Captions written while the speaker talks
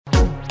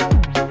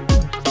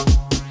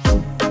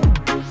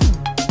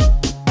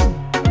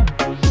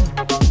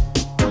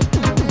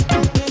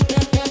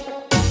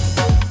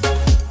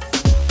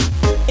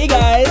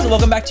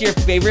back to your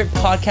favorite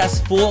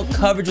podcast, Full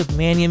Coverage with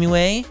Manny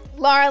MUA.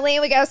 Laura Lee,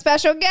 we got a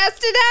special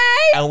guest today.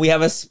 And we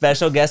have a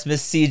special guest,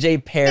 Miss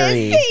CJ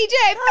Perry. Miss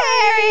CJ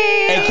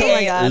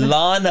Perry. AKA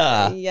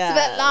Lana.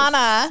 Yes.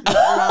 Svetlana.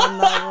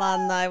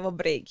 Lana, I will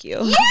break you.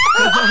 Yeah.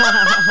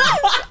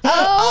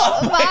 Oh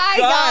my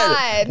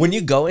God. When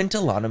you go into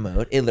Lana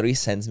mode, it literally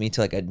sends me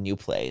to like a new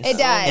place. It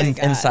does.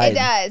 Inside. It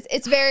does.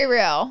 It's very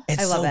real.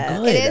 It's I love so it.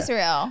 good. It is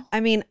real. I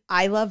mean,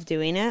 I love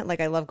doing it.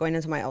 Like, I love going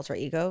into my alter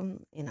ego,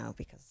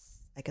 because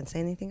I can say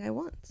anything I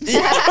want.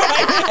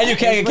 And you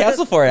can't get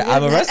canceled for it.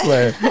 I'm a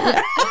wrestler.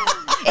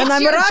 And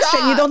I'm your Russian.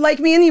 job. You don't like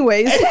me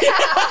anyways.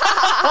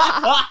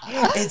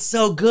 It's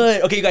so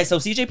good. Okay, you guys. So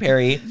CJ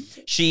Perry,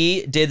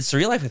 she did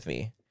Surreal Life with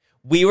me.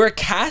 We were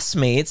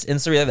castmates in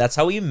Surreal Life. That's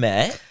how we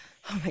met.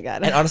 Oh my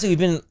God. And honestly, we've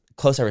been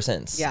close ever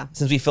since. Yeah.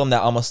 Since we filmed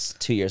that almost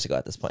 2 years ago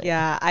at this point.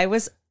 Yeah, I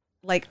was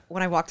like,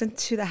 when I walked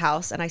into the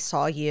house and I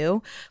saw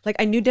you, like,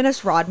 I knew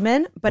Dennis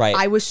Rodman, but Right.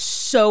 I was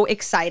so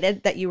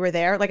excited that you were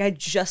there. Like, I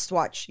just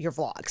watched your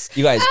vlogs.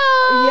 You guys, Yeah,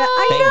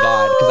 I thank know.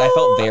 God, because I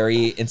felt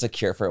very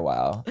insecure for a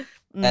while.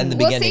 And in the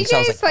Well, beginning, CJ so I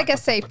was is like a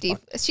safety.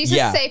 She's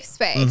Yeah. a safe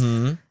space.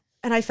 Mhm.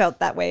 And I felt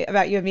that way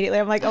about you immediately.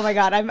 I'm like, oh my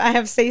God, I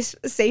have safe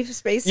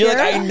space You're here.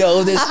 like, I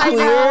know this I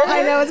clear.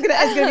 know. It's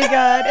gonna be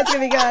good. It's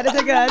gonna be good.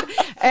 It's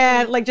good.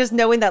 And like, just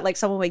knowing that like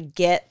someone would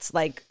get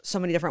like so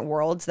many different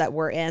worlds that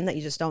we're in that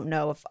you just don't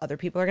know if other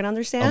people are gonna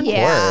understand. Of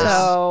Yeah. course.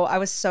 So I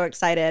was so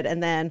excited,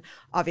 and then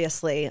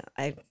obviously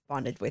I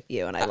bonded with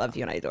you, and I love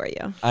you and I adore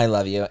you. I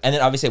love you. And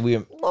then obviously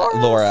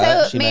Laura.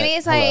 So she Manny met-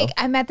 is like, hello.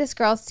 I met this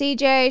girl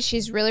CJ.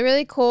 She's really,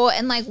 really cool.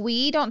 And like,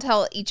 we don't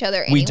tell each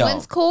other We anyone's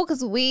don't. cool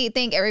because we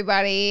think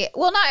everybody.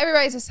 Well, not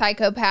everybody's a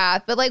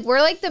psychopath, but like, we're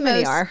like the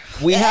Many most. are.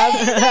 we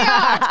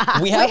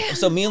have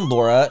so me and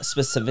Laura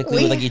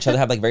specifically with like each other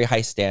have like very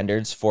high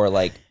standards for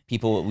like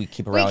people we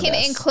keep We around can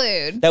us.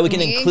 include That we can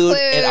include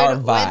in our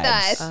with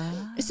vibes.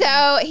 us.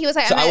 So he was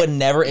like, So I met- would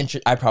never.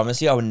 I promise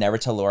you, I would never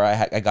tell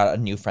Laura I got a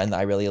new friend that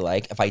I really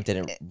like if I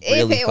didn't really.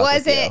 if it fuck with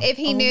wasn't, you. if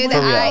he knew For that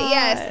real.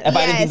 yes, If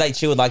I didn't think yes. that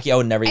she would like you, I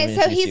would never even And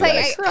so introduce he's you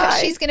like, guys.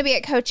 she's going to be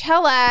at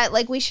Coachella.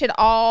 Like, we should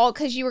all,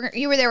 because you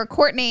were there with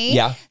Courtney.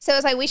 Yeah. So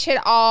it's like, we should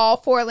all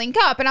four link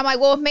up. And I'm like,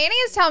 well, if Manny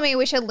is telling me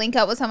we should link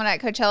up with someone at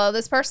Coachella,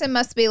 this person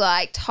must be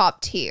like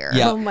top tier.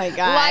 Yeah. Oh my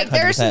God. Like,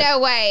 there's 100%. no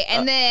way.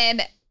 And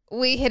then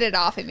we hit it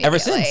off immediately.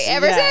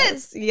 Ever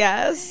since.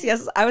 Yes.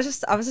 I was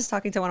just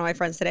talking to one of my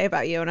friends today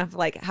about you, and of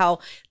like how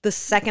the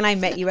second I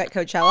met you at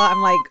Coachella,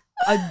 I'm like,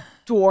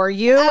 adore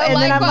you. And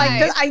then I'm like,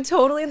 likewise. I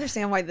totally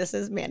understand why this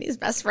is Manny's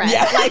best friend.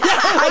 Yeah. Like,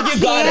 I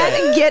You got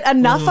can't it. get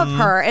enough of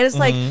her. And it's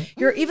like,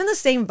 you're even the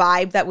same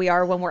vibe that we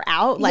are when we're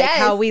out. Like Yes.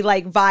 how we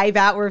like vibe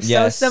out. We're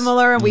Yes. so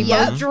similar, and we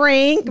Yep. both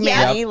drink. Yep.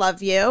 Manny,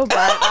 love you.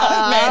 But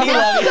Manny,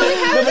 love you. We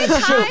had No, a but good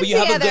it's true. time But you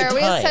have a together. good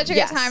We had time. such a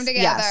Yes. good time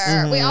together.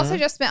 Yes. We also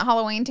just spent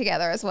Halloween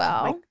together as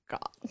well. God.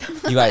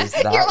 You guys,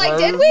 that You're like,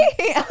 was- did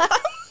we?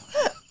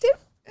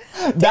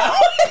 That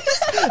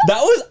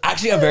was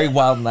actually a very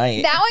wild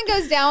night. That one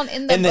goes down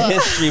in the In the books.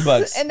 history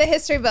books. In the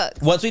history books.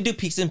 Once we do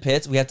peaks and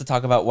pits, we have to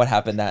talk about what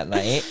happened that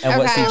night and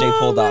what Okay. CJ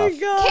pulled off.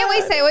 Can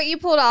we say what you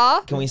pulled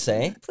off? Can we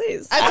say?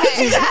 Please.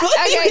 Okay.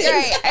 Okay,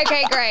 great.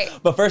 Okay, great.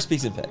 But first,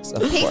 peaks and pits.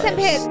 Of Peaks and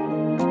course.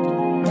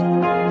 pits.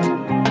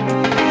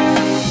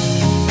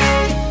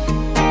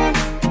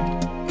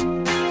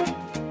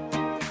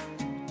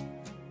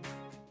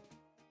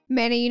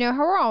 Manny, you know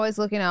how we're always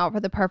looking out for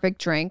the perfect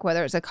drink,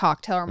 whether it's a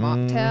cocktail or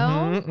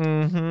mocktail?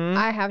 Mhm.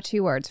 I have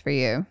two words for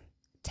you.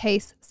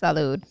 Taste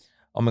salud.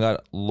 Oh my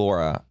God,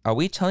 Laura, are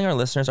we telling our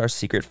listeners our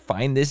secret?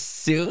 Find this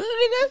soon.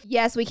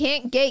 Yes, we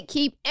can't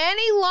gatekeep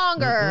any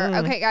longer.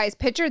 Okay, guys,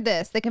 picture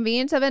this. The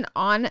convenience of an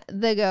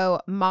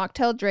on-the-go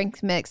mocktail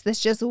drink mix that's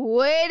just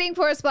waiting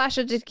for a splash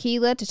of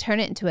tequila to turn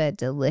it into a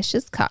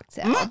delicious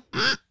cocktail.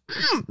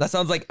 That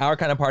sounds like our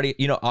kind of party.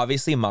 You know,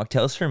 obviously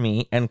mocktails for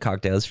me and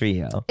cocktails for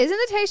you. Isn't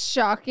the taste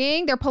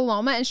shocking? Their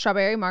Paloma and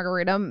strawberry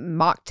margarita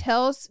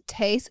mocktails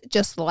taste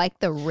just like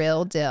the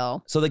real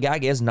deal. So the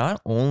gag is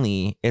not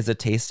only is the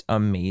taste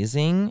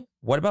amazing,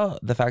 what about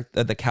the fact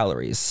that the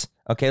calories?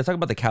 Okay, let's talk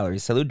about the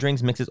calories. Salud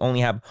drinks mixes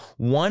only have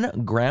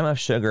 1 gram of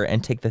sugar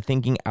and take the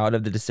thinking out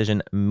of the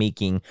decision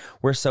making.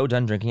 We're so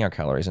done drinking our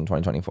calories in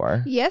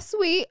 2024. Yes,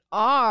 we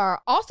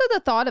are. Also, the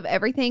thought of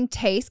everything,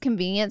 taste,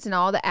 convenience, and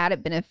all the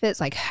added benefits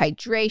like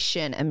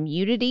hydration,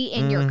 immunity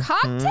in your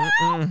cocktail.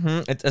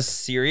 It's a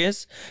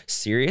serious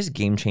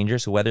game changer.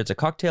 So whether it's a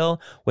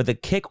cocktail with a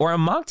kick or a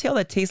mocktail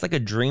that tastes like a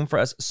dream for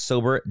us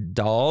sober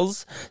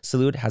dolls,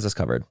 Salud has us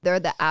covered.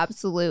 They're the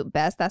absolute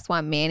best. That's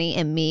why Manny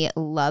and me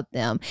love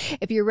them.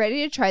 If you're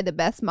ready to try the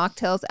best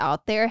mocktails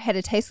out there, head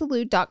to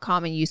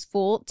tastesalud.com and use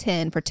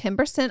full10 for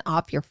 10%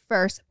 off your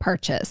first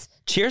purchase.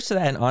 Cheers to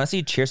that, and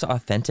honestly, cheers to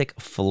authentic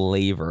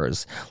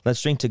flavors.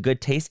 Let's drink to good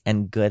taste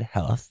and good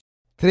health.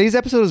 Today's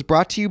episode is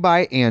brought to you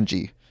by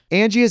Angie.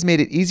 Angie has made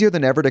it easier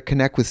than ever to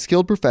connect with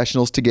skilled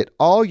professionals to get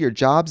all your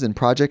jobs and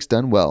projects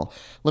done well.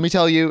 Let me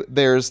tell you,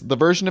 there's the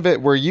version of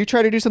it where you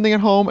try to do something at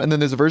home, and then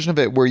there's a version of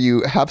it where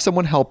you have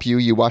someone help you,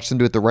 you watch them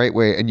do it the right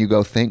way, and you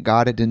go, thank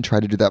God I didn't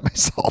try to do that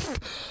myself.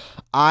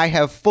 I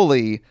have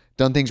fully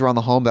done things around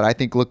the home that I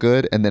think look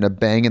good, and then a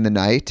bang in the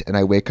night, and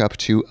I wake up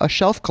to a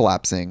shelf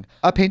collapsing,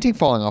 a painting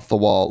falling off the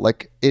wall.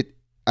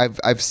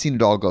 I've seen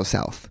it all go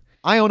south.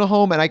 I own a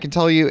home, and I can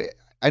tell you,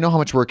 I know how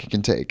much work it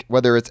can take.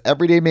 Whether it's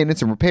everyday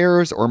maintenance and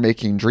repairs or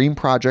making dream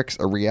projects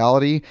a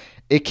reality,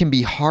 it can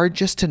be hard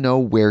just to know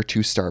where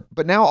to start.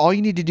 But now all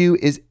you need to do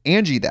is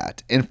Angie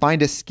that and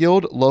find a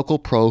skilled local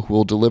pro who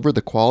will deliver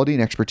the quality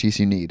and expertise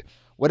you need.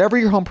 Whatever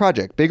your home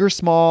project, big or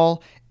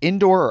small,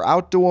 indoor or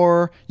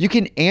outdoor, you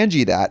can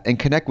Angie that and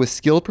connect with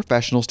skilled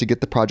professionals to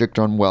get the project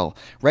done well.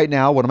 Right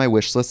now, one of my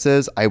wish lists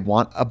is I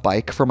want a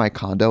bike for my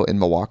condo in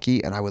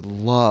Milwaukee, and I would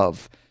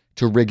love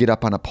to rig it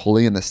up on a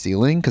pulley in the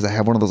ceiling because I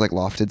have one of those like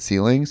lofted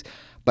ceilings,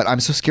 but I'm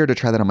so scared to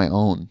try that on my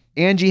own.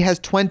 Angie has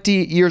 20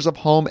 years of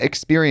home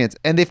experience,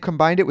 and they've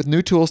combined it with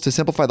new tools to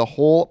simplify the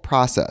whole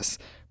process.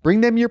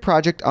 Bring them your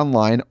project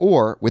online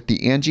or with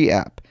the Angie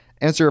app.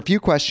 Answer a few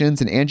questions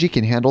and Angie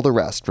can handle the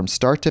rest from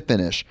start to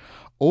finish,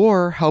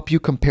 or help you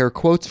compare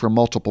quotes from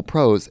multiple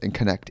pros and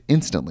connect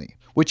instantly,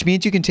 which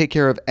means you can take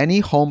care of any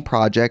home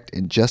project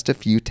in just a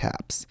few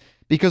taps.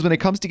 Because when it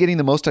comes to getting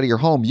the most out of your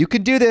home, you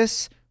can do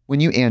this when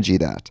you Angie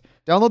that.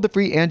 Download the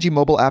free Angie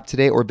mobile app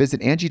today or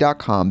visit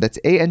Angie.com. That's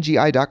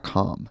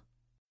ANGI.com.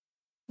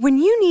 When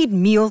you need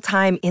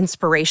mealtime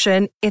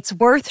inspiration, it's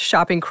worth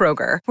shopping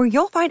Kroger, where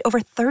you'll find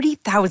over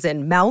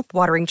 30,000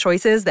 mouth-watering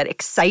choices that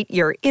excite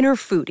your inner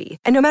foodie.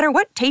 And no matter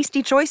what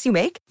tasty choice you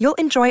make, you'll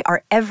enjoy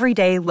our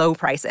everyday low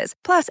prices,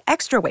 plus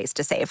extra ways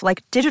to save,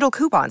 like digital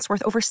coupons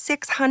worth over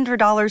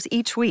 $600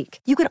 each week.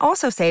 You can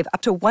also save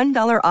up to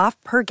 $1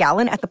 off per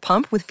gallon at the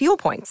pump with fuel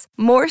points.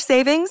 More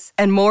savings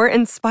and more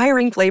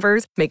inspiring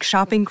flavors make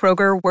shopping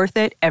Kroger worth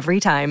it every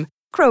time.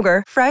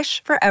 Kroger,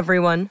 fresh for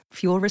everyone.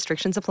 Fuel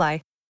restrictions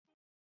apply.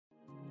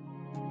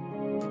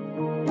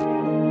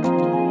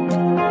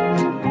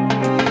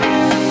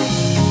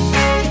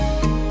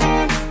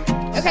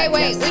 Okay,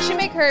 wait. We should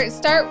make her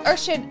start, or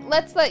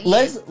let's let you.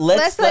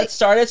 Let's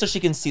start it so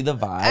she can see the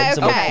vibes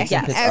of what Okay. Picks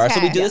and Pits are.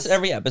 So we do Yes. this in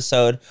every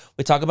episode.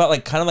 We talk about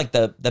like kind of like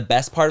the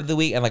best part of the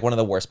week and like one of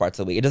the worst parts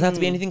of the week. It doesn't have to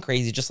be anything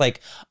crazy, just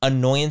like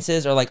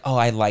annoyances or like, oh,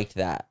 I liked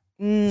that.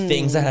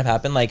 Things that have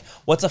happened. Like,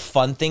 what's a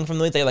fun thing from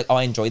the week that you're like, oh,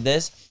 I enjoyed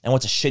this, and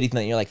what's a shitty thing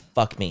that you're like,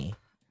 fuck me.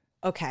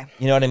 Okay.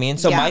 You know what I mean?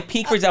 So Yeah. my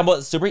peak, for example,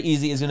 it's super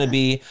easy, is going to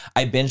be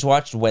I binge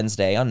watched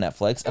Wednesday on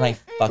Netflix, and I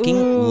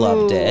fucking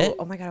loved it.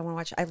 Oh my God, I want to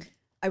watch it.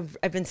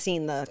 I've been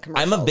seeing the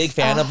commercials. I'm a big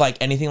fan of like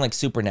anything like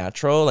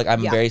supernatural. Like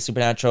I'm a very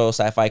supernatural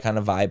sci-fi kind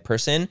of vibe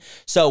person.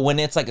 So when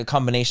it's like a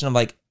combination of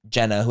like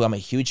Jenna, who I'm a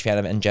huge fan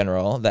of in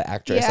general, the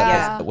actress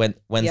that was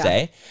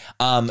Wednesday,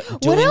 doing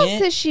What else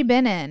it. has she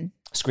been in?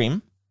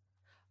 Scream.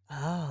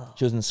 Oh.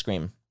 She was in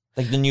Scream.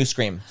 Like the new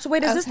Scream. So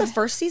wait, is this the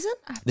first season?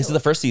 This is the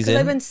first season.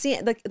 Because I've been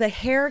seeing the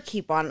hair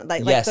keep on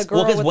like yes. the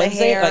girl 'cause with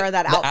Wednesday, the hair, like,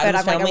 that the outfit.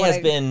 Addams I'm like, family has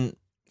been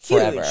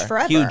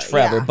huge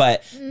forever. Yeah.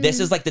 But this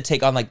is like the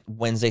take on like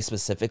Wednesday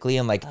specifically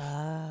and like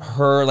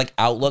her like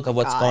outlook of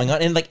what's going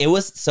on. And like it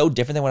was so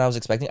different than what I was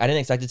expecting. I didn't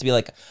expect it to be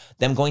like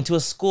them going to a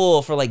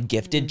school for like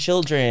gifted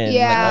children,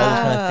 like all those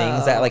kind of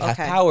things that like have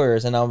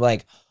powers. And I'm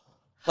like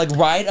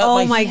right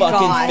up my fucking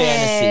fantasy.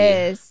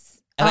 Yes.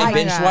 And Oh I my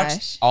binge gosh.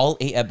 watched all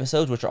 8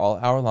 episodes, which are all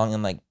hour long,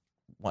 in like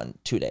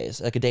 2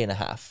 days, like a day and a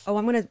half. Oh,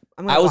 I'm gonna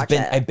I watch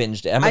it. I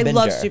binged it. I'm a I binger.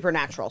 love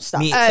supernatural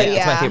stuff. Me, Oh, it's my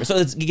yeah. favorite. So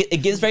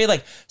it gives very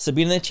like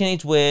Sabrina the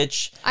Teenage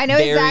Witch. I know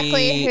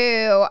exactly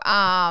very-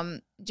 who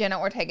Jenna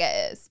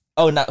Ortega is.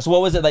 Oh, no. So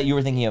what was it that you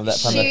were thinking of that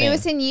from the She thing?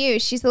 was in You.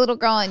 She's the little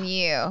girl in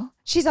You.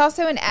 She's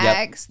also in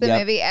X, the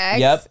movie X.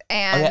 Yep.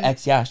 And oh yeah,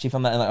 X. Yeah, she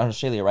filmed that in like,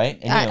 Australia, right?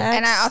 And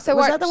and I also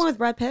was watched that the one with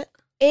Brad Pitt?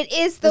 It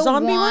is the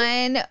zombie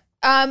one.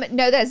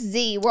 No, that's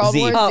Z. World Z.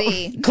 War Oh.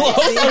 Z.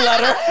 Close in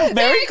letter.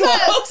 Very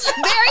close.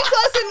 Very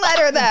close in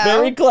letter, though.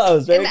 Very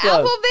close. Very in the close.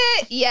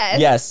 alphabet,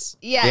 yes.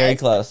 Yes. Very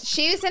close.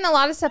 She was in a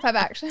lot of stuff I've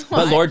actually watched.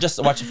 But Lord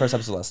just watched the first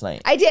episode last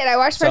night. I did. I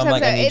watched So first I'm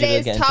like, I episode. need It you to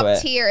is get into top it.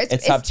 tier.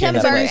 It's top tier Tim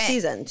It's a new Burton.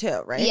 season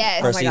too, right?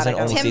 Yes. First Oh my God, season, I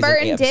gotta only watch Tim season,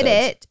 Burton 8 did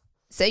episodes. it,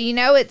 so you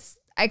know it's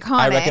iconic.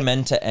 I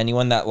recommend to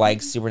anyone that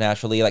likes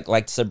supernaturally,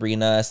 like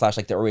Sabrina /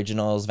 like the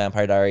originals,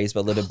 Vampire Diaries,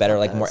 but a little bit better,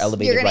 like more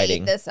elevated You're gonna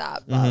writing. eat this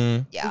up.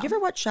 Mhm. Yeah. Did you ever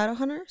watch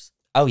Shadowhunters?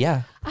 Oh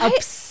yeah,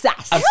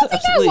 Obsessed. I don't think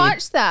Absolutely. I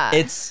watched that.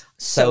 it's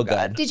so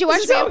good. Did you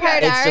watch So Vampire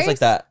good. Diaries? It's just like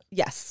that.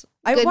 Yes,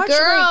 I Good watched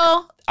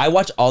girl. I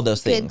watch all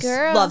those Good things.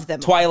 girl. love them.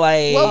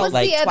 Twilight. What was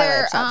like the other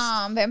Twilight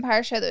obsessed.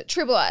 vampire show?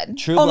 True Blood.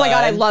 True Oh my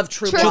God, I Blood. love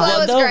True True Blood. Blood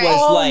was though, great.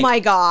 Oh like, my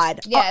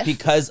God. Yes.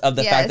 because of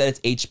the fact that it's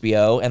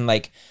HBO and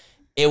like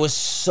it was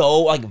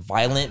so like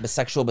violent but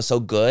sexual but so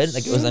good.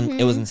 Like it was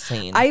it was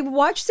insane. I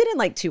watched it in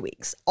like 2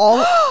 weeks.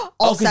 All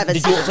 'cause 7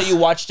 did you, seasons. so you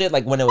watched it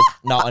like when it was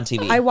not on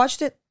TV. I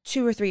watched it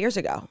 2 or 3 years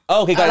ago.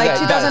 oh, okay, got it. Like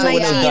got it, got it. So when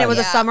 2019, it was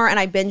a done. summer, and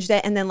I binged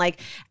it. And then like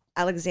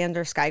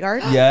Alexander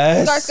Skarsgård.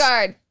 Yes.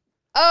 Skarsgård.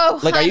 Oh,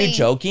 Like, honey. are you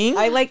joking?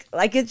 I like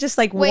it's just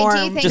like Wait, warm.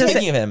 do you think Just his,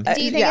 thinking of him. Do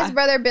you think Yeah. his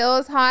brother Bill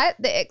is hot?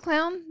 The It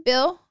Clown,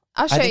 Bill.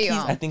 I'll show you.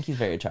 I him. think he's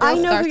very attractive. I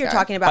know who Skarsgård. you're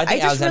talking about. I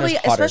think I just Alexander's really,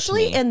 hotter to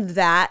especially me. in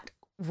that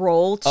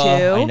role too.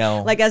 I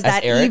know. Like as As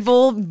that Eric?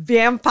 evil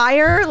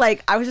vampire.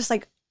 Like I was just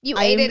like, You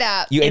ate it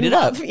up. You ate it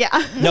up. Yeah.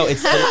 No,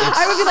 it's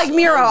I would be like,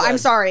 Miro, I'm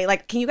sorry.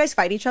 Like, can you guys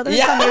fight each other in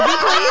some movie, please?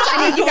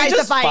 I need you Can we guys to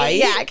just fight. fight?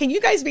 Yeah. Can you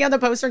guys be on the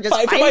poster and just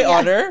fight fight? for my Yeah.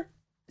 honor.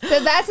 So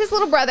that's his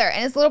little brother,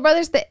 and his little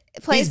brother's plays.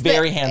 He's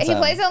very handsome. He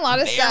plays in a lot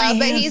of Very stuff,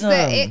 but he's the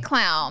handsome. it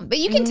clown. But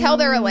you can tell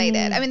they're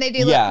related. I mean, they do.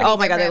 Yeah. Look pretty Oh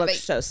my God, they different, look but-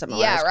 so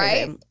similar. Yeah, It's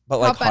right. crazy. But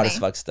like How hot as funny.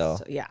 fuck still.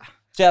 So, yeah.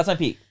 So yeah, that's my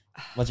peak.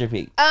 What's your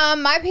peak?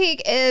 My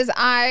peak is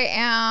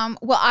I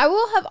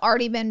will have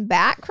already been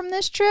back from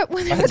this trip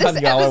whenever By the this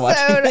time y'all are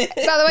watching episode.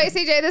 this. By the way,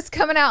 CJ, this is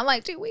coming out in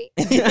like 2 weeks.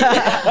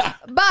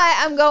 But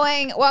I'm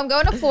going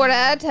to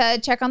Florida to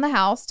check on the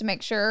house to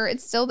make sure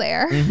it's still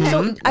there.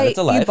 So That it's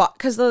alive. you bought,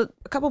 because a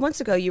couple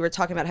months ago you were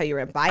talking about how you were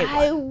in buy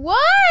I one.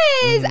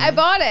 was. I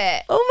bought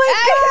it. Oh my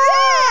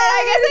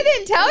I guess I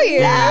didn't tell you.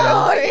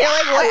 You're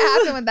like, what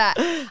happened with that?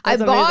 I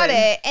That's bought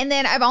amazing. it, and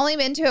then I've only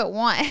been to it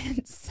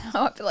once, so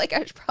I feel like I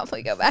should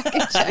probably go back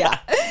and check.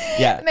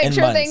 Yeah, Make in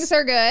sure months. things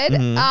are good.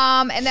 And then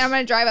I'm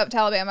gonna drive up to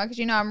Alabama because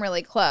I'm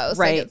really close.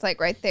 Right. Like it's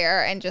like right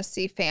there, and just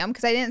see fam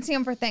because I didn't see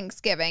them for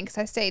Thanksgiving because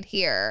I stayed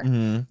here.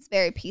 It's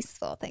very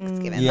peaceful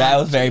Thanksgiving. Yeah, it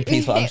was lunch. very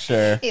peaceful, I'm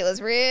sure. It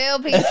was real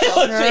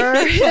peaceful.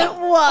 It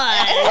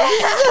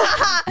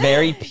was.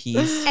 Very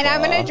peaceful. And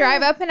I'm gonna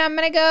drive up and I'm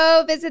gonna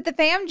go visit the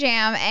Fam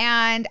Jam.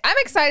 And I'm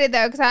excited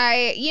though, because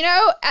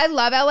I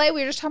love LA.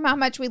 We were just talking about how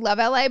much we love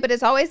LA, but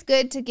it's always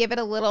good to give it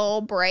a I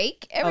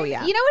break. Oh,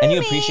 yeah. You know what And I you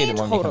mean? appreciate it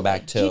more when you come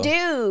back too. You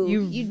do.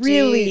 You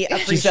really do.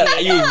 She said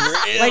you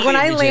really Like when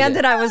I appreciate landed,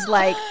 it. I was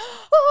like,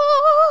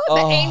 The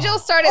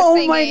angels started oh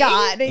singing. my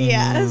God.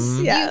 Yes.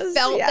 Mhm. Yes. You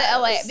felt yes. the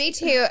LA. Me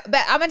too.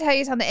 But I'm gonna tell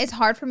you something. It's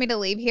hard for me to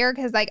leave here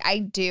because like I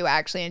do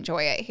actually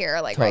enjoy it here,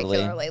 like Totally.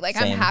 regularly. Like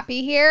Same. I'm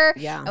happy here.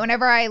 Yeah. And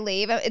whenever I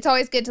leave, it's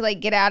always good to like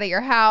get out of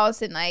your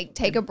house and like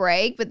take a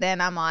break. But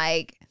then I'm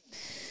like,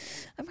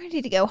 I'm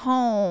ready to go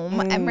home.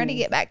 I'm ready to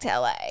get back to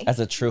LA. As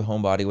a true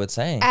homebody would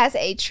say. As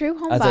a true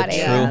homebody. As a true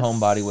Yes.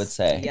 homebody would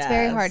say. It's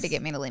very hard Yes. to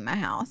get me to leave my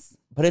house.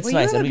 But it's Well,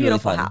 nice. you It'll have a be really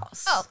beautiful fun.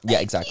 house. Oh, Yeah,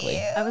 exactly.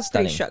 you. I was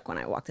pretty Stunning. shook when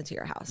I walked into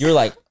your house. You're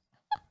like,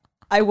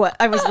 I was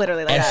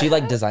literally like, and that. she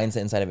like designs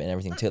the inside of it and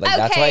everything too. Like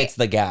that's why Okay. it's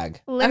the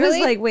gag. I was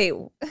Literally. like, wait,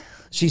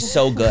 She's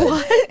so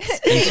good.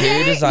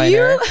 Interior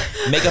designer,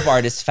 makeup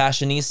artist,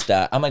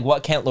 fashionista. I'm like,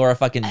 what can't Laura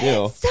fucking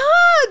do? Stop!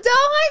 Don't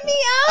hype me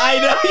up. I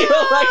know you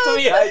don't like to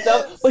be hyped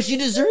up, but she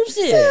deserves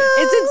it.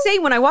 it's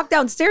insane. When I walk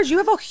downstairs, you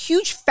have a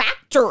huge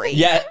factory.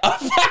 Yeah, a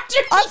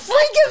factory. A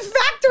freaking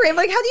factory. I'm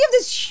like, how do you have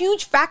this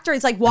huge factory?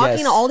 It's like walking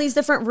Yes. to all these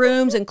different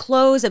rooms and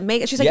clothes and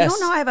make. She's like, Yes. you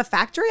don't know I have a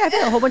factory? I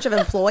have a whole bunch of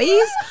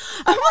employees.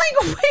 I'm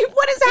like, wait,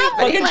 what is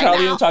happening Fucking right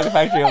Charlie now? and Chocolate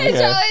Factory over I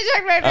here.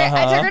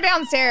 I took her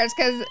downstairs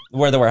because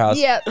We're the warehouse.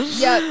 yep.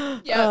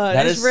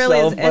 That It's is really,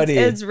 so it's- funny.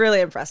 It's really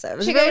impressive.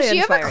 It's She really goes,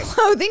 "You have a inspiring.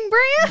 clothing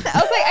brand?" I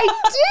was like, "I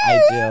I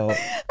do, do.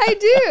 I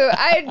do."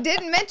 I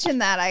didn't mention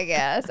that. I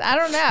guess I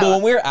don't know. But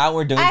when we're out,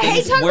 we're doing I things.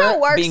 hate talking we're about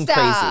work being stuff.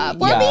 crazy.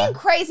 We're yeah. being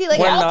crazy. Like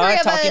we're all three not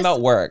of talking us.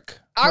 about work.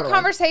 Our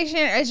conversation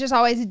is just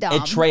always dumb.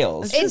 It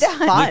trails. It's It just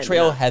does. fun. We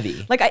trail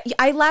heavy. Like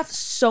I laugh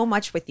so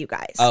much with you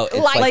guys. Oh, it's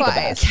like the Likewise.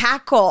 best.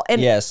 Cackle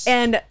and Yes.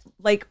 and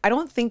like I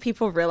don't think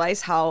people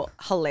realize how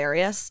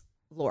hilarious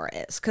Laura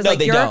is because No, like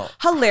they you're don't.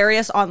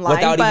 hilarious online,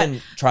 Without but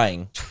even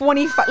trying.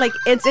 25 like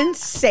it's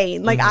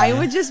insane. Like I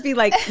would just be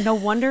like, no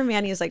wonder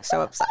Manny is like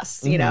so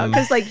obsessed, you know,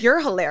 because like you're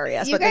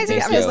hilarious. You but guys then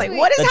are I'm so just like, sweet.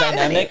 what is The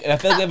happening? dynamic, I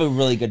feel like we have a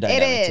really good It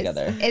dynamic is.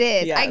 together. It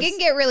is. I Yes. can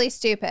get really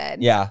stupid.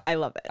 Yeah, I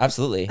love it.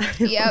 absolutely.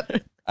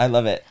 Yep. I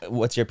love it.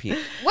 What's your peak?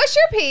 What's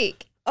your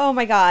peak? Oh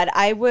my god,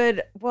 I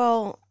would.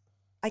 Well,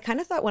 I kind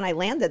of thought when I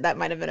landed that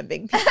might have been a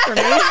big peak for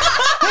me.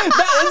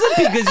 That is a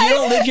peak because you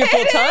don't live here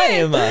full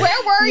time. Where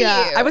were you?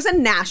 I was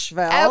in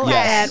Nashville. Okay.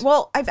 Yes. And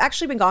well, I've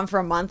actually been gone for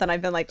a month and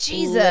I've been like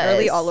Jesus.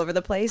 literally all over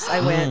the place.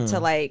 I went to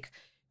like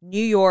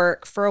New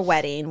York for a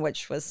wedding,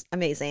 which was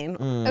amazing.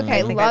 Okay,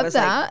 I think I love was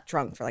that. like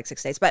drunk for like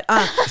 6 days, but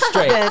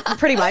Straight. but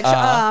pretty much.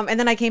 Uh-huh. And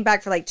then I came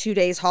back for like 2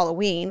 days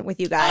Halloween with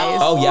you guys.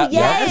 Oh, yeah,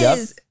 yes.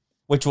 yep.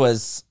 Which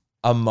was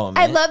a moment.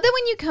 I love that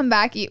when you come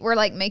back, we're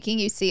like making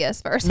you see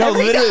us first. No,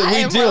 every literally,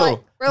 we time.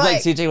 do. We're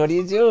It's like, CJ, what are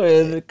you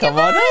doing? Come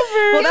on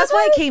over. Well, that's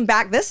why I came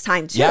back this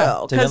time too. Yeah, to be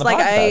on Because the like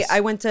podcast. I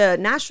went to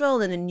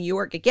Nashville and then New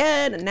York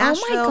again and Oh my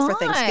Nashville for God.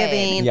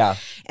 Thanksgiving. Yeah.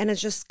 And it's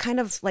just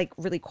kind of like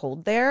really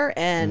cold there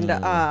and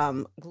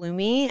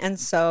gloomy. And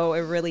so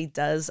it really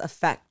does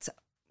affect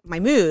my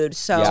mood.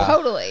 So Yeah.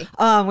 totally.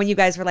 when you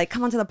guys were like,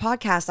 come onto the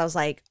podcast, I was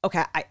like,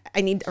 okay,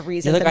 I need a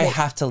reason. You're like, to I make-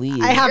 have to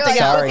leave. I have You're to like,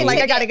 go. Sorry. Like,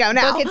 I gotta go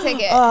now. Book a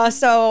ticket.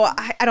 So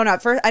I don't know.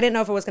 At first, I didn't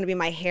know if it was going to be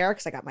my hair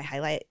because I got my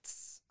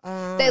highlights.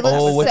 They look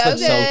Oh, which so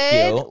looks so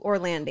good. cute. Or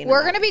landing.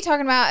 We're going to be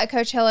talking about a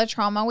Coachella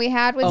trauma we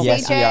had with Oh, CJ.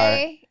 yes, we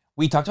are.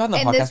 We talked about it on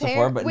the And this podcast hair.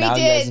 before, but we now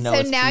did. you guys know so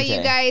it's now CJ.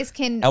 you guys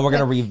can. And we're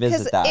gonna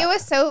revisit 'cause that.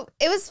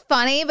 It was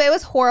funny, but it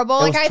was horrible.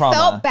 It Like was I trauma.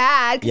 felt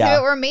bad because Yeah. if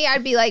it were me,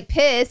 I'd be like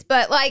pissed.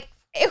 But like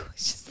it was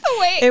just the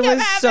way It kept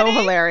was so happening.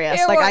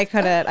 hilarious. It like was- I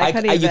couldn't. I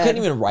couldn't You even. couldn't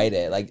even write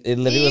it. Like it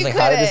literally You was like,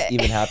 how did this couldn't.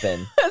 even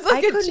happen? I was like,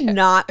 I could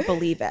not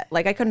believe it.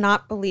 Like I could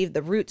not believe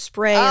the root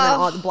spray and then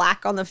all the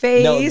black on the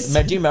face.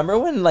 No, do you remember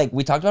when like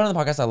we talked about it on the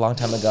podcast a long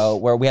time ago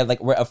where we had like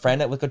a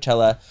friend with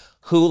Coachella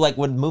who like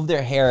would move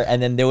their hair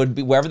and then there would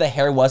be wherever the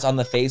hair was on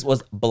the face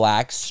was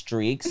black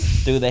streaks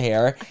through the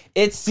hair.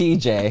 It's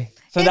CJ.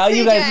 So It's now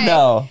you CJ. guys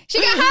know. She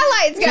got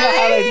highlights, guys.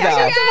 highlights She now.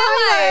 got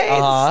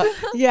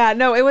highlights. Yeah,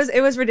 no, it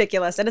was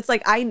ridiculous, and it's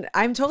like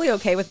I'm totally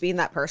okay with being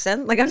that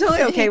person. Like I'm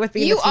totally okay with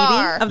being You the Phoebe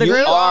are. of the You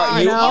group. are.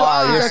 You know?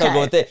 are. You're so Okay. good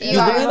with it. You You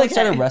literally are. like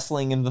started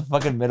wrestling in the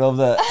fucking middle of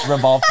the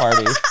Revolve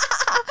party.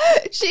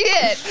 She did.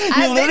 I You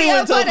have literally video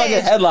went to a fucking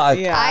footage. headlock.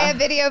 Yeah. I have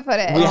video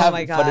footage. We Oh have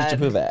my footage to God.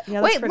 prove it.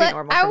 Yeah, that's pretty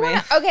normal for me.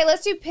 Okay,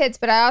 let's do pits,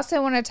 but I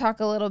also want to talk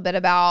a little bit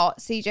about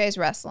CJ's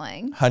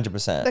wrestling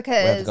 100%.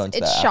 because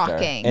it's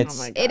shocking. It's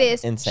Oh my God. It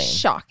is insane.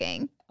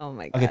 shocking. Oh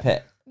my God. Okay,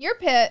 Pitt. Your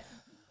pit.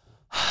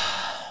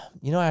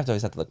 You know I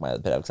always have to look my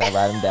pit up because I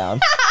write them down.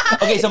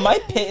 Okay, so my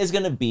pit is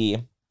gonna be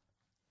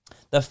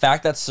the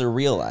fact that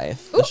Surreal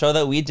Life, the show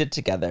that we did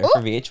together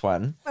for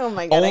VH1, Oh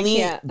my God. I only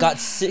can't. got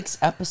 6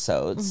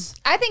 episodes.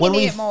 I think When it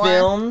we needed more.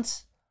 filmed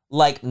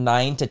like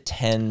 9 to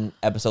 10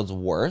 episodes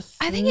worth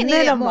I think it needed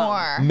Minimum.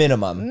 more.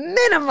 minimum.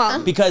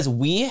 Minimum Because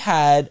we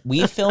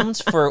filmed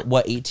for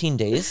what 18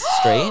 days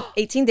straight.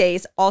 18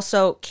 days.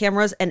 Also,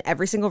 cameras in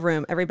every single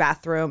room, every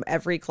bathroom,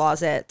 every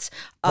closet.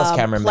 Plus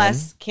cameramen.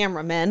 Plus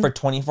cameramen. For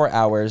 24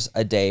 hours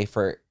a day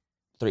for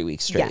 3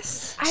 weeks straight.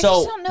 Yes. I So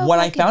just don't know when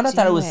if I could found out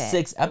that it do was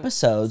 6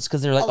 episodes,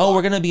 because they're like, oh,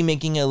 we're gonna be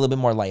making it a little bit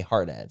more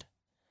lighthearted,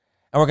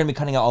 and we're gonna be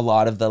cutting out a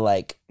lot of the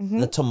like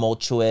the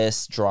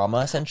tumultuous drama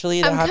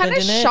essentially that I'm happened kind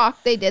of in it.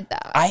 shocked they did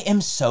that. I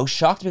am so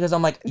shocked because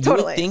I'm like, you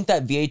Totally. would think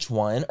that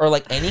VH1 or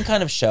like any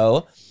kind of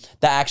show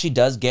that actually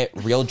does get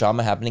real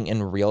drama happening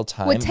in real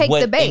time Would take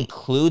the bait.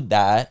 include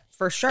that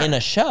For sure. in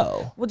a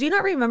show. Well, do you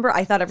not remember?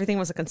 I thought everything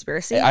was a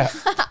conspiracy. I,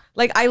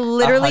 Like I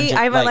literally, 100,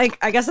 I'm like- like,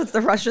 I guess it's the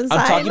Russian side.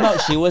 I'm talking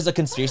about she was a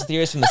conspiracy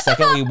theorist from the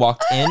second we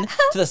walked in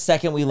to the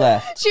second we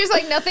left. She was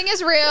like, nothing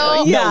is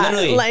real. Yeah, No,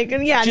 literally. like,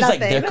 yeah, She's like,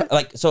 nothing. they're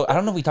like, so I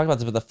don't know if we talked about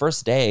this, but the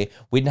first day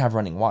we didn't have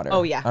running water.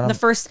 Oh I yeah, don't- the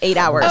first 8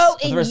 hours. Oh, For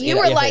the and first you eight-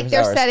 were yeah, like, for they're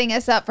 8 hours. setting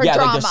us up for yeah,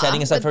 drama. like they're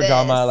setting us up with for this.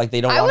 drama. Like they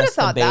don't I want would've us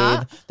to thought bathe.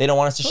 that. They don't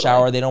want us to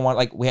shower. They don't want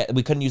like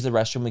we couldn't use the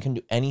restroom. We couldn't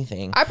do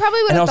anything. I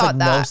probably would And I have was thought like,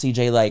 no, that.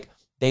 CJ, like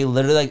they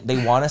literally like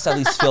they want us to at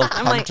least feel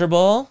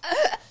comfortable.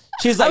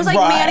 She's like, I was like,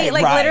 right, Manny,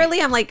 like right.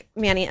 literally, I'm like,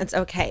 Manny, it's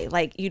okay.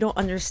 Like, you don't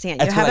understand.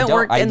 That's You what I haven't don't-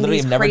 worked I in literally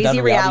these have never done crazy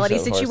a reality reality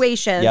show before.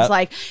 situations. Yep.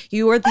 Like,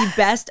 you are the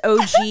best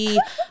OG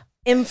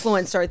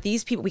influencer.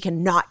 These people, we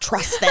cannot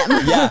trust them.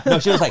 Yeah, no,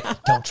 she was like,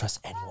 don't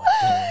trust anyone.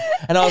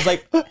 And I was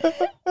like,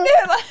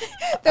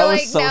 They're I was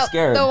like, so no,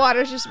 scared. the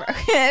water's just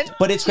broken.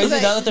 but it's crazy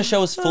She's now like, that the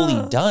show is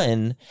fully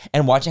done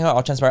and watching how it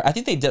all transpired. I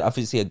think they did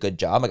obviously a good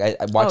job. Like I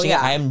watching yeah.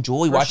 it, I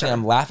enjoy For watching sure. it.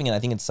 I'm laughing and I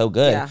think it's so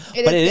good. Yeah.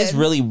 But it is good.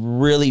 really,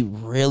 really,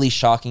 really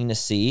shocking to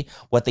see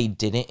what they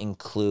didn't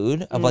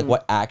include of like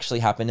what actually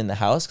happened in the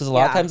house. Because a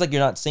lot of Yeah. times like you're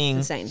not seeing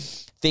Insane.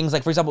 things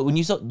like, for example, when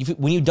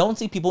you don't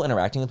see people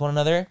interacting with one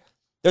another,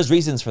 there's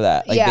reasons for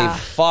that. Like Yeah. they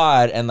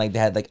fought and like they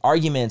had like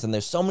arguments and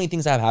there's so many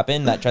things that have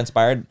happened that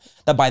transpired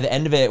that by the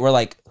end of it we're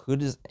like, who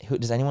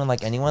does anyone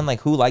like anyone? Like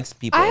who likes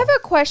people? I have a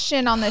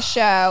question on the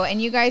show, and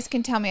you guys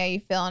can tell me how you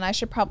feel, and I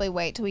should probably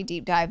wait till we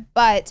deep dive.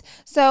 But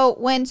so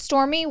when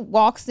Stormy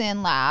walks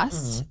in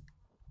last,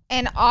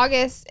 and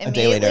August day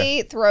later.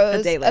 immediately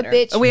throws A day a later.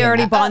 bitch. We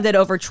already fit. bonded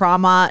over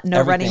trauma, no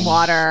Everything. running A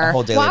water.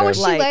 whole day Why later. was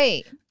she Like,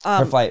 late?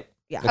 Her flight.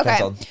 yeah. got Okay,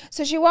 canceled.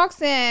 so she walks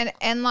in,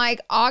 and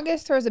like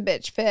August throws a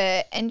bitch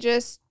fit, and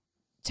just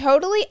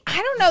totally,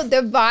 I don't know,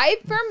 the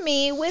vibe for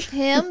me with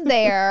him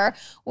there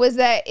was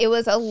that it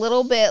was a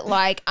little bit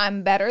like,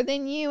 I'm better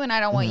than you and I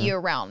don't want you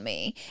around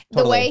me. The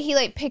Totally. way he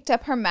like picked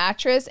up her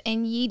mattress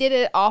and yeeted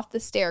it off the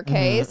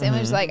staircase and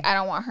was like, I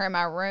don't want her in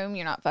my room.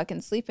 You're not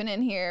fucking sleeping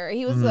in here.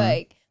 He was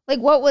like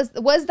what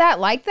was that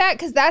like that?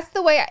 Because that's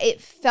the way it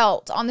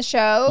felt on the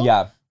show.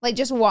 Yeah. Like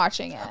just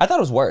watching it. I thought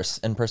it was worse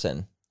in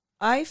person.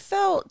 I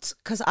felt,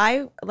 because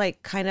I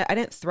like kind of, I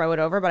didn't throw it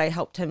over, but I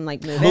helped him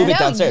like move Move it. it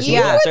downstairs. You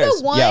Move it were downstairs.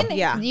 the one.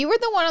 Yeah. You were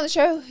the one on the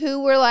show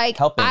who were like,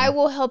 Helping. I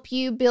will help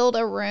you build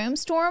a room,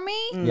 Stormy,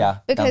 Yeah.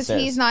 because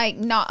downstairs. he's like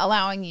not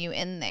allowing you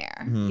in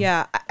there.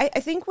 Yeah, I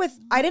think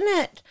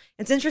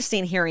it's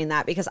interesting hearing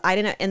that, because I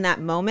didn't, in that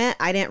moment,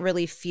 I didn't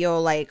really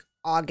feel like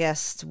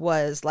August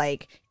was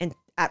like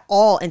at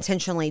all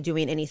intentionally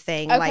doing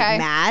anything like Okay.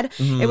 mad.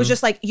 It was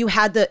just like you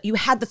had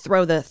to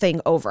throw the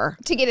thing over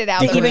To get it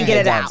out. to the even room. get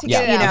it down. out, To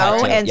get Yeah. it you out.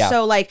 know? Too. And Yeah.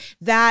 so like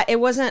that, it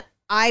wasn't,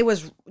 I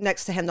was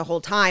next to him the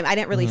whole time. I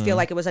didn't really feel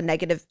like it was a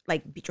negative,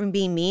 like between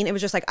being mean. It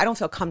was just like, I don't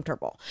feel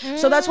comfortable.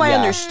 So that's why I Yeah.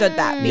 understood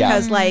that, Yeah.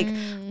 because like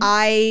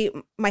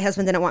my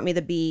husband didn't want me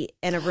to be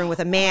in a room with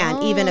a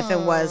man, even if it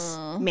was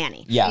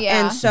Manny. Yeah. Yeah.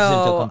 And He didn't feel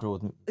so comfortable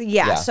with me.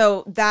 yeah,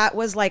 so that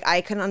was like, I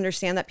can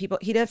understand that he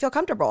didn't feel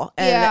comfortable.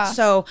 And Yeah.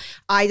 so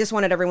I just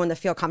wanted everyone to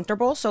feel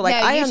comfortable. So like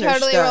yeah, I you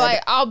understood. totally were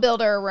like, I'll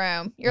build her a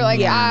room. You're like,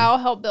 Yeah. I'll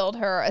help build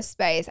her a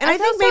space. And I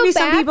felt think maybe so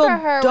some bad people for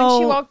her when she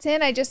don't- walked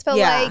in. I just felt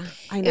Yeah, like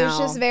I it was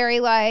know. just very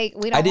like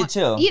we don't. I did want-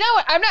 too. You know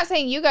what? I'm not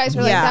saying you guys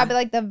were like Yeah. that, but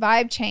like the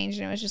vibe changed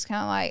and it was just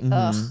kind of like,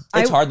 ugh.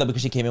 It's I- hard though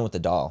because she came in with the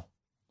doll.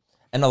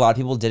 And a lot of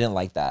people didn't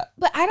like that.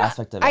 But I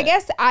aspect of don't. I it.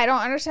 guess I don't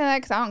understand that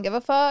because I don't give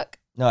a fuck.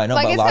 No, I know,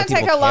 Like but a it's lot gonna of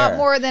people take a lot care.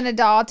 more than a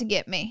doll to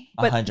get me.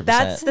 But 100%.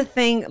 that's the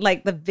thing.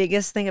 Like the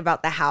biggest thing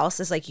about the house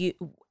is like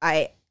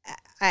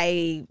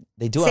I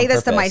They do it say on this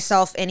to purpose.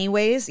 myself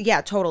anyways.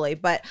 Yeah, totally.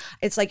 But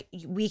it's like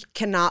we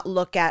cannot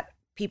look at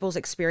people's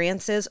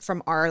experiences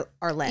from our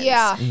lens.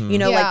 Yeah. Mm-hmm. You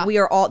know, Yeah. like we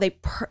are all, they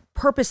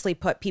purposely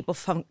put people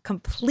from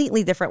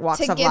completely different walks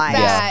To of get life.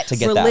 that. to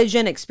get that.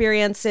 religion,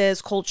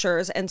 experiences,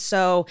 cultures. And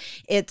so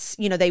it's,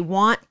 you know, they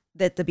want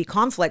that to be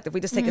conflict. If we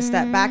just take a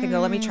step back and go,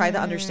 let me try to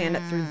understand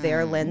it through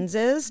their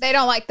lenses. They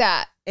don't like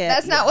that.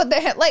 That's not what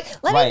they're like.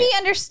 Let Right. me be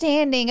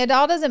understanding. A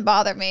doll doesn't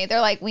bother me.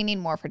 They're like, we need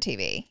more for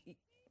TV.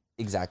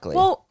 Exactly.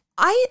 Well,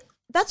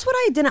 that's what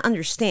I didn't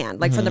understand.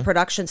 Like from the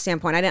production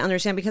standpoint, I didn't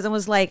understand because it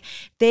was like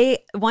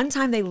one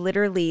time they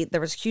literally,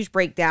 there was a huge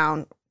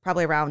breakdown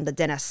probably around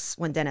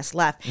when Dennis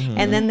left.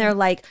 And then they're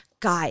like,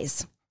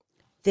 guys,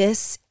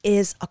 this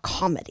is a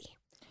comedy.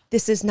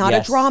 This is not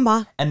Yes. a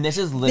drama. And this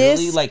is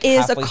literally This like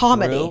is a halfway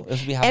comedy. Through. This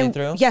will be halfway And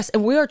through. yes,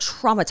 and we are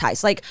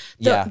traumatized. Like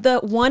Yeah. the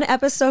one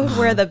episode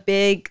where the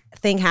big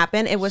thing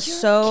happened, it was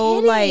so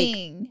like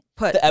Kidding.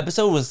 put The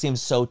episode seemed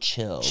so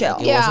chill. Chill.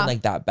 Like, it Yeah. wasn't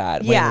like that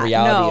bad. When Yeah, in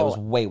reality, no. it was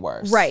way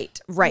worse. Right.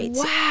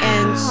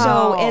 And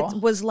so Wow.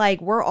 it was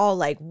like, we're all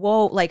like,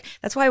 whoa, like,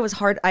 that's why it was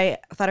hard. I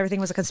thought everything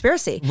was a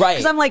conspiracy. Right.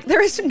 Because I'm like,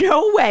 there is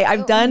no way.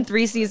 I've done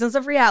 3 seasons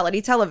of reality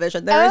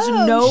television. There is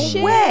Oh, no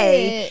shit.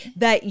 way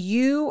that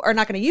you are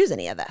not going to use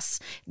any of this.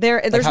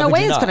 There's how no could way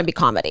you it's not? going to be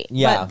comedy.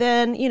 Yeah. But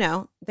then, you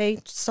know, they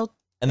still,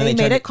 And then they made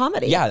turned it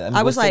comedy. Yeah.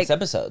 I was with 6 like,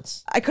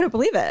 episodes. I couldn't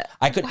believe it.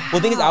 I could. Well,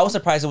 the thing is, I was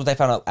surprised when I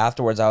found out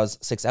afterwards. I was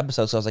 6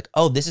 episodes, so I was like,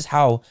 "Oh, this is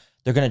how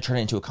they're going to turn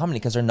it into a comedy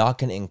because they're not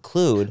going to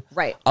include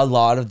Right. a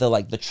lot of the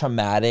like the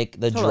traumatic,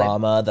 the Totally.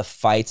 drama, the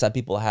fights that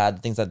people had,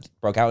 the things that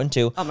broke out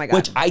into. Oh my God.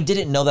 Which I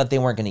didn't know that they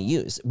weren't going to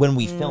use when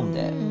we filmed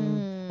it.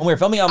 When we were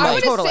filming, I'm I like,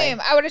 would Totally.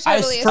 assume. I would have I-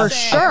 totally for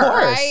assumed. sure.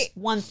 Right?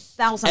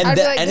 1,000. and, I was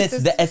the, like, and this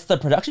it's the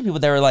production people.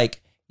 They were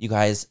like, you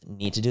guys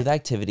need to do the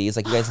activities.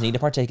 Like, you guys need to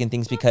partake in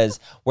things because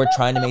we're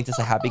trying to make this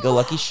a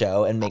happy-go-lucky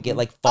show and make it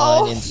like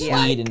fun and sweet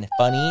yeah. and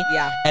funny.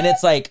 Yeah. And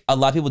it's like a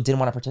lot of people didn't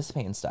want to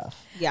participate in stuff.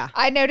 Yeah.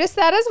 I noticed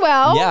that as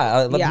well. Yeah,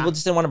 a lot of Yeah. people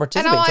just didn't want to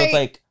participate. I'm So it's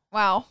like- like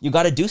Wow. you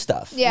got to do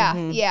stuff. Yeah.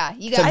 Yeah.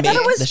 You To got I make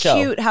thought it was the show.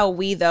 cute how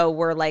we though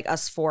were like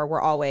us 4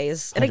 were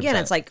always, and again,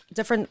 100%. it's like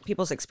different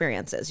people's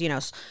experiences, you know,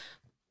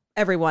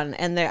 everyone.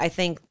 And I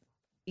think,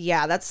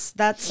 yeah, that's,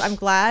 I'm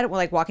glad when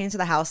like walking into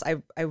the house, I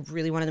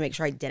really wanted to make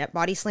sure I didn't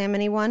body slam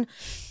anyone.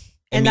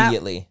 And that-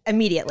 Immediately.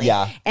 immediately.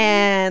 Yeah.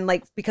 And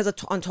like, because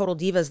on Total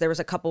Divas, there was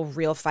a couple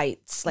real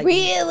fights, like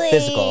Really?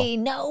 Physical.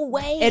 No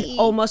way. it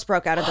almost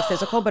broke out into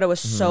physical, but it was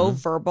so Mm-hmm.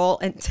 verbal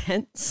and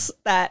tense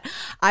that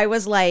I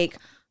was like,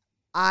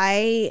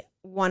 I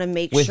want to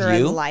make With sure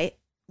you? in light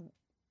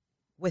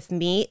with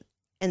me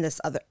and this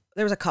other.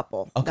 There was a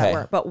couple Okay. that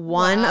were, but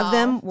one of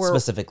them were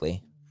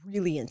Specifically.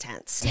 really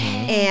intense,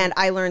 and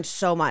I learned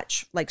so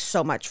much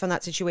from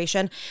that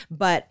situation.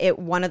 But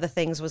one of the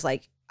things was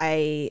like,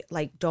 I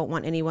like don't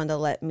want anyone to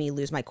let me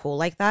lose my cool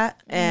like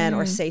that and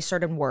or say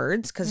certain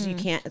words because you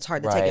can't. It's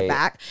hard to take Right. it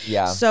back.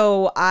 Yeah.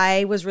 So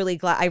I was really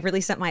glad. I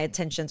really set my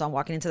intentions on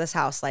walking into this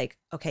house. Like,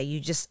 okay, you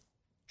just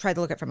try to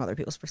look at it from other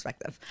people's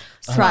perspective.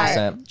 Try,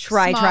 100%.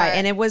 try, Smart.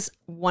 and it was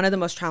one of the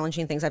most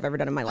challenging things I've ever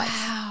done in my life.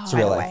 Wow. It's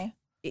real by the life. way.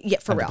 Yeah,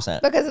 for real.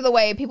 100%. Because of the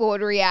way people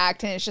would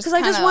react, and it's just Because I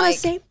just kinda want like, to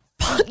say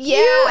fuck you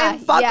Yeah,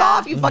 and fuck yeah.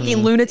 off, you fucking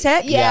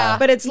lunatic. Yeah.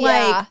 But it's Yeah.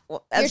 like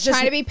well, you're that's just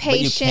trying to be But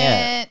you patient.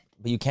 can't.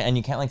 But you can't, and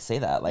you can't like say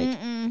that, like,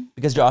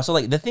 because you're also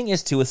like, the thing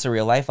is too with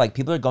surreal life, like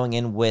people are going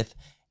in with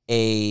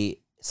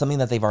something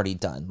that they've already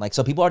done. Like,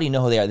 so people already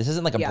know who they are. This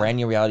isn't like a Yeah. brand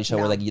new reality show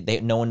No. where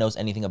like no one knows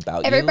anything about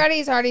you.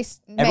 Everybody's already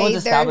Everyone's made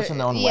established in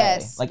their own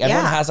yes. way. Like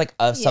everyone Yeah. has like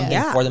something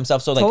Yeah. for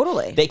themselves. So like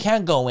Totally. they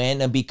can't go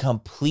in and be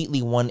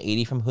completely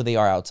 180 from who they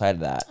are outside of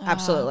that.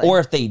 absolutely. Or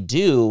if they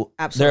do,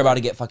 Absolutely. they're about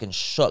to get fucking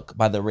shook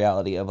by the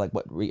reality of like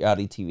what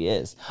reality TV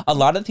is. A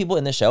lot of the people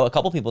in the show, a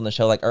couple people in the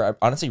show, like are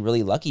honestly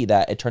really lucky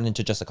that it turned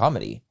into just a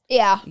comedy.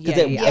 Yeah. Because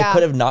Yeah, it, yeah. it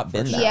could have not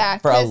been that Yeah,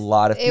 for a 'cause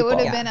lot of people. It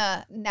would have Yeah. been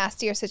a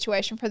nastier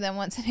situation for them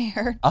once it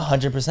aired.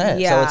 100%. So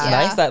Yeah. it's Yeah.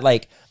 nice that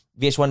like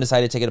VH1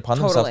 decided to take it upon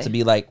themselves Totally. to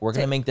be like, we're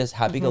gonna make this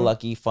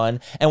happy-go-lucky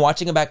fun. And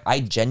watching it back, I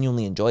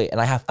genuinely enjoy it, and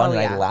I have fun Oh, and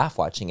I yeah. laugh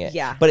watching it.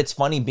 Yeah. But it's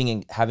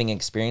funny having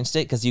experienced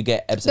it because you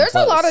get ebbs and There's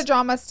a flows. lot of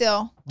drama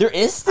still. There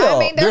is still. I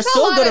mean, there's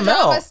still a lot good of drama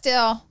amount.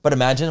 still. But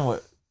imagine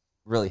what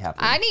really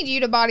happened. I need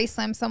you to body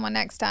slam someone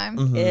next time.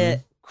 Mhm.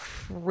 it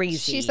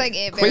crazy. She's like,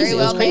 it Crazy. very It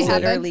well was may crazy.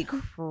 happen. literally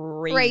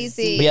crazy.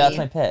 Crazy. But yeah, that's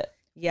my pit.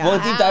 Yeah. We'll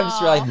deep dive into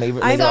your life maybe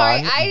later Sorry,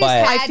 on. I just but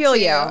had I feel to.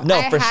 you. No,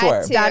 I for had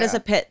sure. to. That is a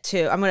pit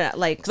too. I'm gonna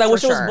like because I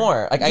wish for it was sure.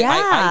 more. Like I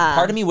Yeah.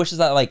 part of me wishes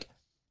that like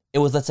it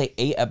was, let's say,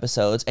 8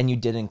 episodes and you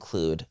did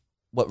include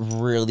what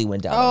really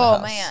went down in the Oh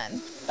house.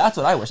 man, That's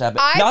what I wish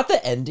happened. Not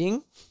the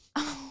ending.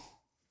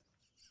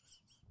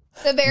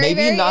 the very Maybe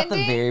very not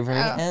ending? the very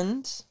Oh.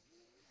 end.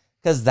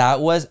 Because that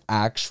was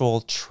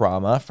actual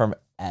trauma from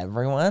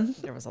everyone.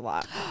 There was a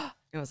lot.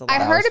 It was a I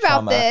lot. heard was about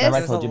trauma. this. Remember I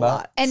There was told a you about?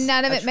 lot and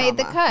none of it made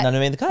the trauma. cut. None of it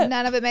made the cut.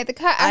 None of it made the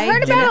cut. I heard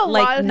didn't, about a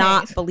lot like of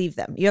not things. believe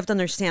them. You have to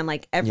understand,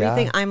 like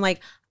everything. Yeah. I'm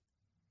like,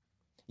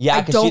 Yeah,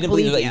 I because don't she didn't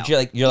believe believe it.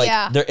 you. You're like,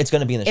 Yeah. it's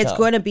going to be in the show. It's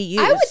going to be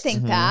used. I would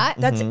think that.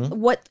 That's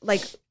what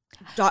like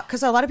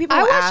because a lot of people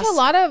I watch ask a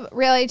lot of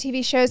reality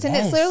TV shows, and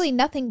Yes. it's literally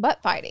nothing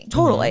but fighting.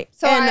 totally.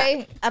 So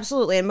And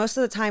absolutely. And most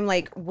of the time,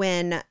 like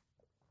when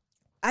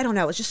I don't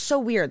know, it's just so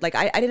weird. Like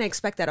I didn't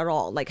expect that at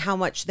all. Like how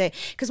much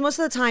because most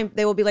of the time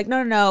they will be like,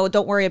 no,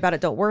 don't worry about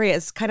it. Don't worry.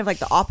 It's kind of like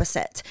the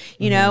opposite,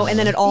 you know? And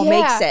then it all Yeah,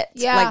 makes it.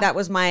 yeah. Like that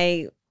was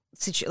my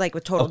like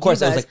with Total Of course,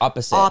 it was Divas. like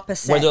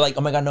opposite. Where they're like,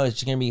 oh my God, no,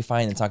 it's going to be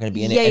fine. It's not going to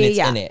be in it. Yeah, And yeah, it's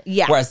yeah. in it.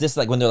 Yeah. Whereas this,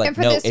 like, when they're like, and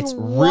for no, this it's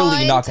one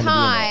really not going to be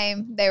in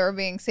it. time, they were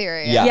being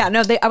serious. Yeah. Yeah,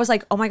 no, I was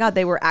like, oh my God,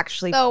 they were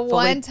actually The fully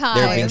one time.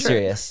 They're being True.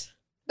 serious.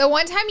 The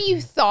one time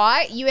you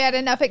thought you had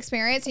enough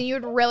experience and you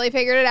had really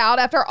figured it out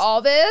after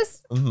all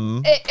this,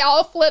 it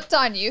all flipped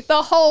on you,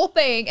 the whole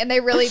thing, and they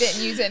really didn't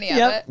use any of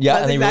it. Yeah,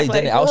 That's and they exactly.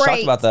 really didn't. I was shocked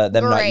Great, about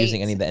them not great.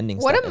 using any of the ending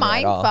What stuff a in it at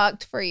mind all.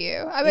 fucked for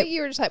you. I bet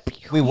you were just like,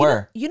 We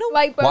were. You know,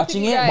 like both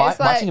Watching of you it, guys, like,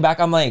 watching it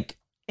back, I'm like,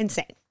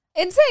 insane.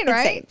 insane, right?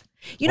 Insane.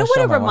 You know What what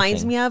show it am I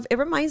reminds watching? me of? It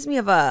reminds me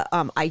of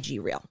a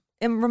IG reel.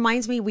 It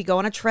reminds me, we go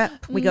on a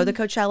trip, we go to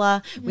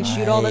Coachella, we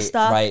shoot all this Right,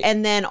 stuff, right.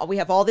 and then we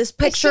have all these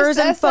pictures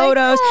and us, like,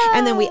 photos,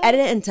 and then we ah.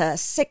 edit it into a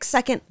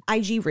 6-second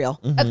IG reel.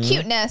 Of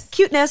cuteness.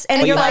 Cuteness, and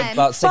But you're you like, have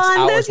about 6 fun,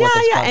 hours this, worth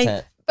of and-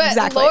 content. But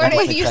exactly. Lord, I'm if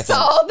like, you 6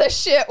 saw the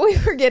shit we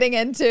were getting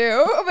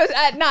into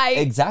at night.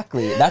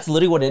 Exactly. That's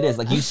literally what it is.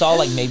 Like, you saw,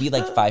 like, maybe,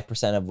 like,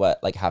 5% of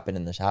what, like, happened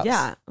in the house.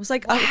 yeah, it was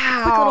like a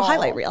quick little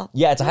highlight reel.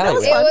 Yeah, it's a highlight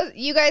was reel. It was,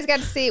 you guys got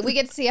to see, we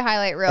get to see a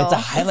highlight reel. It's a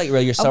highlight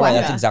reel. You're so Oh, right.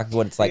 wow. That's exactly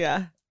what it's like.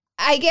 Yeah.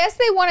 I guess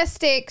they want to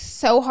stick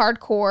so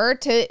hardcore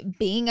to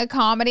being a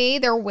comedy.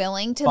 They're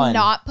willing to Fun.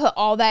 not put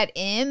all that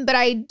in, but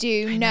I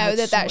do know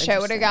it's that so that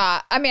show would have interesting.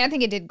 got. I mean, I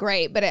think it did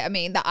great, but I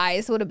mean, the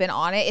eyes would have been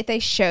on it if they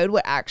showed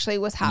what actually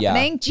was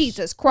happening.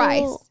 Jesus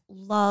Christ. People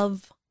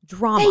love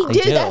drama. They They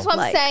do. do. That's what I'm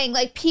Like- saying.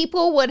 Like,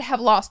 people would have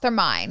lost their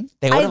mind.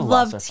 They would I have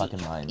love lost their tea.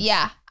 fucking minds.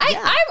 Yeah. Yeah.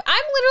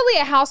 I'm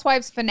literally a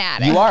Housewives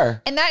fanatic. You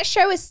are. And that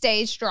show is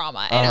stage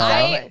drama. And Uh-huh.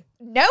 I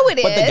know it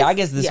is. But the gag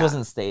is this Yeah.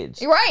 wasn't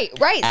staged. Right.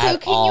 So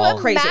At can all.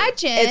 you Crazy.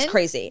 imagine? It's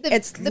crazy.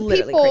 It's the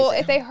literally people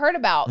crazy. if they heard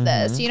about Mm-hmm.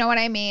 this, you know what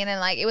I mean? And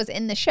like it was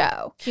in the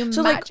show. Can you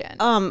So imagine?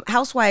 like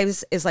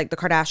Housewives is like the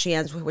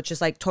Kardashians, which is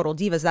like Total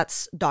Divas.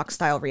 That's doc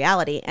style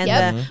reality. And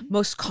Yep. the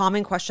most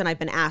common question I've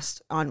been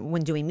asked on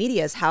when doing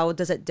media is how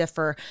does it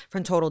differ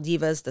from Total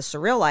Divas, the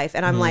surreal life?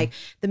 And I'm like,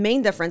 the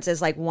main difference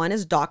is like one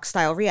is doc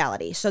style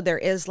reality. So there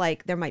is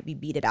like there might be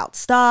beaded out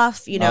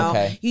stuff, you know.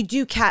 Okay. You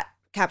do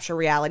capture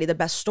reality. The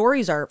best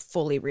stories are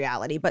fully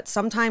reality, but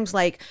sometimes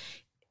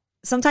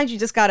you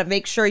just got to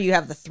make sure you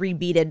have the 3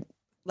 beaded,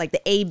 like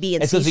the A, B,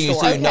 and It's C so you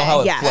story. know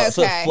how it Yes. flows.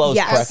 So it flows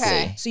Yes. correctly.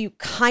 Okay. So you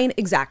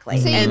exactly.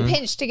 so and, you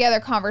pinch together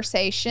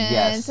conversations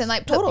Yes. and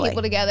like put Totally.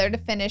 people together to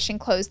finish and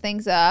close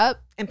things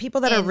up and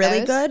people that are in really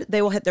those. good,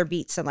 they will hit their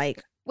beats in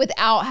like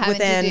without having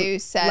within to do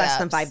setups. less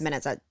than 5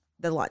 minutes at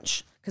the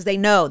lunch because they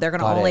know they're going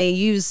to Got it. only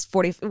use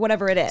 40,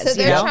 whatever it is. So you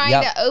they're know? trying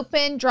Yep. to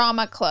open,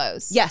 drama,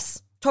 close.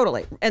 Yes,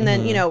 totally. And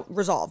then,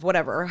 resolve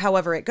whatever,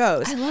 however it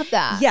goes. I love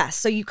that. Yes.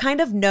 So you kind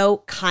of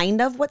know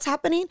what's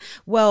happening.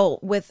 Well,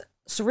 with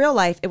Surreal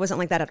Life, it wasn't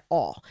like that at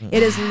all.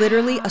 It is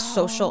literally a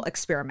social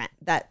experiment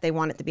that they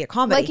want it to be a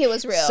comedy. Like it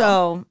was real.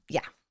 So, yeah.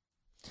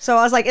 So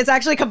I was like, it's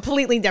actually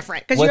completely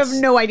different because you have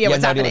no idea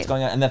what's happening. What's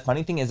going on. And the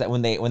funny thing is that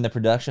when the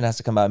production has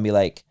to come out and be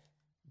like,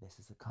 this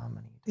is a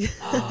comedy.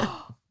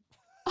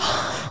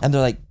 And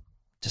they're like,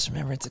 just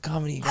remember it's a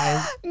comedy, you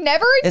guys.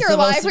 Never in It's your supposed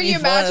life to when be you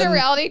imagine fun.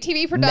 reality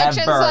TV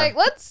productions Never. like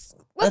let's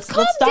calm let's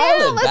dial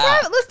down. it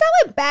back. Let's dial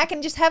it back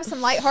and just have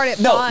some lighthearted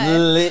No,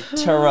 fun.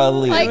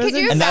 literally. Like, could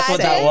you and that's what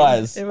that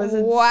imagine? was. It was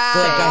Wow.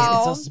 They're like, guys,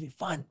 it's supposed to be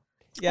fun.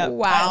 Dial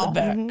Wow. it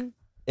back.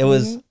 It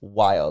was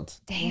wild.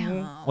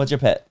 Damn. What's your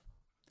pet?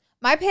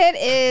 My pit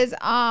is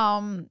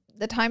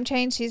the time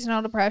change,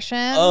 seasonal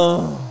depression,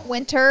 Oh.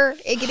 winter,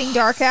 it getting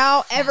dark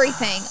out,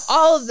 everything.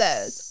 All of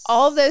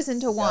those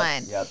into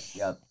one.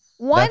 Yep.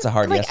 One, That's a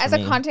hard like yes for as a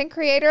me. content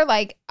creator,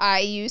 like I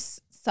use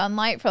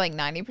sunlight for like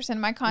 90% of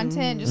my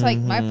content, just like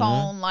my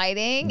phone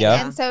lighting. Yep.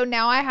 And so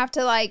now I have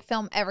to like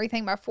film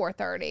everything by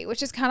 4:30,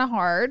 which is kind of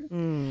hard.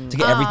 To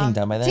get everything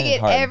done by then. To get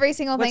hard. every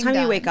single What thing time do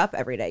done. you wake up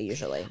every day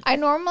usually? I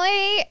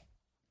normally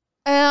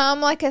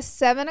like a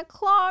 7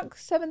 o'clock,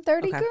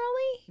 7:30 Okay.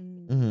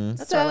 girly. Mhm.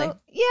 That's so early.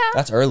 yeah,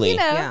 That's early. you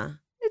know, Yeah.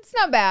 it's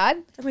not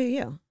bad. How about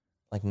you?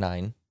 Like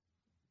 9.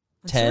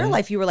 In 10. Surreal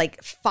Life, you were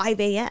like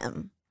 5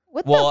 a.m.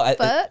 What Well, the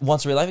fuck?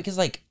 once real life because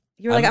like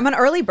You were like, I'm an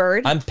early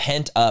bird. I'm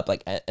pent up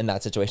like in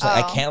that situation.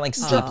 Like, I Oh. can't like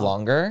sleep Oh.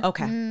 longer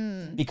Okay.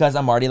 Mm. because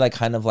I'm already like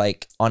kind of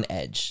like on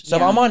edge. So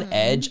Yeah. if I'm on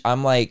edge,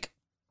 I'm like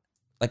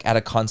at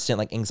a constant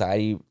like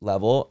anxiety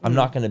level. I'm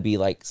not gonna be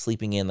like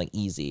sleeping in like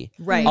easy.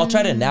 Right. I'll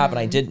try to nap, and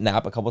I did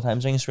nap a couple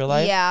times during Surreal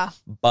Life. Yeah.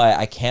 But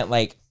I can't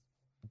like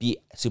be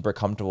super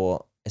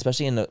comfortable,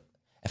 especially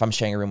if I'm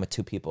sharing a room with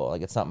 2 people.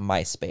 Like it's not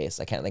my space.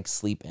 I can't like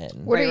sleep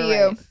in. What Right, are right,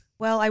 you? right.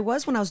 Well, I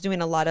was when I was doing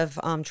a lot of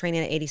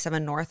training at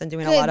 87 North and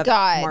doing a Good lot of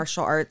God.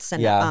 martial arts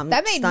and Yeah.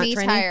 That made stunt me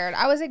training. tired.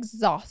 I was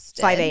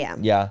exhausted. 5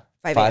 a.m. Yeah.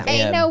 5 5 a.m.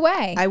 Ain't no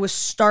way. I was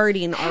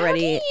starting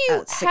already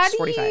at 6:45. How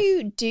do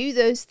you do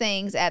those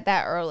things at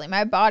that early?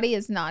 My body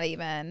is not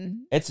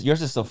even.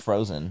 Yours is still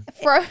frozen.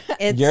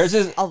 It's Yours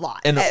is a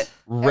lot. in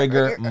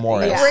rigor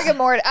mortis. Yeah. Rigor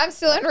mortis. I'm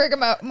still in rigor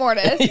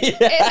mortis in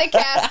the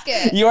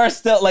casket. You are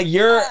still like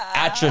you're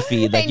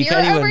atrophied. Like and you you're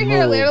can't even over move.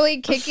 here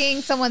literally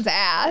kicking someone's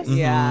ass.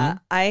 Yeah.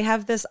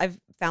 I've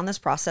found this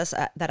process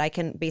that I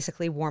can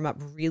basically warm up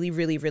really,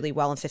 really, really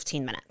well in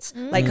 15 minutes.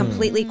 Like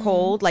completely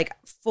cold, like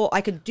full.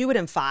 I could do it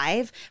in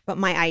 5, but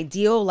my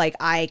ideal, like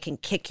I can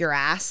kick your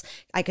ass,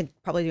 I could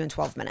probably do in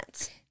 12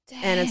 minutes.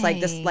 And it's like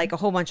this, like a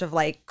whole bunch of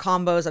like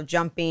combos of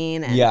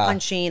jumping and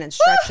punching and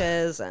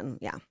stretches and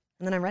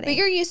and then I'm ready. But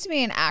you're used to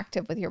being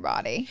active with your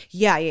body.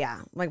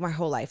 Yeah. Like my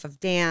whole life of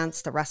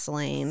dance, the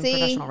wrestling,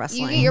 professional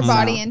wrestling. You get your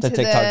body into the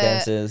TikTok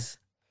dances.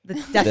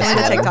 Definitely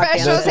the TikTok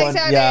professional dance. one,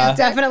 TikTok yeah. dance.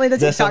 Definitely the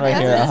This one TikTok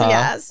right here,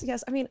 dances.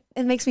 Yes. I mean,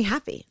 it makes me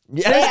happy.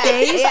 Yeah. There's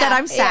days that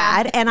I'm Yeah.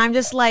 sad and I'm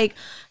just like,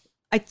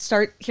 I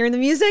start hearing the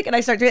music and I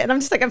start doing it and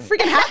I'm just like, I'm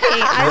freaking happy.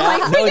 I'm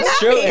like No, freaking it's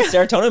happy. true. It's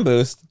serotonin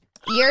boost.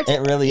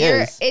 It really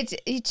is.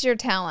 It's your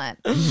talent.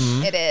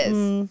 It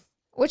is.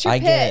 What's your I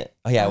pit? get.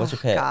 Oh yeah, what's your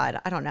pit? God,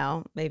 I don't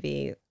know.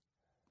 Maybe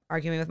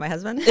arguing with my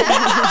husband. See,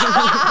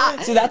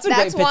 that's a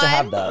great pit to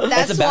have though.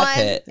 That's It's a bad one.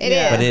 pit, It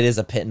is. but it is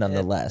a pit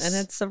nonetheless. And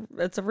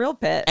it's a real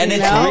pit. And you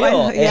it's know?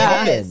 real. It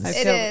happens. I It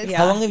feel- is. yeah.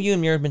 How long have you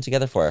and Mira been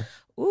together for?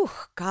 Ooh,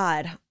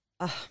 God.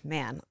 Oh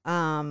man.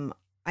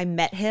 I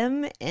met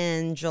him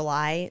in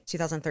July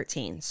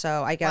 2013.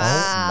 So I guess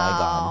Oh, my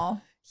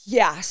God.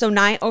 yeah. So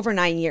over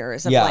 9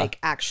 years of Yeah. like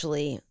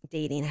actually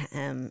dating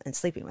him and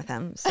sleeping with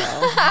him. So Don't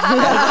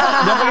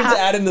forget to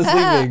add in the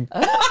sleeping.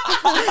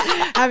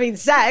 having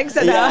sex.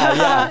 And, Yeah,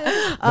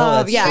 yeah. No,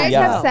 that's yeah. true, You guys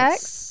yeah. have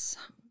sex?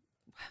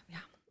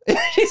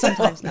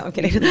 Sometimes. No, I'm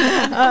kidding. You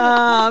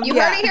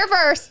heard it here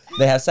first.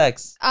 They have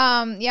sex.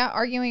 Yeah,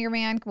 arguing with your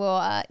man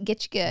will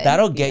get you good.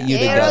 That'll get you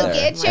together. It'll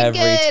get you every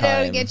good.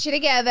 time. It'll get you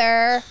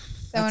together.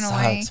 So That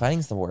annoying. sucks.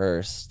 Fighting's the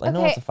worst. Like no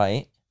one Okay. wants to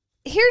fight.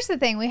 Here's the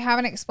thing we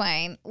haven't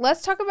explained.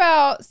 Let's talk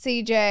about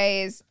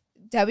CJ's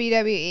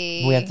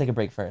WWE. We have to take a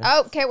break first.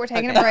 Oh, okay, we're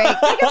taking a break. Take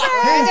a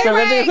break. So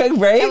we're gonna take a quick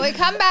break? When we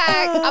come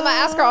back, I'm gonna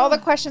ask her all the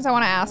questions I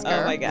want to ask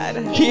her. Oh my God.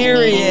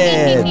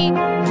 Period.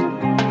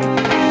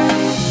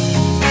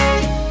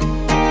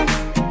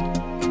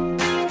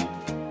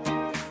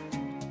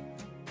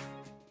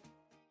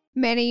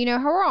 Manny, you know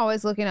how we're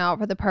always looking out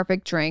for the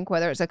perfect drink,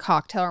 whether it's a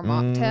cocktail or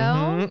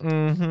mocktail?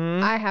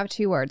 Mm-hmm. I have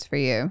 2 words for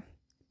you.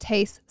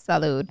 Taste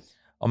salud.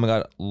 Oh my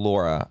God,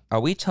 Laura, are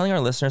we telling our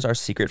listeners our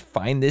secret?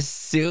 Find this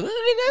soon.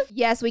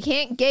 Yes, we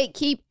can't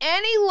gatekeep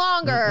any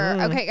longer.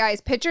 Okay,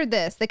 guys, picture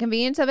this. The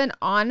convenience of an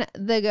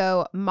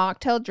on-the-go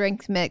mocktail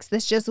drink mix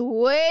that's just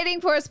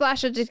waiting for a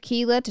splash of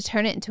tequila to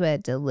turn it into a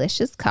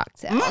delicious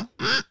cocktail.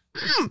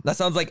 That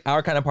sounds like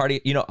our kind of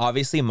party. You know,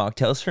 obviously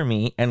mocktails for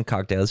me and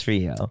cocktails for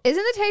you.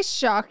 Isn't the taste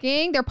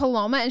shocking? Their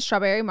Paloma and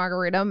strawberry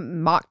margarita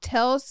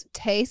mocktails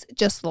taste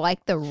just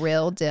like the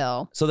real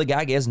deal. So the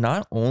gag is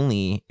not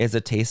only is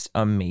the taste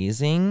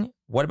amazing,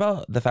 what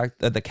about the fact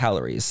that the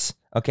calories?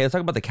 Okay, let's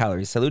talk about the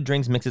calories. Salud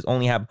drinks mixes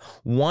only have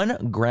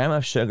 1 gram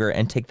of sugar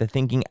and take the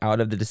thinking out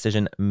of the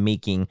decision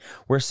making.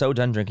 We're so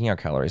done drinking our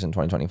calories in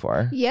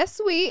 2024. Yes,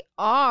 we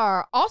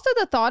are. Also,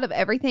 the thought of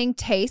everything,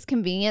 taste,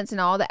 convenience,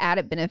 and all the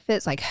added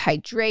benefits like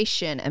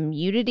hydration,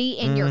 immunity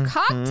in your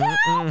cocktail.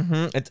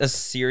 It's a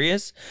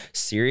serious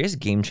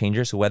game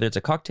changer. So whether it's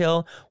a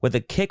cocktail with a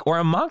kick or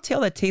a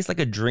mocktail that tastes like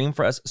a dream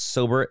for us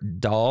sober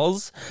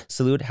dolls,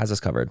 Salud has us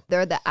covered.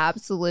 They're the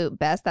absolute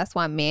best. That's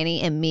why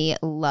Manny and me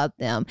love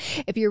them.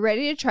 If you're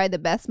ready to try the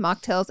best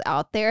mocktails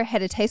out there, head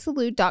to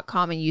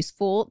tastesalud.com and use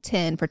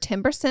full10 for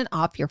 10%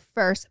 off your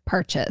first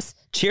purchase.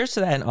 Cheers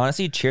to that. And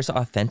honestly, cheers to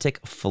authentic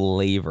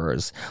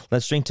flavors.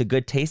 Let's drink to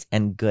good taste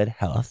and good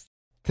health.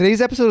 Today's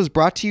episode is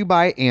brought to you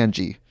by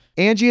Angie.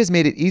 Angie has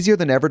made it easier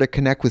than ever to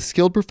connect with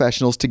skilled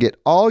professionals to get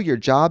all your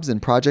jobs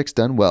and projects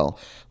done well.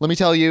 Let me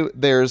tell you,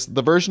 there's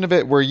the version of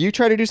it where you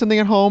try to do something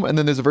at home, and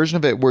then there's a version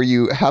of it where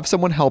you have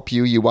someone help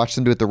you, you watch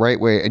them do it the right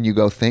way, and you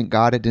go, thank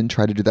God I didn't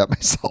try to do that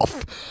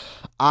myself.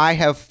 I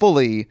have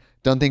fully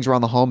done things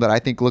around the home that I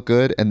think look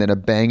good, and then a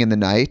bang in the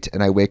night,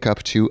 and I wake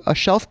up to a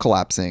shelf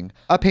collapsing,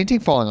 a painting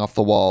falling off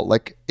the wall.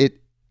 Like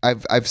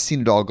I've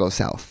seen it all go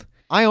south.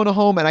 I own a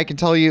home, and I can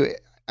tell you,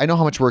 I know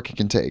how much work it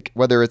can take.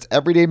 Whether it's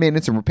everyday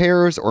maintenance and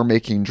repairs or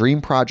making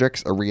dream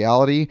projects a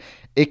reality,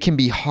 it can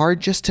be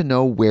hard just to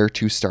know where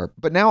to start.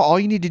 But now all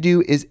you need to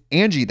do is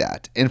Angie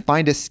that and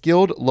find a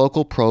skilled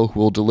local pro who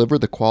will deliver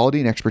the quality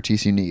and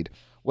expertise you need.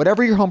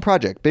 Whatever your home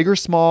project, big or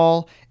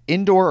small,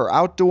 indoor or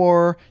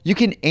outdoor, you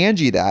can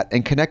Angie that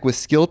and connect with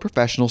skilled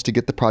professionals to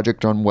get the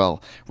project done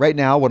well. Right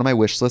now, one of my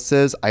wish lists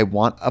is I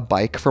want a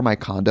bike for my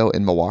condo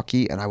in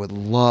Milwaukee, and I would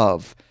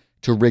love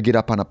to rig it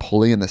up on a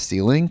pulley in the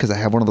ceiling because I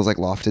have one of those like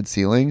lofted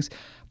ceilings,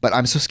 but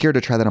I'm so scared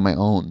to try that on my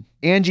own.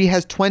 Angie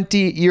has 20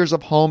 years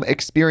of home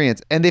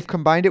experience, and they've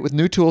combined it with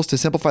new tools to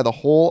simplify the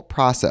whole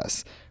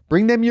process.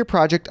 Bring them your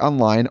project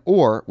online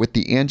or with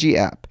the Angie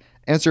app.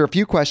 Answer a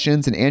few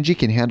questions and Angie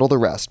can handle the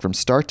rest from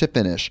start to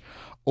finish,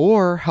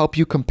 or help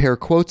you compare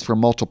quotes from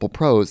multiple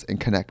pros and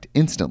connect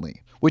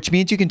instantly. which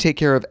means you can take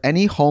care of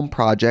any home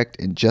project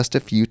in just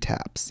a few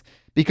taps.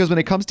 Because when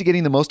it comes to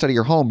getting the most out of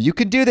your home, you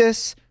can do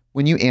this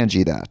when you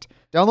Angie that.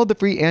 Download the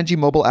free Angie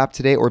mobile app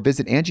today or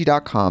visit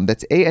Angie.com.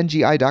 That's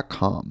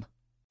ANGI.com.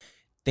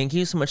 Thank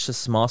you so much to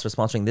Smalls for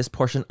sponsoring this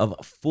portion of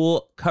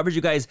Full Coverage,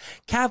 you guys.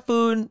 Cat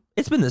food,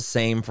 it's been the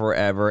same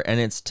forever, and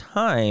it's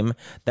time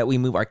that we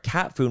move our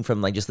cat food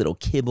from like just little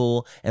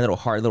kibble and little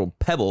hard little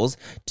pebbles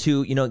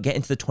to, get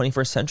into the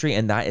 21st century,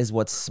 and that is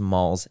what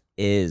Smalls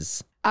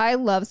is. I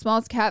love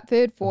Smalls cat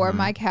food for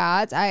my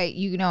cats.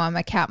 I'm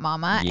a cat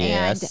mama.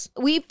 Yes.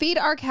 And we feed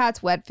our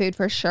cats wet food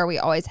for sure. We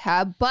always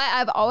have. But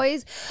I've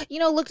always,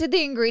 looked at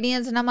the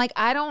ingredients and I'm like,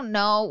 I don't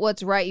know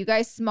what's right. You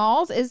guys,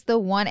 Smalls is the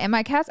one. And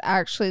my cats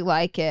actually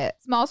like it.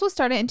 Smalls was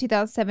started in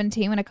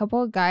 2017 when a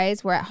couple of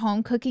guys were at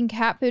home cooking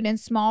cat food in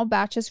small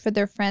batches for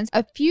their friends.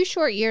 A few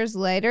short years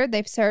later,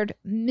 they've served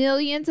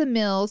millions of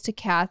meals to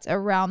cats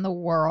around the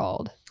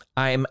world.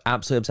 I'm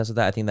absolutely obsessed with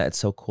that. I think that it's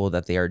so cool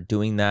that they are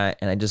doing that.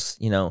 And I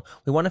just, we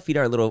want to feed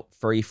our little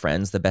furry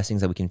friends the best things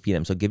that we can feed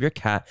them. So give your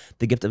cat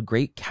the gift of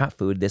great cat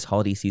food this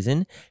holiday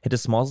season. Head to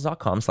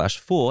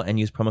smalls.com/full and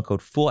use promo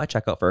code FULL at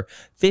checkout for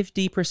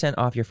 50%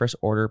 off your first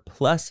order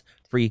plus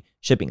free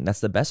shipping.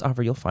 That's the best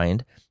offer you'll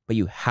find, but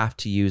you have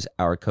to use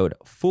our code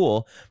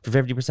FULL for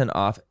 50%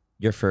 off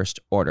your first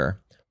order.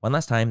 One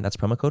last time, that's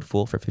promo code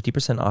FULL for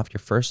 50% off your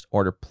first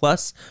order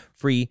plus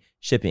free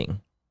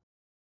shipping.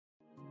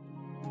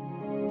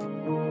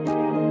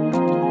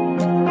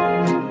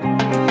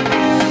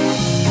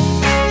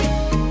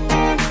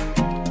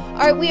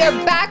 All right, we are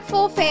back,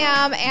 Full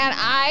Fam, and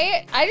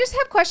I just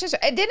have questions.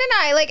 Didn't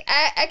I,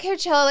 at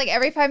Coachella,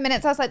 every 5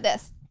 minutes, I was like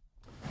this.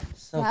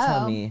 So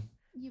tell me,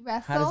 You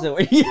wrestle? how does it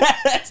work?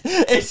 Yes,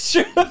 it's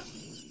true.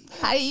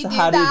 How do you do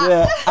How that? do you do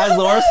it? As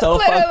Laura's so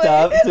fucked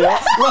up, too.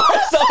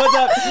 Laura's so fucked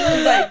up.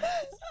 She's like,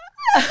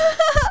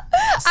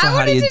 I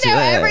wanted to know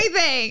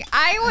everything.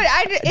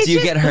 Do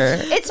you get hurt?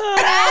 It's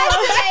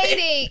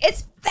fascinating.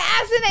 It's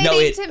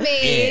fascinating to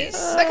me.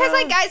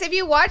 Because, guys, if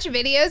you watch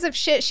videos of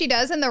shit she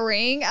does in the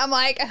ring, I'm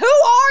like, who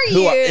are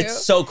you?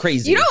 It's so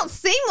crazy. You don't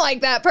seem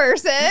like that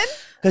person.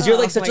 Because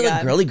you're such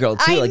a girly girl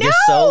too. I You're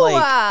so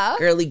know.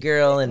 girly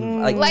girl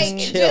and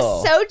just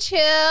chill. Just so chill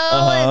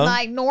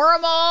and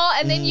normal.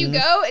 And then you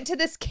go to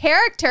this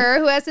character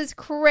who has this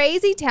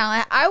crazy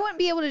talent. I wouldn't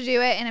be able to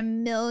do it in a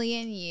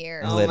million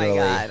years. Oh my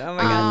God.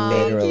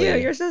 Thank you.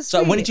 You're so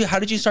sweet. So how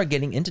did you start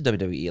getting into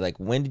WWE?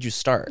 When did you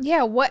start?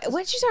 Yeah, when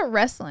did you start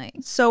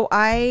wrestling? So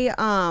I,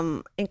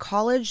 in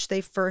college,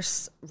 they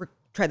first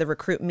tried to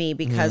recruit me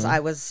because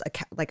I was a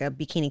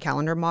bikini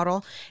calendar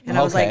model, and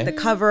I was the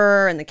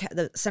cover and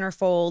the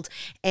centerfold,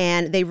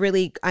 and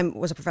I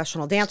was a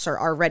professional dancer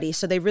already,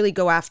 so they really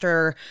go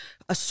after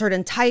a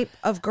certain type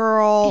of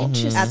girl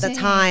at the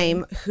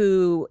time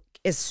who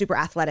is super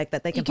athletic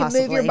that they can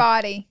possibly move your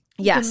body.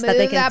 Yes, that that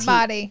they move can that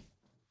body.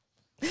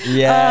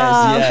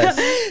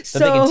 Yes. So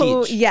they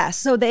can teach. yes,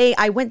 so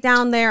I went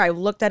down there. I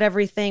looked at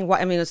everything. It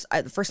was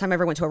the first time I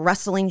ever went to a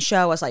wrestling show.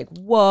 I was like,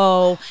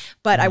 whoa!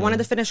 But I wanted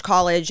to finish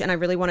college, and I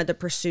really wanted to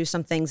pursue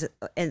some things.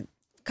 And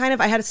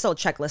I had still a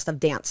checklist of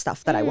dance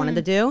stuff that I wanted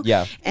to do.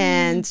 Yeah.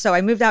 And so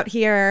I moved out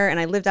here, and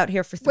I lived out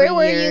here for 3 years.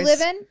 Where were you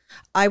living?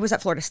 I was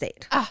at Florida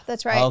State. Ah,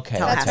 that's right. Okay.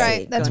 That's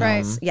right. That's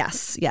right.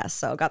 Yes.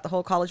 So got the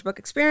whole college book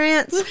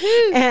experience.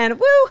 And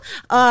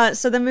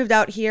so then moved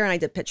out here and I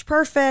did Pitch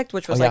Perfect,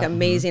 which was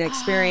amazing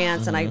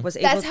experience. And I was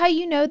able That's how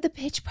you know the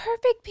Pitch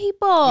Perfect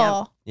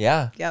people.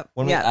 Yeah. Yep.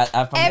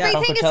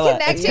 Everything is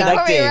connecting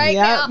for me right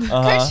now.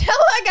 Coachella,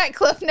 I got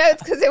Cliff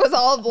Notes because it was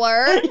all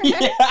blurred. You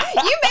may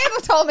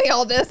have told me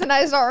all this and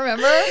I just don't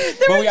remember.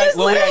 When we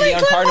were at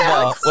Neon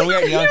Carnival. When we were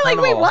at Neon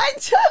Carnival. Wait,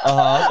 what?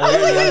 I was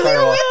We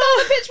were with all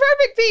the Pitch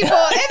Perfect people.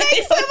 It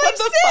makes so much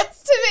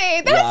sense to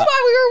me. That's why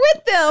we were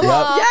with them.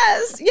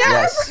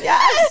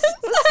 Yes.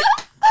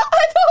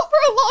 I thought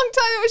for a long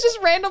time it was just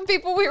random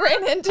people we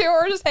ran into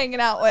or just hanging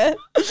out with.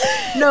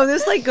 No,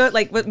 this good.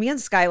 What me and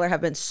Skylar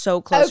have been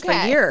so close for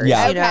years.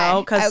 Yeah.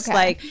 Because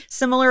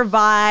similar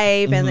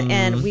vibe,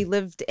 and we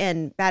lived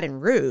in Baton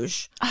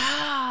Rouge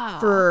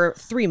for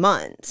 3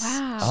 months.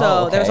 Wow.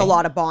 So there's a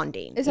lot of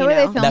bonding. Is that where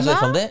they filmed That's where they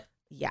filmed it?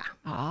 Yeah.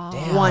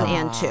 Damn. 1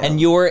 and 2.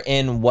 And you were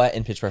in what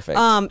in Pitch Perfect?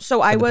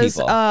 So I was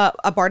people?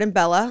 a Bart and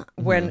Bella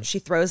when she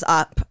throws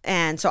up,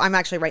 and so I'm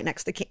actually right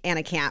next to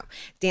Anna Camp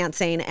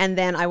dancing, and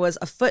then I was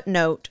a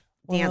footnote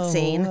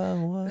dancing.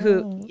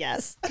 Who?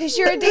 Yes, because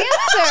you're a dancer.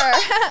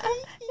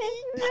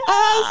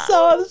 I'm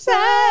so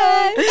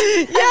sad.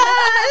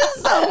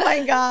 Yes. Oh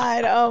my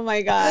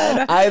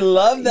god. I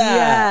love that.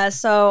 Yeah.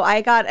 So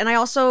I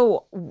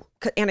also.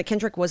 Anna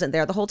Kendrick wasn't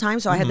there the whole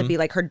time, so I had to be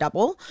her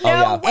double.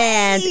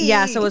 And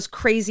so it was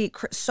crazy,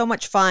 so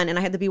much fun. And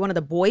I had to be one of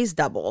the boys'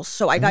 doubles,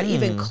 so I got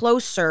even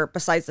closer.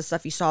 Besides the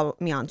stuff you saw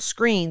me on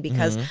screen,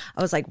 because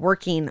I was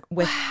working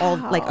with all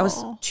I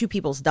was 2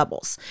 people's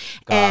doubles,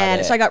 so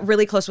I got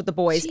really close with the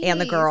boys and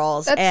the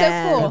girls. That's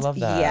and so cool. I love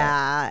that.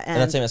 Yeah,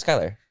 And that's same as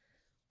Skylar.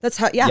 That's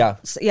how, yeah.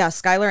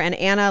 Skylar and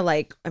Anna,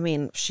 like, I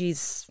mean,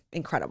 she's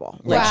incredible.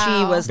 Like, Wow.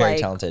 she was Very like,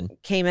 talented.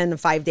 came in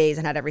 5 days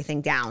and had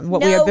everything down. What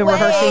No we had been way.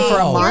 rehearsing for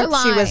a Oh. month,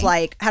 You're she was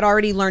lying. like, had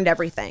already learned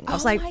everything. I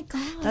was Oh like, my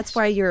gosh. that's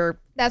why you're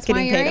That's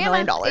getting why you're paid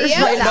 $1 million Anna.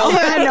 Yeah. right now.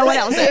 And no one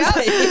else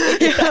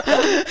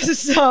is.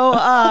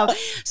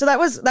 So that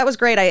was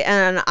great.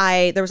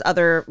 There was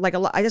other, like,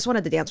 I just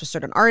wanted to dance with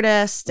certain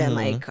artists and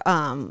like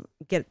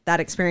get that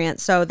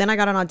experience. So then I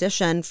got an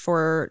audition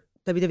for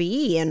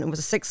WWE, and it was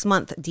a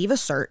 6-month diva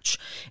search,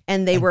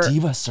 and they were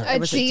Diva search. A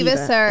was a diva diva.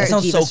 search. That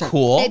sounds Diva so search.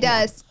 cool. It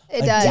does.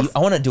 It A does. I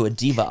want to do a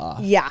diva off.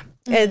 Yeah,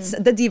 it's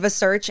the diva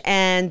search,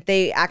 and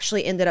they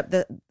actually ended up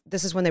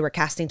this is when they were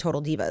casting Total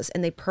Divas,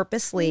 and they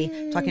purposely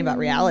talking about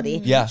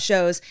reality Yeah.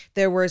 shows.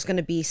 There was going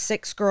to be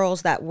 6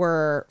 girls that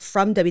were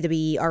from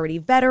WWE, already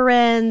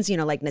veterans, you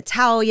know, like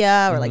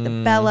Natalia or like the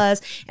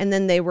Bellas, and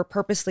then they were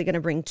purposely going to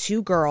bring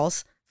 2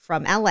 girls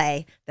from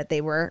LA that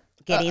they were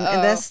getting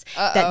in this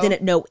that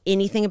didn't know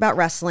anything about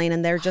wrestling,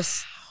 and they're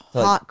just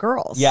Like, hot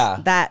girls. yeah.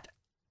 that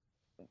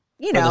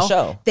you For the know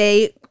show.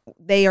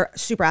 they are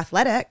super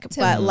athletic,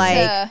 but like.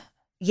 to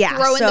Yeah,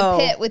 throw in so, the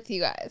pit with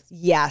you guys.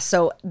 Yeah,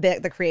 so they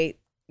create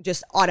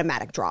just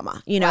automatic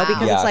drama, you know, Wow.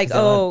 because Yeah, it's like, 'cause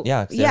they don't- oh,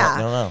 yeah, 'cause they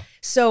don't know.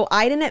 So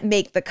I didn't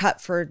make the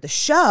cut for the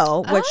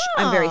show, which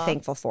I'm very Ah.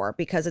 thankful for,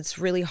 because it's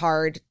really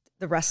hard.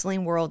 The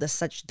wrestling world is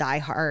such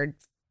diehard,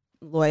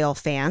 loyal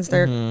fans.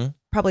 They're Mhm.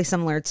 probably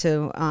similar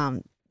to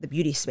the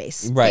beauty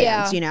space, Right.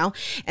 fans, Yeah. you know.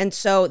 And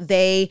so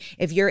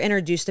if you're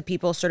introduced to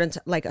people to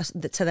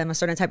them a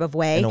certain type of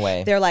way, In a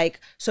way. they're like,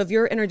 so if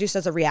you're introduced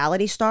as a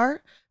reality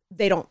star,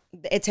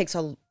 it takes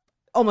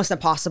almost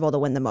impossible to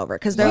win them over,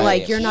 because they're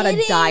Right. like, you're not a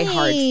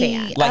diehard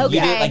fan. Like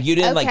Okay. you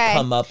didn't like Okay.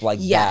 come up like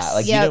Yes. that.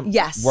 Like Yep. you didn't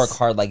Yes. work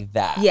hard like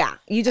that. Yeah,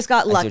 you just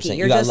got what you're lucky. saying.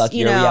 You're You got just, lucky.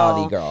 you You're a know,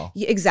 reality girl.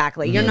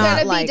 Exactly. You're You not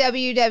gotta like be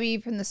WWE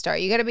from the start.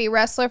 You gotta be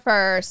wrestler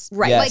first,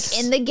 Right. Yes.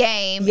 like in the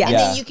game, Yes. and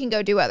Yeah. then you can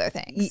go do other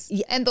things,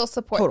 and they'll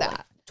support totally,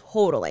 that.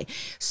 totally.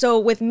 So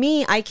with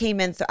me, I came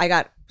in. I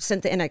got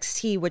sent to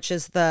NXT, which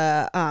is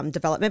the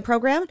development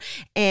program,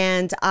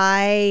 and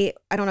I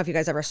don't know if you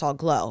guys ever saw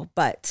Glow,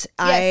 but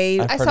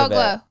Yes, I've I heard saw of it.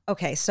 Glow.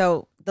 okay.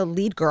 So the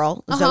lead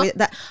girl, Uh-huh. Zoe,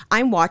 that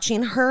I'm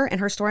watching her and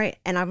her story,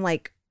 and I'm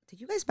like,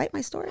 did you guys bite my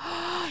story?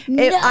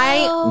 No.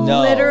 I No,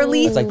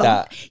 literally it's like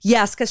that.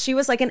 Yes, because she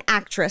was like an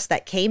actress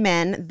that came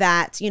in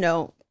that, you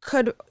know,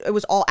 it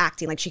was all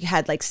acting. Like, she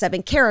had like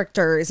 7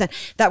 characters, and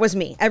that was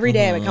me. Every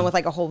day I would come with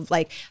like a whole,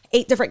 like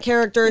 8 different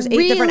characters, 8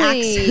 different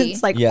Really?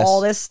 accents, like Yes. all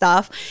this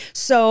stuff.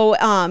 So,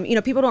 you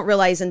know, people don't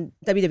realize in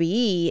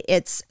WWE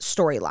it's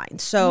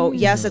storyline. So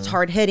yes, it's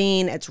hard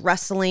hitting, it's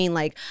wrestling.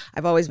 Like,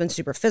 I've always been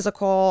super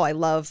physical. I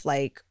love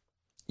like,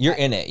 You're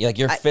in it.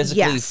 You're physically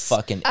yes.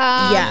 fucking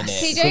Yes.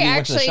 in it. TJ So you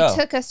went to the actually show.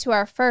 took us to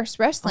our first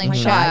wrestling my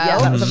show. God, yeah,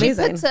 that was She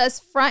amazing. puts us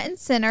front and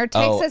center, takes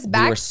Oh, us we were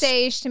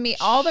backstage to meet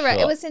all the. It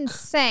shook. was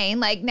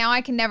insane. Like, now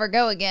I can never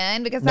go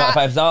again because No, that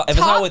if it's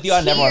not with you, I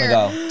never want to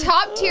go.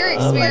 Top tier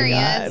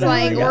experience. God. Oh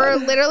my Like, we're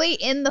literally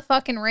in the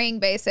fucking ring,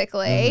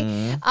 basically.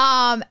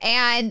 Mm-hmm.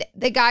 And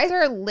the guys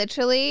are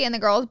literally and the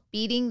girls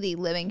beating the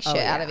living shit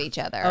out of each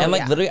other. And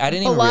like literally, I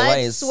didn't even Blood,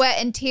 realize. sweat,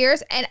 and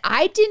tears. And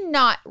I did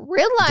not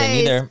realize.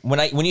 Didn't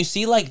either. When you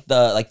see like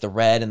the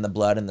red and the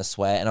blood and the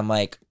sweat, and I'm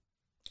like,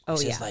 oh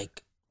this yeah. is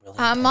like really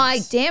I'm intense.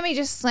 like, damn, he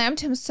just slammed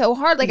him so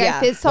hard. Like, Yeah.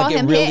 I saw Like, it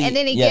him really- hit, and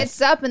then he yes.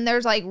 gets up, and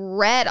there's like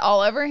red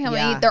all over him,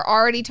 Yeah. and they're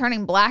already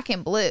turning black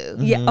and blue.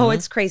 Yeah. Mm-hmm. Oh,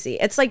 it's crazy.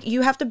 It's like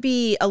you have to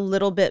be a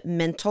little bit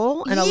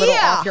mental and a little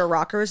Yeah. off your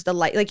rockers.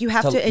 Like you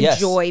have to Yes.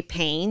 enjoy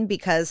pain,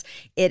 because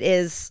it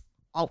is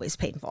always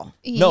painful.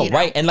 No, You know.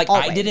 right. And like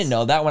I always. didn't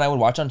know that when I would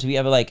watch on TV.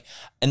 I would like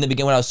in the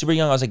beginning when I was super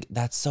young, I was like,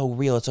 that's so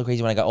real. It's so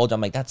crazy. When I got older, I'm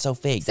like, that's so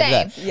fake. Da,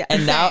 da, da. Same. Yeah.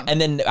 And now Same. and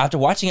then after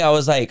watching it, I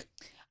was like,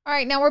 All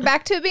right, now we're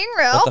back to it being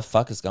real. what the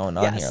fuck is going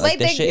on Yes. here? Like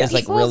this shit is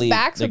like people's really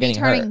backs they're would be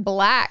getting turning hurt.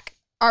 black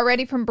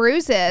already from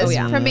bruises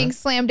yeah. from being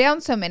slammed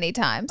down so many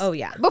times. Oh,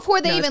 yeah.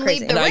 Before they No, it's even crazy.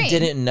 leave the And ring. I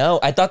didn't know.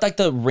 I thought like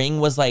the ring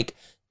was like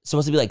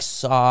supposed to be like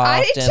soft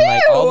I did and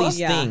like all too. these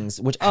Yeah.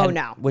 things, which Oh, had-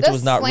 no. which the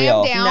was not slam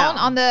real. down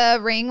No. on the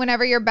ring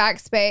whenever you're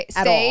backstage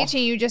At all. and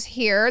you just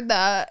hear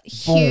the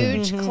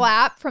huge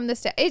clap from the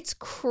stage. It's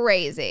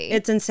crazy.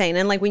 It's insane.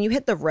 And like when you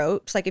hit the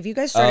ropes, like if you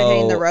guys started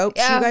hitting the Oh.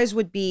 ropes, Yeah. you guys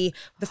would be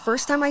the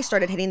first time I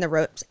started hitting the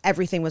ropes,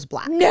 everything was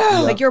black.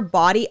 No. Like your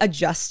body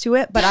adjusts to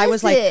it. But I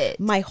was Does like, it?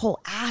 my whole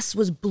ass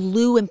was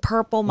blue and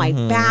purple, my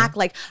back,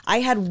 like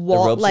I had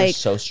ropes are like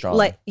so strong.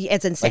 Like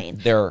it's insane.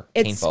 Like, they're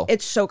it's, painful.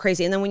 It's so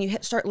crazy. And then when you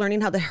start learning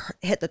how to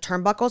hit the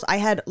turnbuckles, I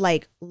had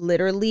like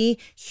literally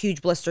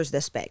huge blisters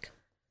this big.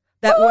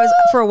 That was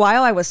for a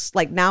while. I was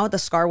like, now the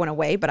scar went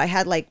away, but I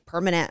had like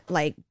permanent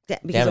because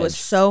it was Damage.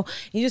 so.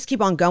 You just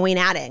keep on going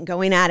at it and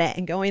going at it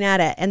and going at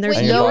it, and there's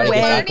when your you no were body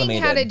gets way.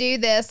 learning how to acclimated. do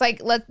this,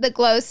 like the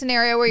glow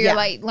scenario where you're Yeah.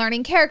 like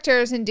learning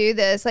characters and do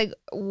this, like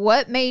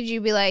what made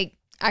you be like,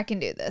 I can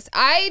do this?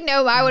 I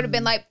know I would have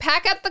been like,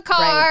 pack up the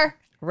car.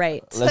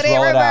 Right. Let's Put it in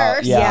roll it out.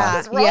 reverse. Yeah.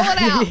 Just roll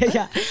it out.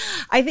 Yeah.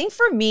 I think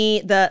for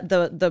me,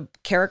 the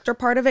character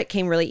part of it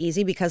came really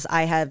easy because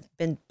I have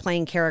been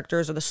playing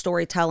characters or the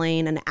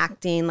storytelling and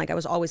acting. Like I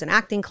was always in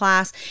acting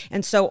class.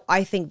 And so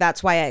I think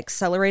that's why I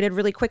accelerated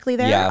really quickly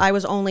there. Yeah. I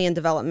was only in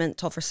development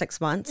till for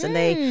 6 months and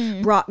they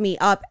brought me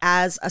up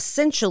as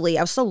essentially,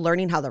 I was still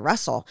learning how to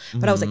wrestle,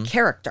 but I was a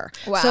character.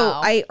 So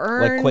Wow. I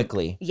earned. Like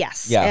quickly.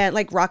 Yes. Yeah. And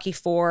like Rocky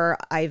IV,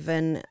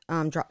 Ivan,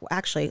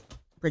 actually,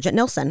 Bridget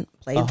Nielsen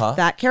played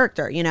that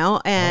character, you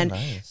know, and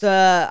nice.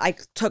 I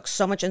took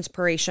so much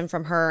inspiration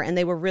from her, and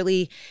they were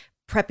really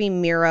prepping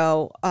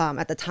Miro.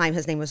 At the time,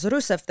 his name was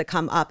Rusev, to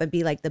come up and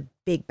be like the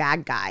big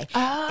bad guy.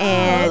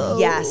 And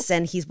yes,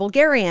 and he's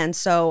Bulgarian,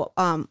 so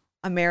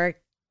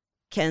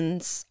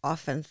Americans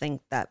often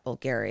think that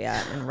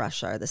Bulgaria and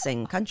Russia are the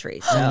same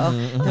country. So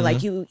they're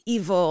like, you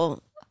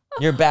evil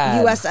You're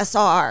bad.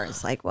 USSR.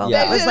 It's like, well,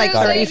 Yeah. that was like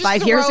Got it.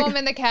 35 years Throw ago. them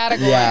in the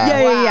category.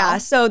 Yeah. Yeah.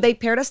 So they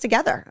paired us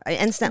together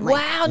instantly.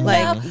 Wow,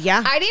 Like, no.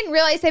 yeah. I didn't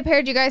realize they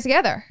paired you guys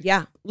together.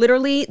 Yeah,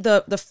 literally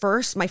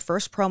my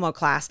first promo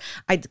class,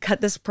 I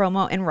cut this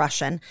promo in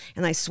Russian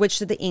and I switched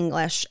to the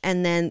English,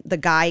 and then the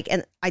guy,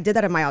 and I did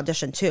that in my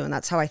audition too, and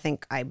that's how I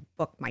think I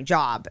booked my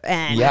job.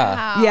 And Yeah.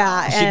 Wow.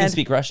 yeah, She can and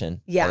speak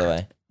Russian, yeah. by the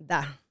way.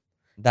 Да,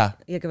 Da.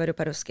 я говорю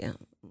по-русски.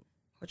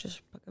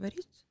 Хочешь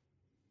поговорить?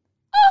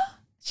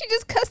 She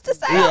just cussed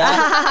us out.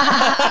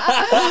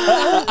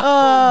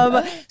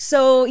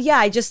 So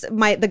yeah,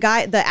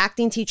 the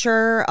acting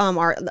teacher,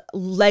 our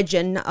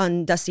legend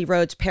on Dusty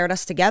Rhodes paired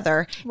us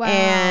together. Wow.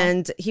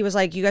 And he was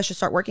like, you guys should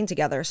start working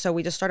together. So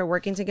we just started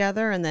working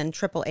together, and then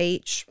Triple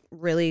H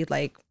really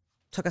like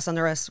took us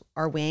under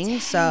our wing.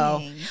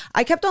 So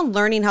I kept on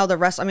learning how the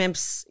rest. I mean,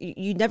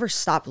 you never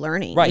stop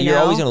learning. Right. you You're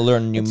know? always going to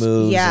learn new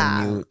moves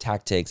yeah. and new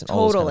tactics and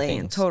all those kind of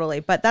things.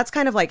 Totally. But that's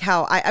kind of like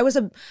how I was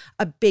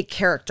a big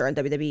character in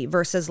WWE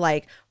versus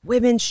like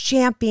women's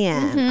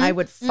champion. I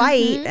would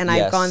fight, and I've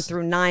Yes. gone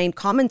through 9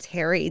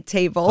 commentary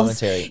tables.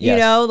 Commentary, You yes.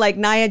 know, like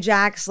Nia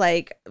Jax,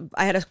 like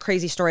I had a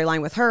crazy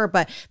storyline with her,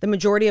 but the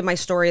majority of my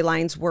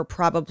storylines were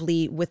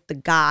probably with the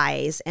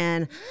guys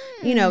and,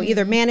 you know,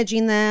 either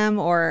managing them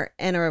or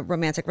in a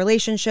romantic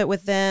relationship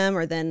with them,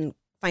 or then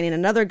finding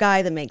another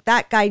guy to make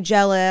that guy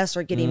jealous,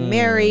 or getting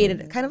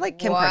married, kind of like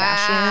Kim Wow.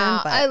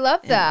 Kardashian. But I love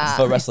that.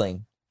 So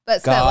wrestling.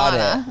 But Got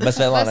Svetlana. it. But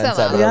Svetlana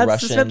instead of Yes,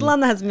 Russian.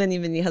 Svetlana has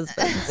many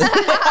husbands.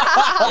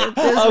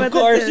 Of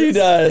course she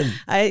does.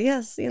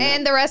 Yes, you know.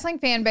 And the wrestling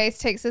fan base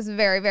takes this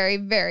very, very,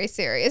 very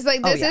serious.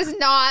 Like this yeah. is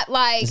not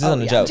like This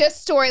isn't a joke.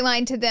 just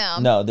storyline to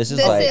them. No, this is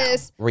like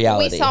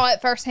reality. We saw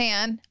it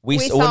firsthand.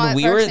 When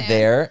we were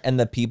there and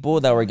the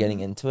people that were getting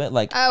into it,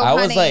 like Oh, I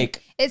was honey.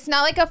 like, It's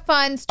not like a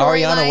fun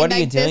storyline. Ariana, what are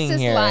you like, doing this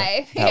is here?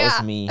 Life. That yeah.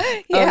 was me.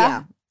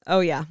 Yeah. Oh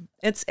yeah.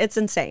 It's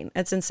insane.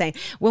 It's insane.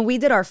 When we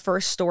did our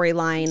first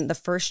storyline, the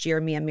first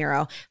year, me and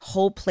Miro,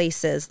 whole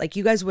places, like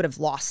you guys would have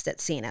lost it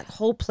seeing it.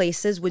 Whole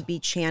places would be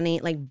chanting,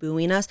 like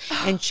booing us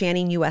and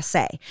chanting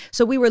USA.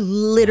 So we were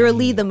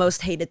literally the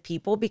most hated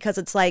people, because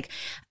it's like,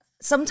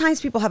 sometimes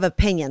people have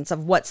opinions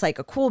of what's like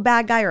a cool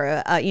bad guy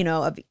or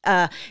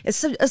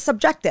it's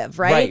subjective,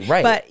 right?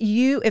 Right. But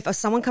if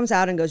someone comes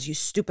out and goes, "You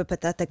stupid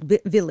pathetic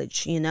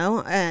village," you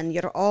know, and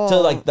you're all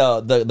So like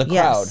the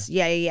crowd. yes,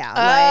 yeah,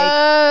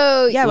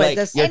 Oh, yeah, Like, with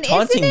this, you're and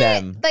taunting isn't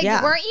them. Like,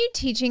 Yeah. weren't you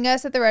teaching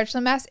us at the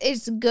Wrestling Mass?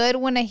 It's good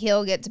when a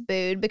heel gets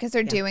booed because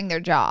they're doing their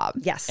job.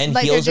 yes, And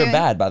like heels they're are doing-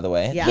 bad, by the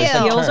way. yeah, There's,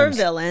 like, heels are terms.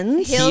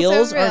 villains,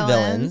 Heels are are villains.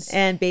 villains.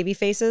 and baby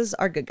faces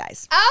are good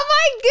guys. Oh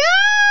my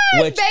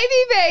god, Which-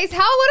 Babyface!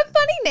 What a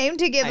funny name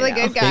to give the know.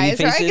 good guys,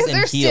 right? Babyfaces Because and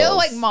they're still heels.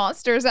 like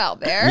monsters out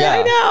there.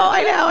 Yeah.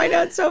 I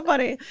know. It's so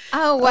funny.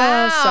 Oh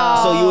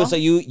wow. So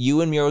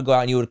you and Mira would go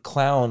out and you would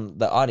clown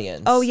the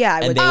audience. Oh, yeah, I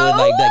and would- they would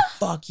like Oh! be like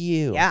fuck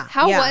you. Yeah.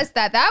 How yeah. was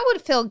that? That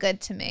would feel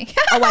good to me.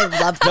 Oh, I loved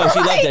it. No, she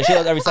loved it. She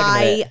loved every second of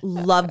I it.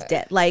 loved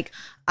it. Like,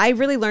 I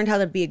really learned how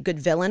to be a good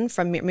villain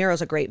from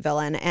Miro's a great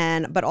villain,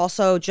 but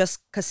also just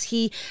because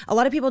a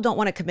lot of people don't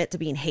want to commit to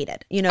being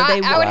hated. You know, I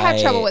would have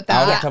trouble with I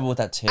would that. have trouble with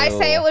that too. I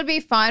say it would be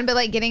fun, but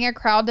like getting a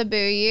crowd to boo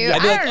you, Yeah,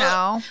 I'd be I like, don't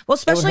know. well,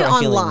 especially hurt my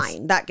feelings.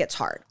 online, that gets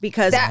hard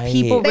because That-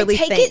 people They really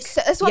take think. it.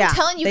 That's what I'm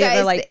telling you they're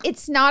guys. like,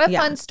 It's not a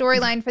yeah. fun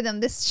storyline for them.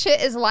 This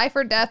shit is life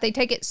or death. They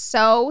take it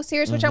so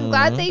serious, which I'm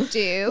glad they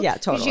do. Yeah,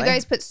 Because totally. you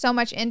guys put so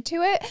much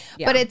into it.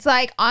 Yeah. But it's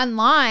like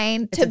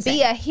online to insane.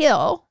 be a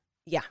heel.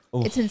 yeah.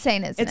 It's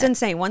insane, isn't It's it?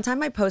 insane. One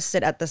time I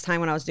posted at this time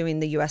when I was doing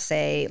the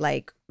USA,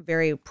 like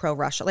very pro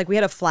Russia. Like we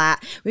had a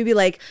flat. We'd be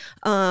like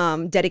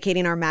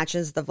dedicating our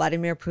matches to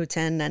Vladimir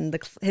Putin, and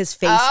his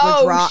face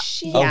would drop.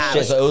 shit. Oh Yeah,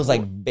 shit! So it was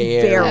like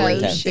very Oh,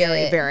 intense.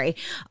 shit. very.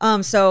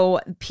 So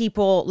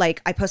people,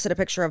 like, I posted a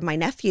picture of my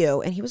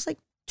nephew, and he was like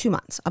 2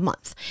 months, a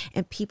month,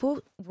 and people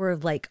were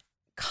like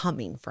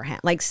coming for him,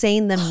 like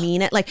saying the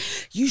mean it, like,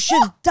 you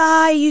should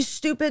die, you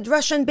stupid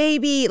Russian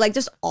baby, like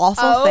just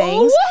awful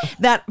things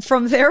that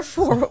from there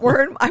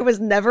forward I was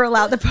never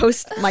allowed to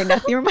post my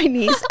nephew or my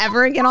niece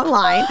ever again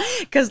online,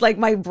 because like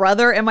my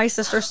brother and my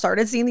sister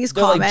started seeing these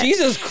They're comments. like,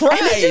 Jesus And it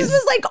Christ! just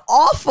was like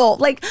awful.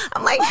 Like,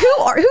 I'm like,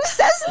 who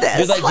says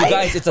this? You're like, you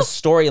guys, it's a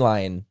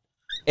storyline.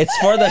 It's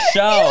for the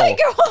show. Like,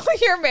 go home,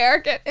 you're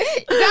American.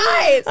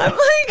 Guys, I'm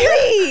like,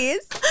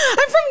 please.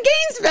 I'm from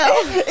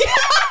Gainesville.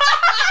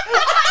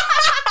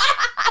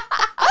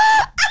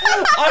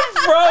 I'm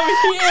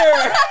from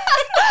here.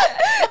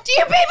 do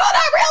you people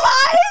not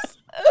realize?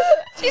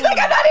 She's like,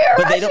 I'm not here.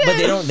 But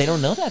they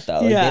don't know that though.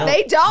 Like, Yeah.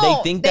 They don't.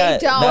 They think They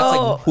that don't. that's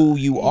like who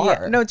you are.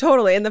 Yeah, no,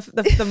 totally. And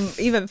the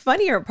even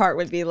funnier part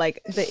would be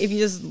like if you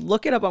just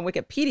look it up on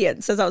Wikipedia,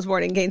 it says I was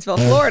born in Gainesville,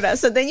 Florida.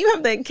 So then you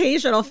have the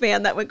occasional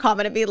fan that would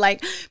comment and be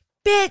like,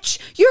 bitch,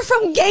 you're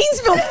from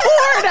Gainesville,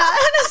 Florida.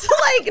 And it's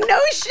like, no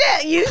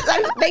shit.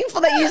 I'm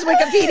thankful that you use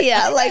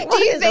Wikipedia. Like, Do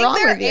what you is think wrong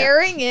they're with you?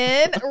 airing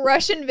in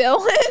Russian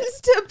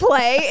villains to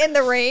play in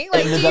the ring?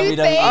 Like, In the do you WWE.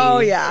 think Oh,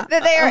 yeah.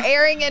 that they are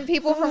airing in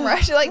people from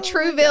Russia, like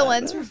true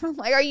villains?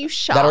 Like, are you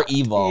shocked? That are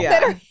evil. Yeah.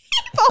 That are evil.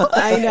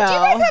 I know. Do you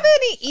guys have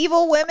any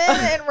evil women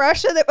in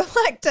Russia that would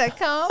like to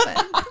come?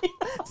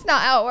 It's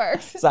not how it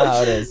works. That's not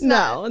how it is.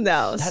 No.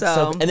 That's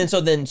so, and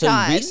then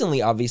God.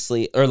 recently,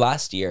 obviously, or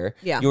last year,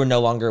 Yeah. you were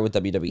no longer with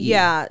WWE.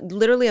 yeah,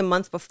 literally a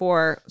month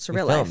before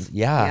Surreal filmed, Life.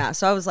 yeah. Yeah.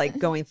 So I was like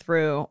going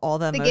through all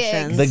the The gigs.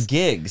 emotions. The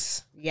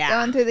gigs. yeah.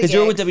 Going through the Because you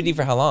were with gigs. WWE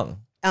for how long?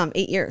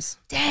 8 years.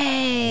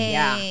 Dang.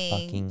 Yeah.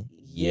 Fucking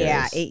years.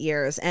 Yeah, 8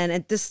 years. And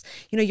it just,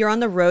 you're on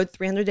the road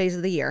 300 days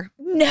of the year.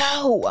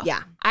 No.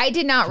 Yeah. I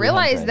did not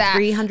realize 300. that.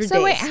 300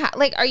 so wait, days.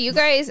 like, are you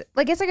guys,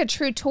 like, it's like a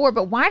true tour,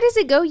 but why does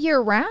it go year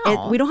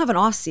round? We don't have an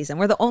off season.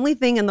 We're the only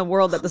thing in the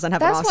world that doesn't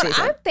have That's an off what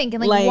season. I'm thinking.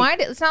 Like, why?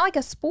 It's not like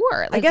a sport.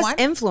 I Like, guess why,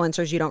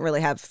 influencers you don't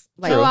really have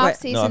like no but- off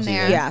season off-season.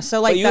 there. Yeah, so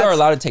like But you that's, are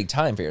allowed to take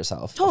time for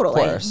yourself.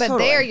 Totally. Of course. But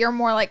Totally. there, you're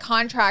more like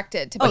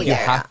contracted to be But you there.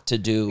 have to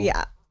do.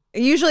 Yeah.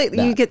 Usually you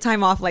That. get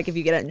time off like if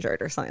you get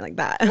injured or something like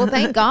that. Well,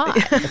 thank God.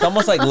 It's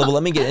almost like, well,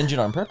 let me get injured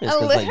on purpose.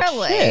 'cause, like,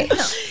 Literally.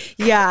 shit.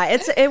 Yeah,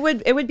 it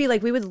would be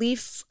like we would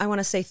leave, I want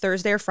to say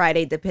Thursday or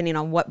Friday, depending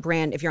on what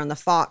brand. If you're on the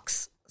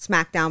Fox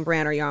SmackDown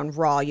brand or you're on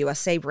Raw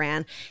USA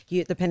brand,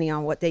 depending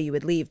on what day you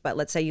would leave. But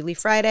let's say you leave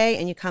Friday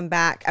and you come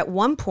back. At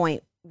one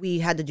point, we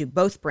had to do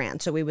both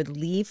brands, so we would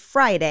leave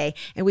Friday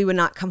and we would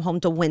not come home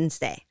till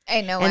Wednesday,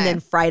 Ain't no way. and then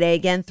Friday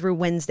again through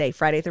Wednesday,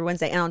 Friday through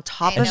Wednesday, and on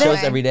top Ain't And of no it,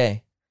 shows way. every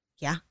day.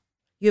 yeah.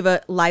 You have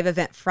a live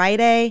event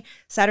Friday,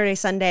 Saturday,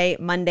 Sunday,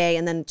 Monday,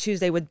 and then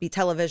Tuesday would be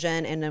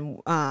television, and then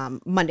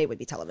Monday would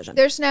be television.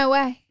 There's no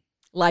way.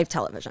 Live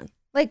television.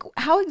 Like,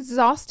 how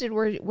exhausted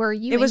were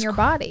you It in was your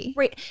body?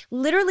 Great.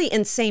 Literally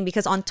insane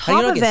because on How you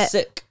top don't of get it,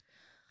 sick?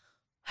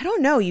 I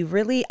don't know.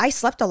 I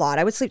slept a lot.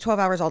 I would sleep 12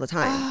 hours all the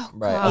time. Oh,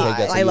 Right. God. Okay,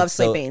 good. So I you'd love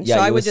still- sleeping. yeah,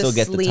 so you I would still just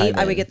get the sleep. time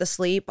I would in. get the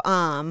sleep.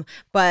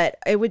 But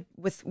it would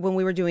when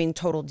we were doing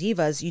Total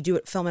Divas, you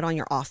film it on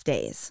your off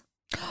days.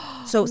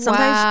 So sometimes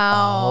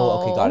Wow.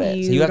 Oh, okay, got it.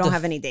 you, So you have don't to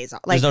have any days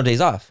off. There's no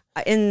days off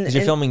in because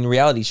you're filming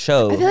reality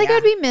show. I feel like Yeah.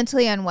 I'd be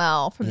mentally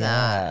unwell from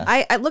that.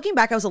 Yeah. I looking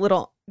back, I was a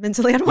little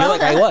mentally You're unwell.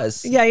 like I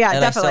was. Yeah, and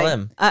definitely. I still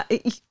am. I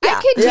Yeah.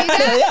 could do Yeah,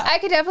 that. yeah. I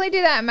could definitely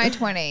do that in my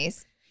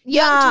 20s.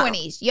 Yeah.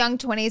 Young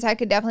 20s. I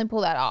could definitely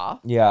pull that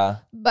off. Yeah.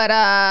 But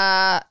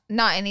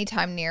not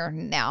anytime near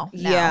now.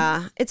 No.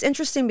 Yeah, it's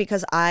interesting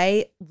because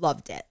I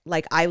loved it.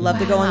 Like I love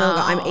to go on the.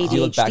 I'm Wow. ADHD.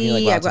 You look back and you're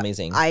like, wow, it's I-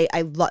 amazing.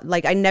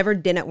 I never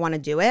didn't want to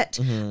do it.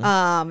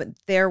 Mhm.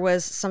 There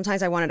was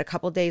sometimes I wanted a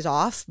couple days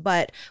off,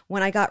 but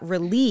when I got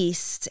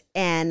released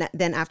and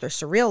then after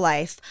Surreal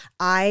Life,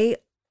 I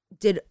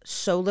did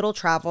so little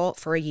travel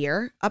for a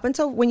year up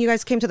until when you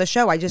guys came to the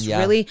show. I just Yeah.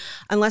 really,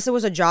 unless it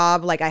was a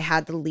job like I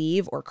had to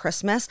leave or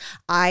Christmas,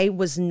 I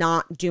was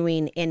not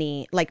doing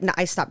any,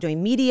 I stopped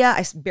doing media.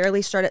 I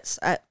barely started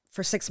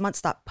for 6 months,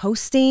 stopped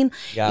posting.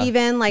 Yeah.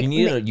 Even like you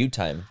needed a you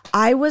time.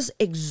 I was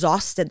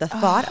exhausted. The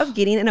thought of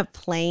getting in a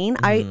plane,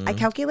 I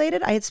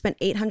calculated I had spent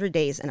 800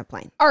 days in a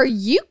plane. Are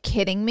you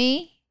kidding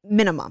me?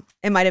 Minimum.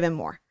 It might have been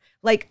more.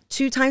 Like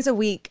 2 times a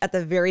week at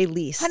the very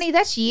least. Honey,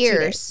 that's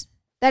years.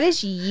 That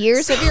is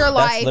years of your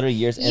life. That's literally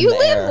years in You the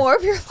live air. more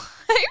of your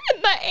life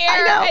in the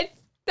air know. at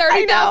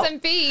 30,000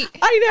 feet.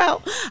 I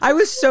know. I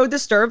was so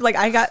disturbed. Like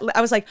I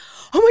was like,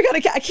 oh my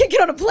God, I can't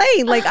get on a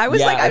plane. Like I was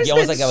Yeah, like, I was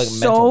almost spent like a so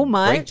mental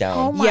much. breakdown.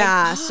 Oh my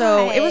Yeah.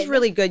 So it was God.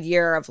 really good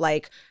year of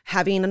like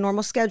having a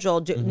normal schedule,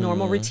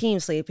 normal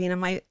routine, sleeping in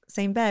my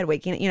same bed,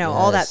 waking,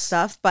 all that Yes.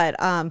 stuff. But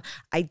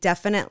I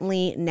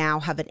definitely now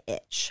have an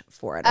itch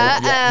for it. Yeah.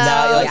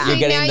 Now, like, you're See,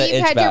 getting now the you've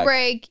itch had your back.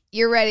 break.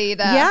 You're ready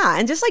to. Yeah,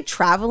 and just like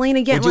traveling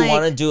again. Would you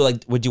want to do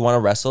would you want to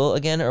wrestle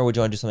again, or would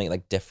you want to do something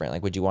like different?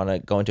 Like, would you want to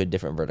go into a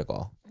different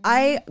vertical?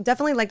 I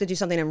definitely like to do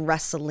something in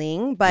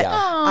wrestling, but Yeah.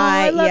 Aw,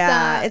 I love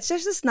that. it's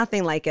just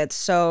nothing like it.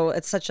 So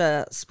it's such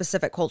a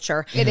specific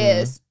culture. It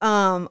is.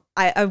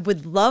 I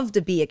would love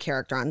to be a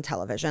character on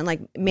television, like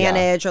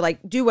manage or like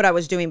do what I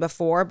was doing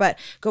before, but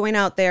going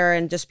out there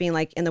and just being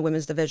like in the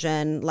women's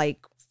division, like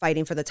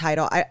fighting for the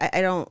title.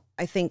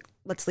 I think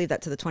let's leave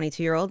that to the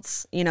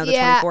 22-year-olds, the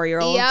Yeah,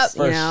 24-year-olds, yep.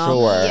 For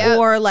sure. Yep.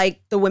 or like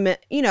the women,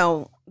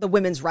 the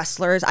women's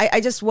wrestlers.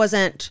 I just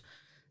wasn't,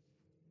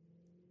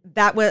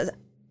 that was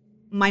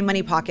my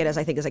money pocket as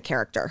I think is a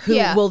character who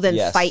Yeah. will then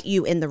Yes. fight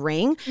you in the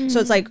ring. So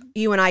it's like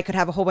you and I could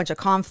have a whole bunch of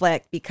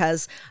conflict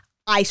because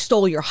I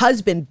stole your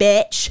husband,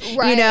 bitch, you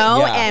Right. know,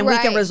 Yeah. and we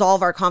can Right.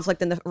 resolve our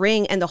conflict in the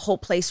ring and the whole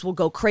place will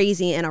go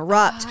crazy and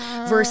erupt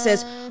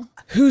versus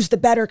who's the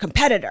better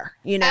competitor,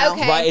 you know?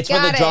 Okay, Right, it's for the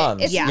got it.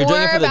 drums. It's Yeah. You're more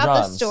doing it for the about the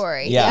drums.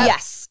 story. Yeah. Yep.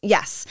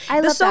 Yes.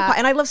 I The love that.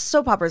 and I love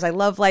soap operas. I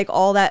love like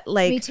all that,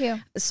 like Me too.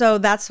 So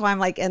that's why I'm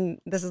like, and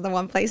this is the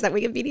one place that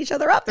we can beat each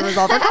other up to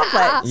resolve our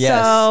conflict. Yes.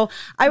 So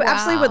I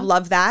absolutely Wow. would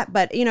love that.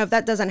 But you know, if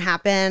that doesn't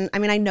happen, I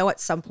mean, I know at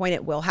some point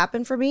it will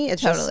happen for me.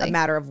 It's just Totally. a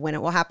matter of when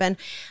it will happen.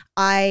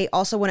 I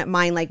also wouldn't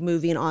mind like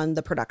moving on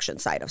the production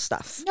side of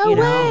stuff. No you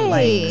know? Like,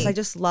 way. because I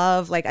just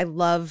love, I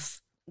love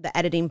the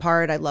editing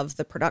part. I love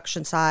the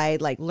production side,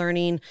 like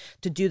learning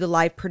to do the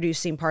live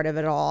producing part of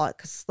it all.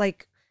 Because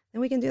like, then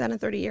we can do that in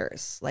 30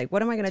 years. Like,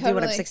 what am I going to do when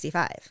I'm Totally.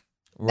 65?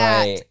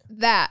 Right.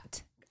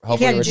 That. Hopefully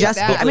can't we're just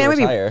be- I hopefully mean, I would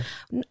be- retire.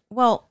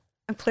 Well,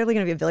 I'm clearly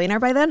going to be a billionaire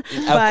by then. Of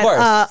But,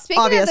 course.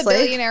 Speaking obviously. of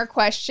the billionaire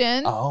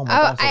question, Oh my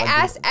God, I'm so I glad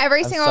you- asked every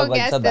I'm so single glad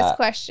you guest said this that.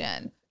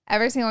 question.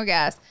 Every single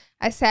guest.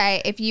 I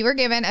say, if you were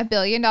given $1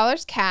 billion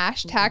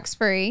cash, tax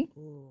free,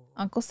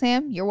 Uncle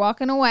Sam, you're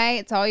walking away.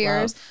 It's all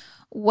yours.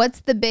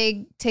 What's the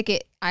big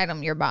ticket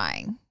item you're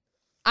buying?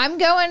 I'm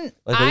going. Like,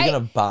 what are you gonna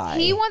buy?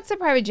 He wants a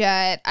private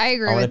jet. I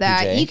agree I want with a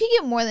that. PJ. You could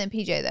get more than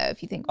PJ though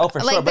if you think. Oh, about for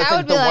it. sure. Like But that it's would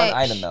like be the like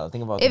one item though.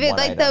 Think about if the it one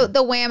like item.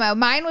 the whammo.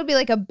 Mine would be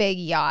like a big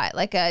yacht,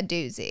 like a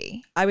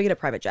doozy. I would get a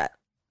private jet.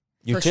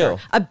 You for too. sure.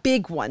 A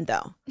big one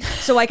though,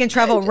 so I can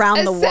travel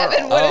around A the seven-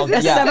 world. what Oh, is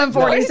this? yeah.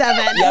 747.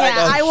 Yeah, Yeah, like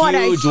a I want a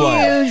huge one.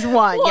 huge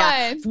one.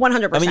 Yeah, One.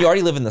 100%. I mean, you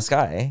already live in the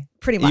sky.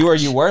 pretty much.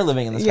 You were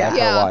living in the sky Yeah. for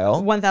Yeah. a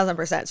while.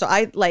 1000%. So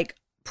I like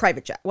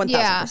private jet.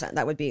 1000%.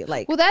 That would be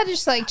like. Well, that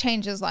just like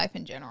changes life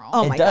in general.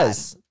 Oh It my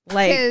does. god!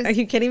 Like, 'Cause- are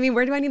you kidding me?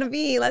 Where do I need to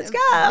be? Let's go.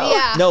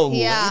 Yeah. No,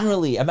 yeah.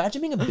 literally.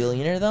 Imagine being a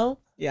billionaire though.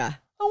 Yeah.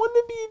 I want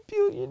to be a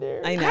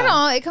billionaire. I I know. don't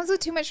know. It comes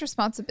with too much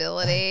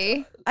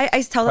responsibility.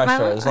 I tell them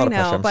Pressure. There's a I lot of know,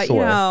 pressure, I'm but sure.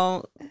 you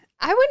know,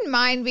 I wouldn't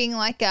mind being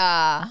like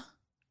a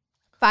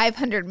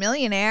 500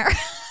 millionaire.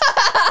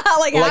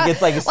 Like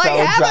it's like so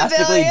half a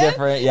drastically billion.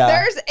 different.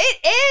 Yeah.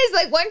 It is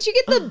like once you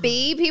get the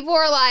B, people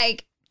are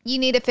like, you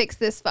need to fix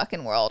this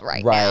fucking world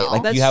right now.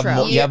 Like That's you have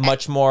true. you have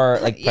much more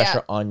like Yeah.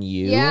 pressure on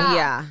you Yeah.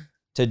 yeah.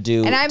 to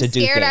do and I'm to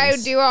do scared I would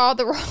things. do all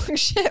the wrong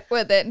shit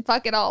with it and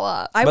fuck it all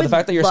up. I But the would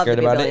fact that you're love to scared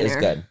be a about it is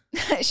billionaire.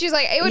 good. She's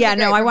like, it would Yeah,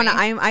 be no, great I for want to.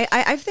 me.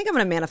 I think I'm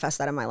gonna manifest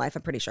that in my life.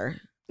 I'm pretty sure.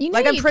 You know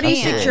Like I'm you pretty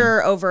can.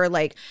 secure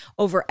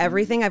over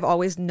everything. I've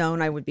always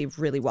known I would be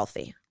really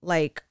wealthy.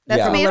 Like That's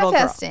Yeah. from a little girl.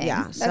 manifesting.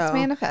 Yeah, That's so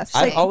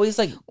manifesting. I've always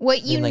like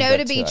what you been like know that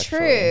to be too, actually.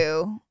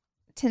 true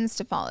tends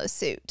to follow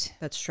suit.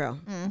 that's true.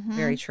 Mhm.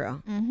 Very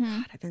true. Mm-hmm.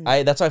 God, I've been,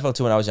 that's how I felt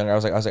too when I was younger. I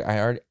was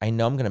like I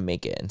know I'm gonna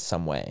make it in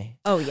some way.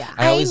 oh yeah.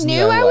 I always knew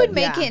knew I I would would.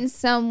 make Yeah. it in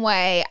some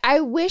way. I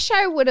wish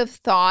I would have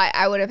thought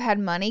I would have had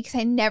money because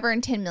I never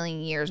in 10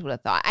 million years would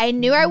have thought. I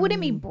knew I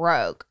wouldn't be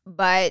broke,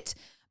 but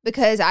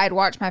because I'd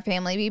watched my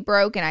family be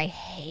broke and I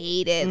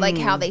hated like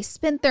how they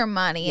spent their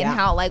money and Yeah.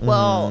 how like,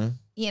 well, Mhm.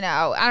 you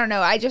know, I don't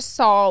know. I just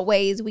saw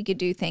ways we could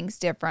do things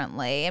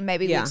differently and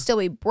maybe Yeah. we'd still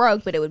be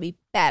broke, but it would be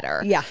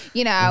better. Yeah.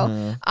 You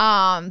know,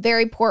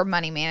 very poor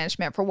money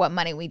management for what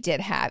money we did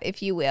have,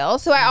 if you will.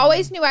 So I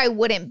always knew I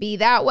wouldn't be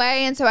that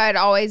way. And so I'd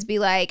always be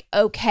like,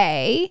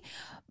 okay,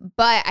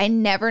 but I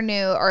never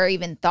knew or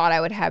even thought I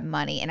would have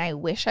money. And I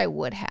wish I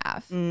would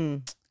have.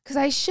 Mm. Because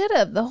I should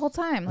have the whole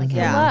time. Like,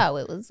 Yeah. hello,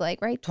 it was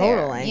like right there.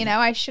 Totally. You know,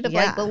 I should have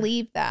Yeah. like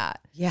believed that.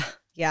 Yeah.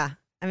 Yeah.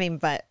 I mean,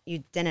 but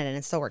you didn't, and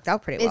it still worked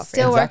out pretty well. It for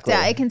you. still Exactly.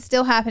 worked out. It can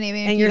still happen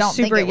even if And you you're don't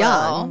super think it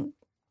young. will.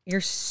 You're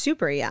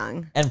super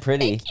young And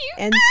pretty.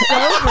 and so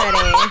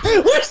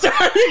pretty. We're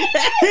starting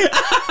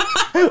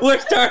again. We're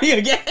starting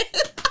again.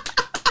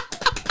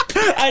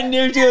 I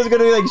knew she was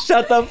gonna be like,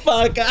 shut the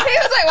fuck up. He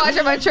was like, watch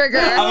him on trigger.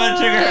 I'm a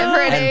trigger. And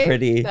pretty. And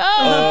pretty.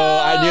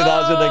 Oh, I knew that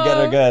was gonna get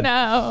her good.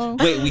 No.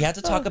 Wait, we have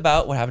to talk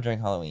about what happened during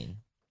Halloween.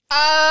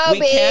 Oh,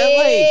 We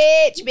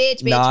can't,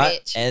 bitch, Not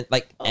bitch. and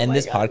like Oh end my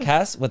this God.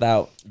 podcast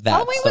without that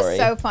Halloween story. was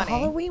so funny.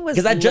 Halloween was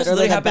Because that just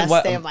literally the happened best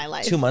what day of my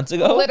life. 2 months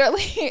ago.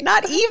 Literally.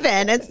 Not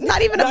even. It's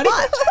not even a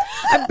month.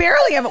 I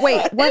barely have.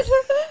 Wait, what?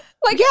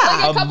 Like, Yeah.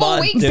 like a A couple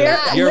month, weeks dude.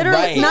 back. You're Literally,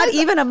 right. not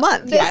even a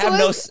month. This I have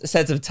no was-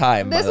 sense of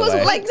time. by This the was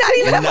way. like not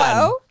even a None.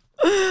 month.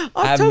 have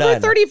October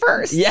none.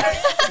 31st. Yeah.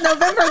 It's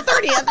November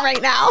 30th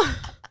right now.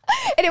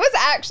 And it was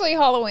actually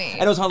Halloween.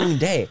 And it was Halloween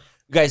day.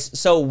 Guys,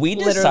 so we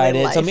Literally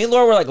decided. So life. me and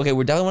Laura were like, okay,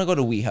 we definitely want to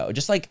go to WeHo.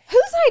 Just like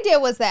Whose idea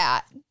was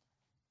that?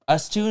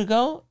 us two to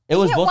go. It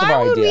was Yeah, both of why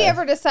our would idea. we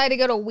ever decide to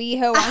go to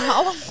WeHo on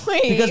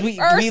Halloween? Because we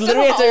First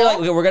literally of had to all, like,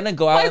 okay, we're gonna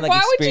go out like, and like why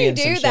would you experience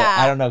do some shit. that?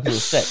 I don't know because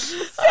it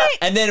was sick.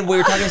 And then we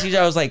were talking to CJ.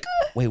 I was like,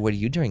 wait, what are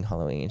you doing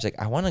Halloween? She's like,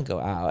 I want to go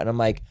out. And I'm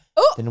like,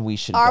 Oh, then we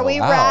should. are go we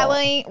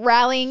out.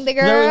 rallying the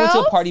girls? Remember we went to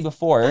a party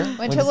before. Went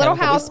to a decided little to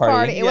go house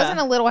party. It Yeah. wasn't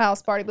a little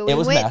house party, but we It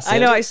was went. massive. I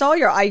know. I saw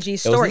your IG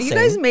story. You insane.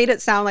 guys made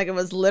it sound like it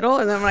was little,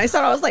 and then when I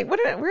saw it, I was like,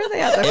 "What? Where are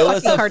they at? The It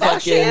was fucking a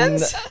fucking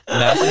Kardashians?"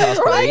 massive house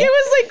Like party. it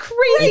was like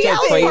crazy It's a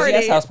house crazy party.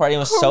 ass house party. It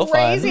was so fun.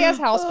 Crazy ass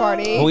house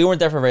party. But we weren't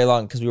there for very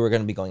long because we were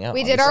going to be going out.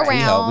 We did our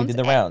obviously. rounds. We did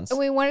the rounds. And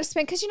we wanted to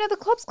spend because you know the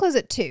clubs close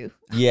at 2.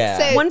 Yeah.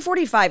 So-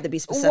 145 to be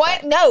specific.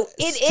 What? No,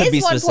 it To be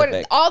is 1:40.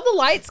 specific. All the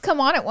lights come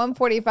on at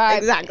 1:45.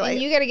 Exactly.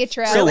 And you got to get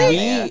picture. So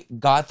everywhere. we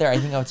got there, I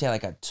think I would say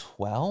like at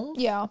 12.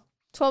 Yeah.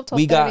 12,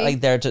 We got like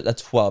there to a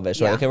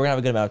 12-ish. Right? Yeah. Okay, we're gonna have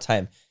a good amount of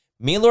time.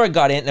 Me and Laura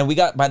got in, and we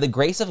got by the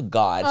grace of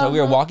God. So we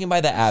were walking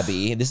by the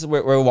Abbey. This is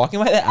where we're walking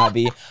by the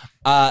Abbey.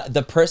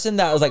 The person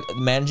that was like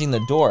managing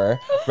the door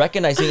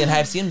recognized me, and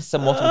I've seen him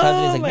some multiple times.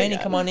 And he's like, "Manny,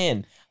 come on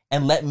in,"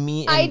 and let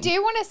me. I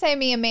do want to say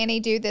me and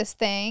Manny do this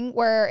thing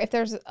where if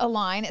there's a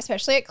line,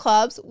 especially at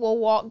clubs, we'll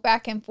walk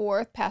back and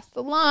forth past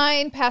the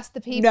line, past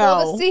the people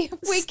No. to see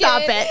if we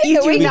Stop can. it. You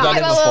if do we We've can done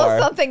get it a little before.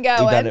 something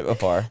going. We've done it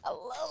before,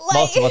 Like-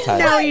 multiple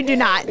times. No, you do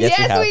not. Yes,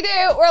 Yes, we we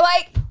do. We're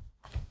like,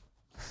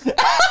 I'm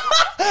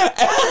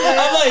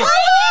like,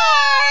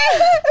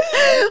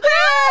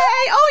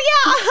 Hey, oh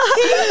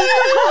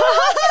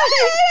I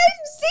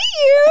didn't see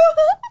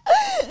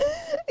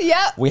you.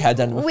 Yep. we had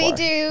done it before. We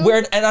do.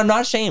 And I'm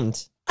not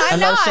ashamed. I'm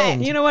not not.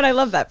 ashamed. yeah. You know what? I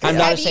love that for I'm you.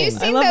 not Have you ashamed.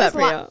 seen I love those that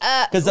for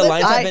you. Because the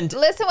lines have been.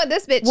 Listen what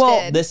this bitch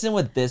Well, did. Listen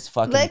what this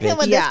fucking Listen bitch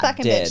what Yeah. this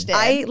fucking did. bitch did.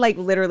 I like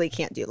literally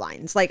can't do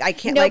lines. Like I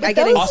can't. No, like but I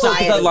get those Also,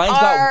 anxiety. because the lines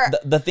are-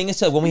 got the thing is,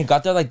 so when we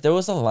got there, like there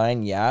was a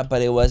line, yeah,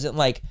 but it wasn't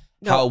like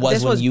how it was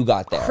this when you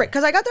got there.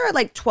 Because I got there at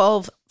like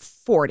 12:40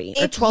 or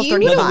If you 12:35. No,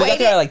 we got waited-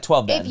 there at like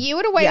 12 then. if you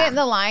would have waited Yeah. in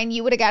the line,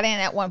 you would have got in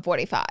at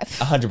 1:45.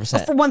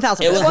 100%. For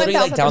 1,000%. It was literally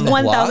like down the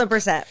block.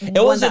 1,000%.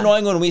 It was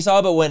annoying when we saw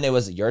it, but when it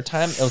was your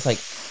time, it was like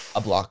a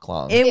block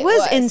long. It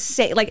was was.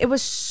 insane. Like it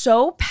was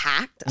so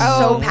packed. Oh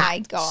so my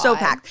packed. God. So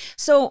packed.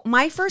 So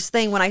my first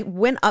thing when I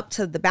went up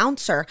to the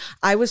bouncer,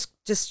 I was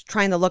just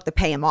trying to look to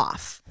pay him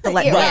off. To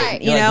let Yeah, me right.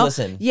 in, You're you like, know?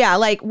 listen. Yeah,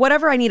 like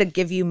whatever I need to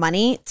give you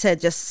money to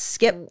just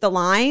skip the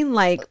line.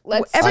 Like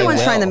Let's-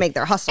 everyone's I trying to will. make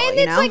their hustle, And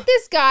you it's know? like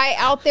this guy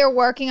out there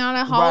working on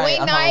a Halloween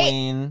on night.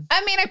 Halloween.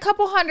 I mean, a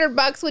couple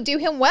 $100 would do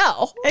him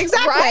well.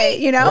 Exactly. Right?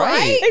 You know?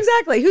 Right.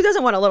 Exactly. Who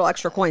doesn't want a little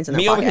extra coins in their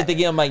Me over here pocket?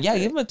 thinking, I'm like, yeah,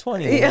 give him a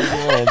 20.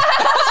 Yeah.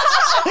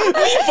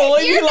 Me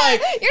fully You're be not-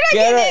 like, you're not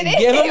getting it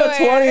give him a anywhere.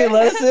 20 and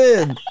let us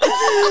in.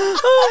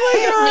 Oh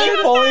my God.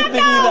 Me fully thinking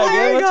that,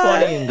 give him my a God.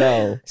 20 and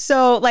go.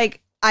 So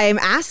like I am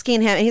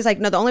asking him, and he's like,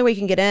 no, the only way you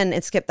can get in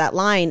and skip that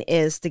line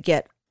is to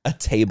get A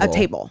table. a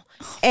table.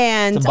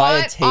 And To buy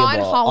On- a table on on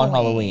Halloween.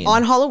 Halloween.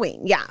 on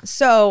Halloween. Yeah.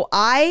 So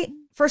I,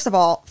 first of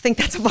all, think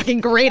that's a fucking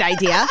great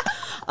idea.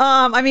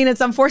 I mean,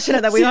 it's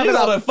unfortunate that we don't She's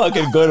have on a about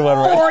fucking good one,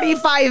 right?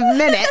 45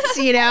 minutes,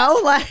 you know?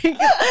 Like,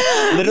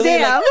 Literally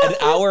damn. like an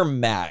hour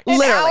max. An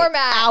Literally, hour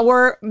max.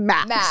 hour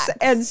max. Max.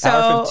 And so,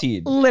 Hour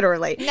 15.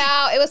 literally.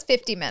 No, it was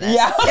 50 minutes.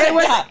 Yeah. It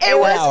was Yeah, it an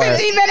was hour.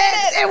 50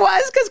 minutes. It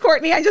was because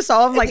Courtney, I just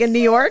saw him like in New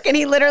York, and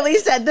he literally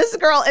said, "This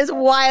girl is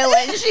wild."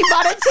 And she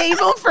bought a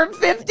table for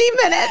 50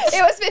 minutes.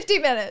 It was 50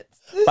 minutes.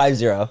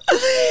 5-0.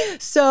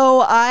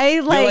 So I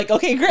like,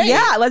 okay, great.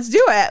 Yeah, let's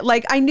do it.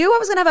 Like I knew I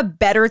was gonna have a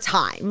better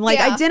time. Like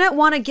I Yeah. didn't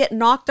want to get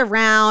knocked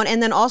around,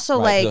 and then also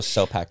Right, it like was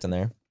so packed in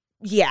there.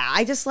 yeah,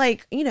 I just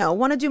like, you know,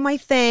 want to do my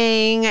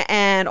thing.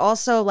 And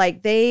also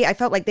like I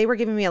felt like they were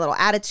giving me a little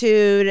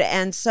attitude.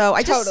 And so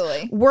I just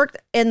Totally. worked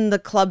in the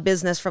club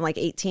business from like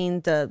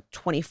 18 to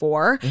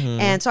 24. Mm-hmm.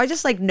 And so I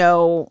just like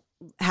know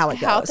how it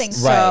How goes. things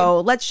So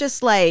Right. let's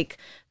just like,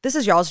 this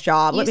is y'all's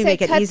job. Let You me say,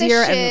 make it cut easier.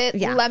 the shit,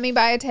 And yeah, let me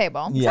buy a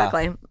table. Yeah.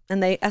 exactly.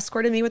 And they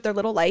escorted me with their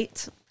little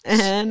light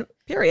and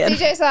period.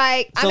 CJ's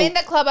like, I'm So- in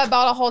the club, I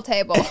bought a whole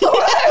table. We're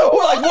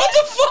like, what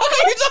the fuck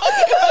are you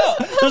talking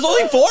about? There's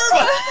only 4 of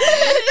us.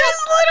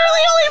 There's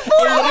literally only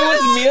 4 It literally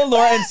was me and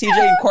Laura and CJ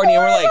and Courtney,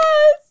 and we're like,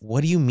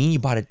 what do you mean you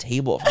bought a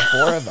table for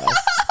 4 of us?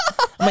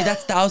 I'm like,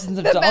 that's thousands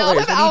of The dollars. amount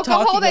of What are you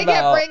alcohol talking they kept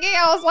about? bringing,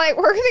 I was like,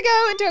 we're going to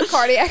go into a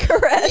cardiac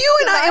arrest. You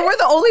and I, and we're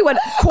the only one.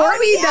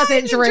 Courtney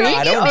doesn't drink.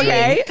 I don't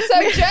okay. drink.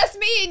 So just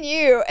me and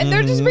you. And they're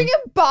Mm-hmm. just bringing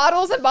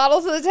bottles and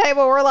bottles to the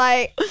table. We're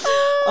like,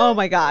 Oh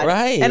my God.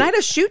 Right. And I had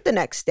to shoot the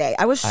next day.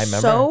 I was I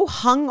remember. so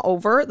hung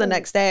over the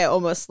next day. I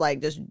almost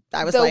like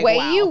I was the like, way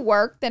wow. you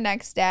worked the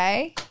next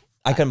day.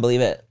 I couldn't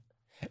believe it.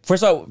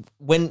 First of all,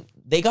 when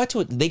they got to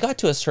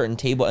a certain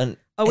table, and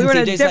Oh, we and were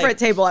at a CJ's different like,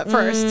 table at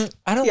first.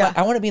 I don't. Yeah.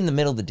 I want to be in the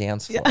middle of the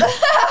dance floor.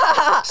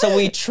 So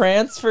we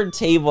transferred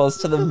tables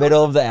to the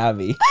middle of the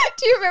Abbey.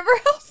 Do you remember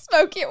how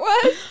smoky it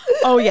was?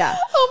 Oh yeah.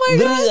 Oh my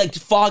Literally, God. like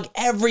fog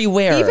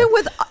everywhere. Even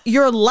with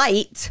your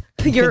light,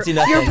 your see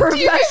nothing.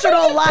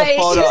 professional light,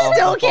 photo, you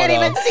still the can't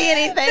photo. even see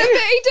anything.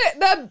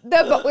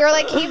 We were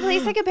like, can you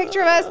please take a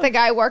picture of us? The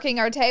guy working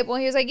our table.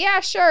 He was like, yeah,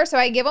 sure. So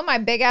I give him my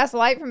big ass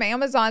light from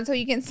Amazon so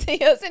you can see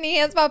us. And he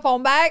hands my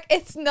phone back.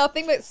 It's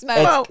nothing but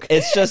smoke.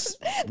 it's just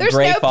There's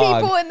gray no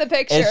fog. people in the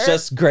picture. It's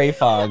just gray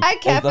fog. I is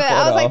kept the it. I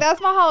was photo. like,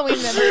 that's my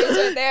Halloween memories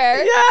right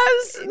there.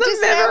 Yes, the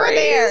Just know we're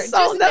there. memories.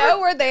 I'll Just never- know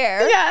we're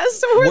there.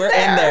 Yes, We're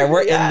in there.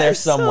 We're in there Yes.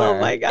 somewhere. Oh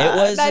my God. It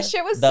was That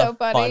shit was the so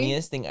funny.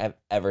 funniest thing I've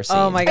ever seen.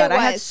 Oh my God, It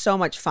I had was. so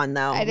much fun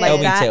though. I did. Like Oh,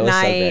 me that too. It was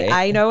so night, great.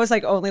 I know it was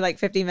like only like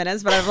 50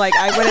 minutes, but I'm like,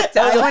 I wouldn't.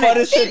 That was the I wouldn't-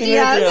 funnest 50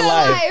 minutes of your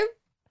life.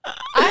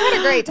 I had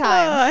a great Oh,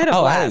 time. I had a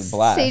Oh, I had a blast.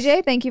 blast.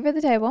 CJ, thank you for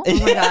the table. Oh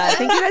my God,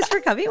 thank you guys for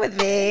coming with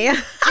me. Do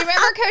you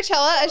remember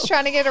Coachella us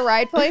trying to get a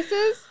ride places?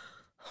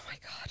 Oh my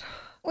God.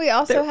 We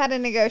also had to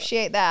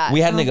negotiate that. We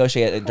had to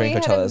negotiate it during We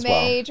Coachella had a as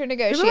well. major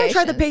negotiation. Remember I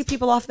tried to pay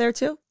people off there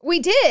too? We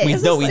did. We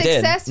did. No,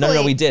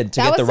 we did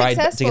to That get the was ride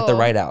successful.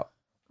 ride out.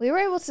 We were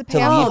able to pay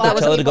To off leave a lot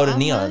of Coachella to people. go to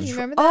Neon. You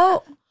remember that?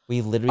 Oh,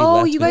 We literally Oh,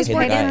 left you with guys the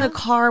weren't guy. in the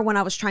car when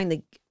I was trying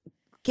to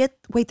get.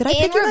 Wait, did I And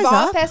pick you guys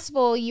Revolve up?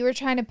 Festival, you were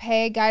trying to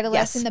pay a guy to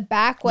let us Yes. in the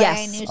back way,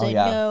 Yes. and he was Oh, like,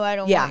 yeah. "No, I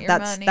don't Yeah, want your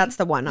money." that's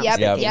the one. I was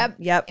Yep,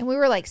 thinking. yep. And we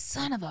were like,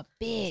 "Son of a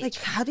bitch!" Like,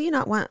 how do you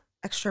not want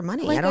extra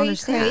money? Like, I don't are you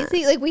understand.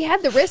 crazy? Like, we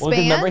had the Well, wristbands.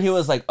 'cause remember he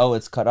was like, "Oh,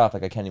 it's cut off.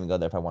 Like I can't even go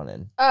there if I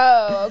wanted."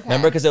 "Oh, okay."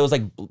 Remember, because it was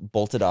like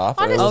bolted off.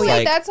 or it was, Honestly,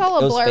 like, that's all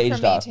it a was blur for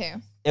phased me off.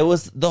 too. It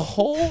was the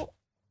whole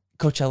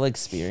Coachella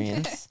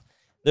experience.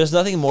 There's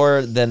nothing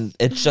more than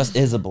it just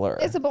is a blur.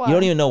 It's a blur. You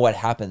don't even know what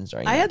happens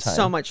during. I that had time.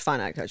 so much fun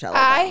at Coachella.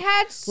 I though.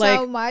 had so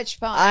Like, much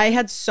fun. I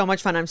had so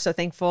much fun. I'm so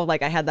thankful.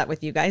 Like I had that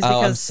with you guys Oh,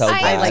 I'm because so I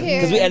glad like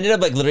because we too. ended up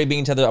like literally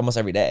being each other almost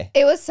every day.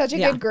 It was such a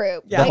Yeah. good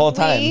group. Yeah. The Like, whole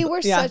time. we were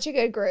Yeah. such a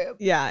good group.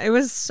 yeah, it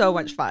was so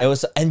much fun. It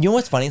was, and you know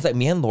what's funny is like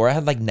me and Laura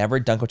had like never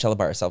done Coachella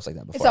by ourselves like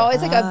that before. It's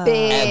always like a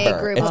big Ever.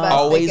 group It's of us.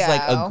 always that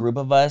like a go. group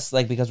of us,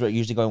 like because we're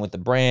usually going with the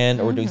brand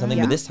or we're doing something.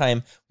 Yeah. But this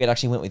time we had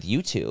actually went with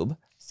YouTube.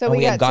 So and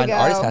we had got to gotten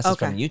go. artist passes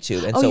Okay. from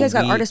YouTube. And Oh, so you guys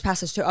got we- artist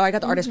passes too. Oh, I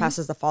got the artist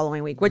passes the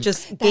following week, which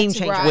is game That's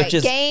changer. right. which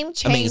is Game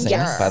amazing,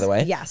 changer. by the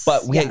way. Yes,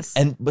 But we yes.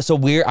 so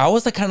I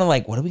was like kind of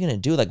like, what are we gonna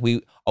do? Like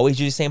we always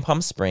usually stay in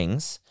Palm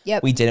Springs.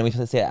 Yep. We didn't. We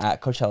supposed to stay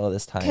at Coachella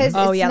this time. Because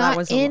Oh, it's yeah, that not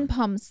was a in lot.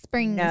 Palm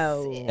Springs.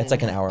 No. It's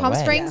like an hour Palm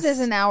away. Springs Yes. is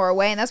an hour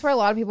away, and that's where a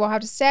lot of people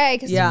have to stay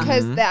because Yeah.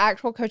 Mm-hmm. the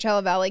actual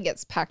Coachella Valley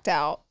gets packed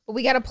out. But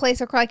we got a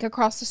place like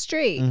across the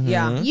street. Mhm.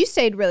 Yeah. You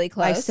stayed really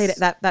close. I stayed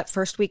at that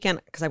first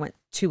weekend because I went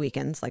 2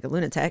 weekends like a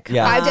lunatic.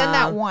 Yeah. I've done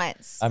that Um,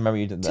 once. I remember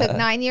you did that. Took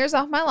 9 years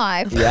off my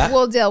life. Yeah.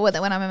 We'll deal with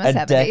it when I'm in my a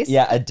 70s.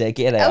 a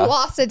decade. I off.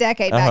 lost a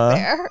decade Uh-huh. back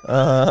there.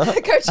 Uh-huh.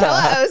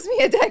 Coachella owes me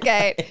a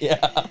decade.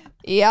 Yeah.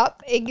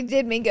 Yep, it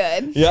did me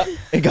good. Yeah.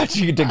 It got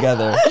you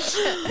together.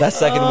 That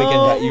second weekend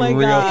got you my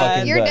real God.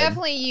 fucking You're good.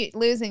 definitely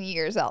losing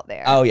years out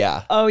there. Oh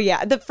yeah. Oh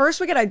yeah, the first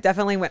weekend I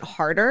definitely went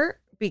harder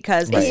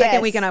because the Right. second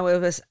Yes. weekend I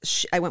went with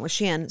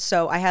Shein,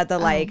 so I had to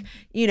like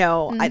there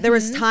Mm-hmm.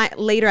 was time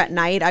later at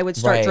night I would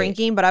start Right.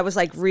 drinking, but I was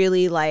like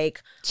really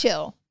like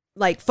Chill.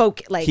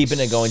 Keeping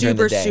it going during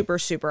super the day. super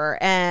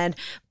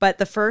but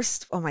the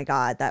first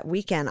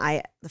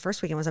the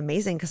first weekend was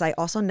amazing because I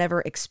also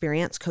never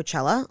experienced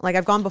Coachella. Like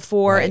I've gone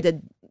before and Right.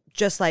 did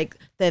just like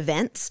the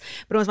events,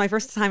 but it was my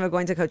first time of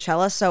going to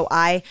Coachella, so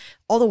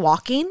all the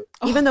walking,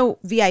 even though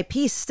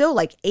VIP still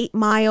like 8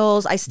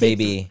 miles, I stayed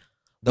Baby.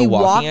 we The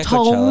walking walked at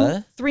Coachella.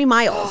 home 3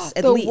 miles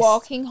at the least.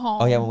 walking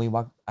home. Oh yeah, when we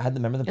walked, I had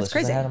remember the blisters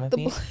crazy. I had on my The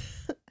feet.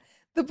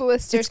 the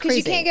blisters It's because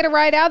you crazy. can't get a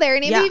ride out there,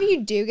 and even Yeah. if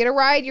you do get a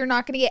ride, you're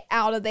not going to get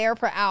out of there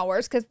for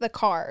hours because the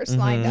cars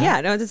lined up.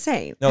 Yeah, no, it's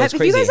insane. No, it's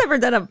Have you guys crazy. ever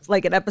done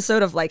an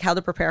episode of like how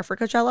to prepare for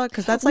Coachella?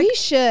 Because that's like we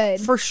should.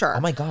 for sure.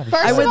 Oh my god. we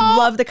First I should. of would all,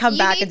 love to come you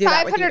back need and do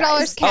that with you $500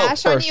 guys.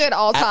 cash Oh, on you at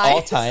all at times.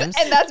 all times.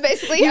 and that's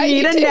basically You how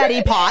need you a do neti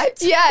it. pot.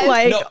 Yes.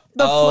 Like No,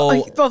 the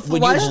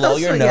when flush you blow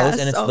those- your nose yes.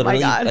 and it's Oh my literally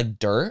God. like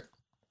dirt.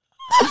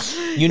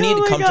 You need Oh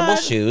my comfortable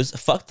God. shoes.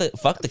 Fuck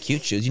the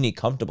cute shoes. You need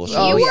comfortable shoes.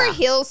 You Oh, wore yeah.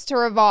 heels to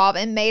Revolve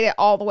and made it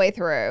all the way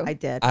through. I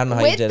did. I don't know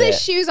how you with did the it.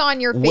 shoes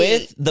on your feet.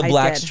 With the I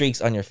black did.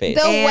 streaks on your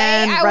face. the way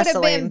And I would have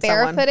been wrestling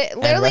someone. barefooted,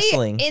 literally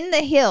wrestling. in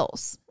the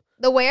heels.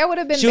 The way I would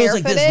have been She was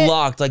like barefooted, this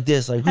locked, like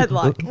this, like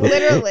Headlock.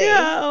 literally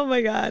Yeah. Oh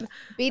my God.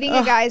 beating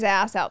a guy's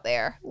ass out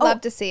there. Love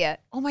to see it.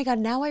 Oh my God.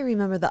 Now I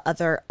remember the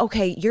other.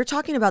 Okay, you're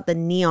talking about the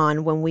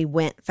neon when we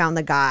found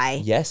the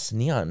guy. Yes,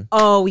 neon.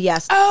 Oh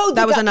yes. Oh,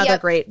 that the was guy-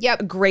 another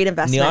yep. great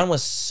investment. Neon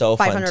was so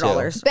fun too.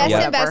 $500. Best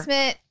Yeah.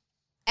 investment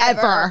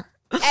ever.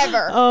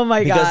 Ever. Oh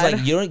my Because God.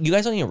 like you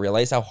guys don't even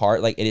realize how hard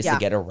like it is Yeah. to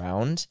get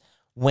around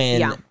when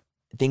Yeah.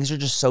 things are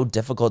just so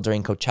difficult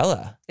during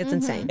Coachella. it's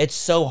insane. It's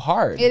so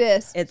hard. It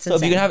is. It's So if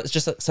insane. you can have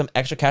just some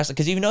extra cash,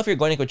 because even though if you're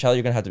going to Coachella,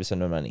 you're gonna have to be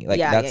spending money. Like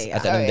Yeah, that's yeah,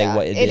 at the yeah. end of the day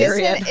what It it is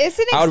is. it's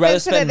an I would rather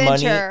expensive spend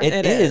money. adventure. It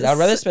It is. I'd is.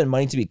 rather spend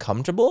money to be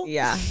comfortable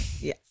yeah.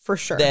 Yeah. For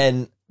sure.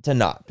 than to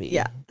not be.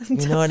 Yeah.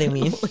 You know what I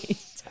mean? Definitely.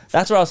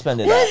 That's where I'll spend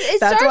it Well, at. it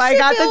That's starts why I to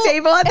got feel- the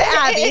table at the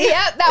Abbey.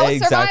 Yeah, that was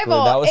Exactly.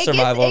 survival. That was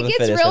survival of It the gets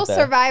fittest real right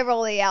there.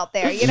 survivally out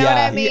there. You know what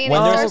I Yeah. mean?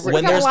 When It there's- starts to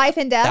when become there's life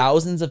and death.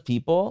 Thousands of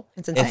people.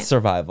 It's insane. It's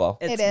survival.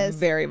 It's It is.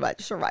 very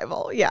much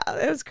survival. Yeah,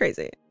 it was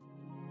crazy.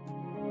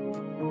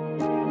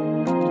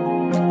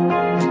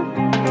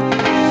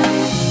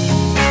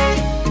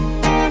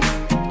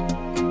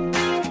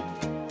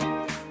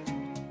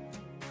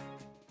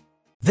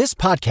 This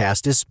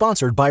podcast is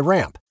sponsored by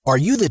Ramp. Are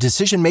you the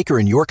decision maker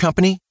in your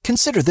company?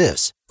 Consider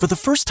this. For the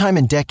first time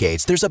in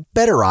decades, there's a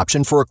better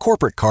option for a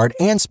corporate card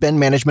and spend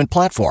management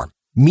platform.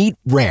 Meet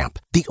Ramp,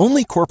 the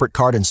only corporate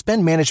card and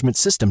spend management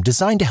system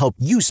designed to help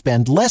you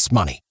spend less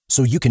money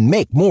so you can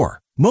make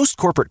more. Most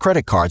corporate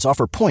credit cards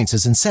offer points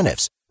as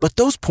incentives, but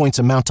those points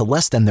amount to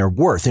less than their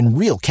worth in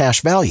real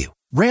cash value.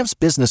 Ramp's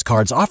business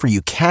cards offer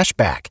you cash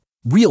back,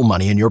 real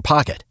money in your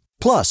pocket.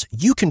 Plus,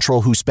 you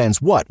control who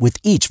spends what with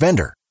each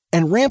vendor.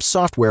 And Ramp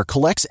software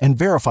collects and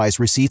verifies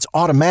receipts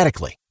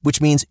automatically,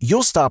 which means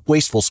you'll stop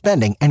wasteful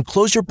spending and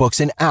close your books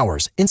in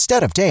hours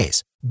instead of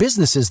days.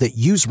 Businesses that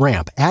use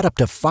Ramp add up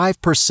to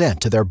 5%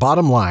 to their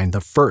bottom line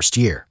the first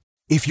year.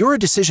 If you're a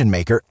decision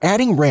maker,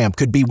 adding Ramp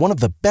could be one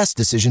of the best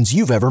decisions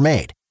you've ever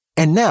made.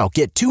 And now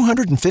get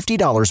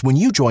 $250 when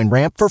you join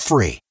Ramp for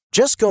free.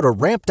 Just go to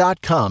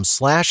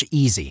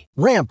ramp.com/easy.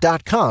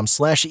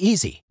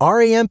 Ramp.com/easy.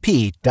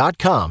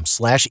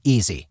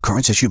 RAMP.com/easy.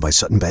 Cards issued by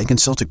Sutton Bank and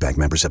Celtic Bank,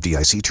 members of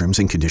FDIC. Terms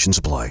and conditions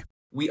apply.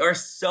 We are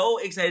so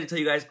excited to tell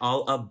you guys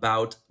all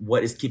about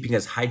what is keeping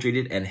us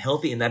hydrated and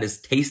healthy, and that is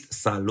Taste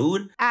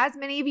Salud. As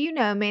many of you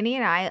know, Manny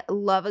and I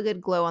love a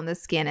good glow on the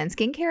skin, and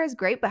skincare is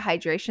great, but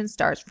hydration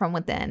starts from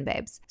within,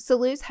 babes.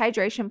 Salud's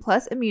Hydration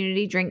Plus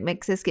Immunity Drink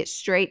Mixes get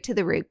straight to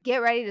the root.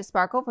 Get ready to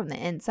sparkle from the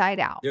inside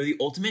out. They're the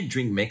ultimate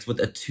drink mix with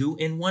a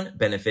 2-in-1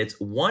 benefits,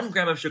 1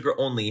 gram of sugar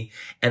only,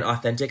 and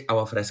authentic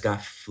agua fresca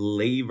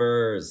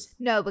flavors.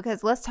 No,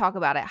 because let's talk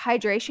about it.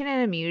 Hydration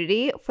and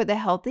immunity for the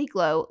healthy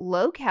glow,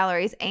 low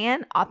calories,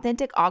 and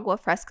authentic agua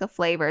fresca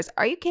flavors.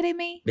 Are you kidding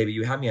me? Baby,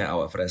 you have me at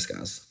agua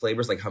frescas.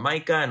 Flavors like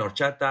Jamaica and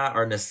horchata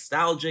are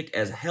nostalgic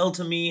as hell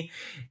to me.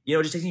 You know,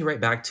 it just takes me right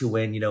back to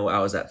when, I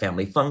was at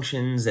family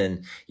functions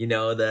and,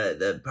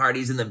 the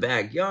parties in the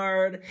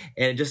backyard.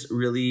 And it just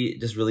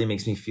really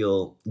makes me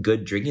feel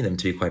good drinking them,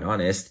 to be quite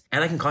honest.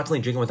 And I can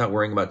constantly drink them without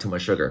worrying about too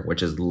much sugar,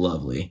 which is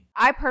lovely.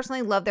 I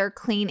personally love their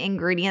clean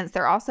ingredients.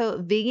 They're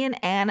also vegan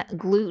and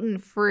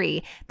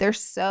gluten-free. They're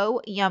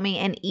so yummy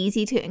and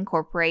easy to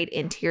incorporate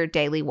into your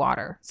daily water.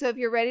 So if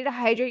you're ready to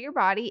hydrate your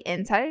body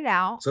inside and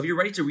out, So if you're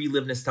ready to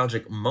relive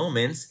nostalgic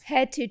moments,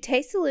 head to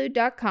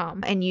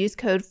tastesalud.com and use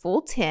code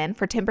FULL10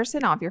 for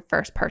 10% off your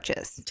first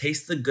purchase.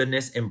 taste the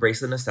goodness,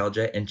 embrace the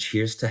nostalgia, and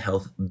cheers to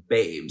health,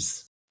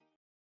 babes.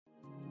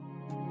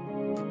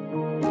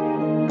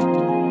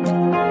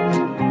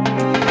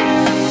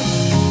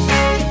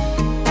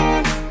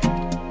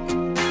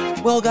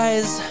 Well,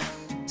 guys,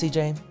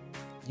 CJ,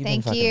 you've Thank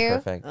been fucking you.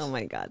 perfect. Oh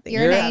my God.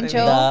 You're an for having me.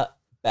 angel. The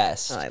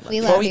best. Oh, I love We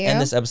you. Before love we you. end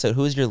this episode,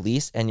 who is your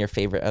least and your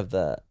favorite of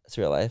the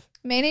Surreal Life?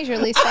 Manny's your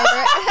least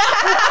favorite.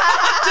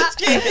 Just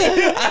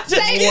kidding. I'm just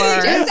Say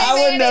kidding. Just say I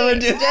would Manny. never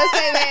do Just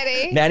say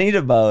Manny. Manny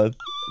to both.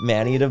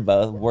 Manny to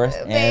both. Worst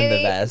and the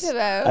Manny best. to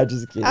both. I'm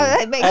just kidding.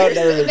 Oh, make I would this-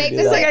 never really make do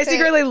this that. Like I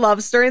secretly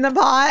love stirring the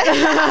pot.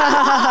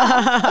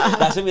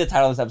 That's gonna be the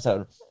title of this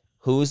episode.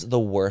 Who's the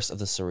worst of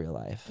the Surreal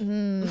Life?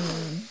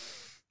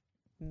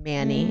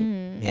 Manny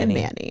Mm. and Manny.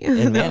 Manny.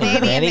 And Manny.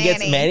 Manny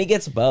and Manny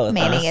gets both.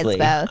 Manny honestly.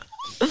 gets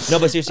both. No,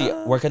 but seriously,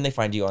 where can they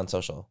find you on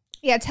social?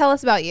 Yeah, tell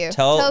us about you.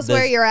 Tell us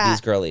where you're at. These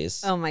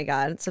girlies. Oh my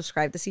God.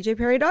 Subscribe to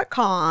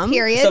cjperry.com.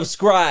 Period.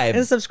 Subscribe.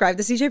 And subscribe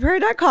to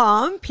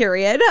cjperry.com,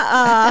 period.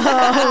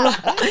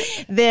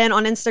 Then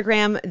on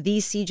Instagram, the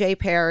CJ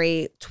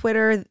Perry,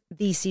 Twitter,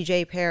 the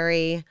CJ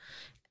Perry,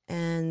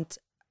 and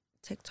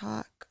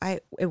TikTok.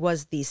 It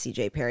was the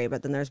CJ Perry,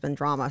 but then there's been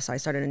drama, so I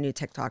started a new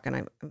TikTok, and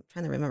I'm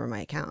trying to remember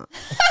my account.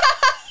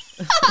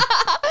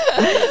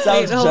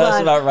 Sounds hold just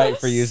on. about right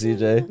for you,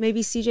 CJ.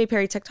 Maybe CJ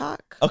Perry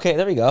TikTok. Okay,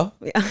 there we go.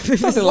 Yeah.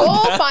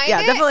 We'll find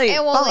Yeah, it definitely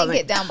and we'll follow link me.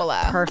 it down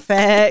below.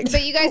 Perfect.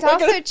 But you guys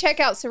also check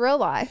out Surreal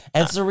Life.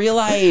 And Surreal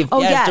Life.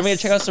 Oh, yes. yes. Don't forget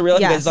to check out Surreal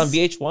Life. Yes. It's on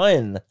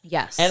VH1.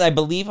 Yes. And I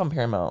believe on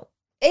Paramount.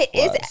 It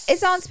is. Plus.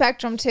 It's on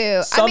Spectrum too.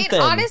 I Something.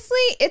 mean, honestly,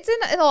 it's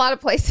in a lot of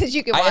places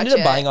you can watch I ended up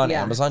it. buying on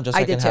Yeah. Amazon just so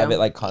I I can did have too. it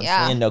like constantly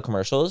Yeah. and no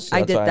commercials. So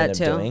I that's did what that I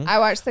ended up too. doing. I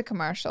watched the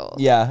commercials.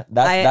 Yeah,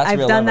 that's I've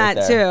real done love right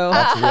that there. too.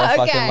 That's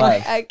real fucking Okay.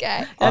 love.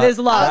 Okay. That is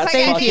love. I was That's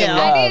like, Thank you.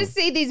 I need to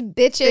see these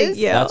bitches. Thank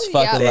you. That's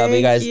fucking Yeah. love.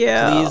 You guys, Thank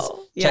you.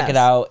 please check it Yes.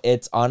 out.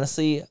 It's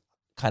honestly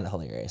kind of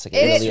hilarious. Like, it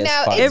It really is. is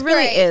No, fun. it's It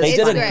really great. is They It's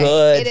did a great.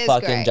 good It is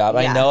fucking great. job.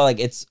 I Yeah. know, like,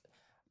 it's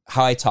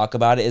how I talk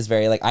about it is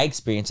very like I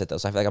experience it though,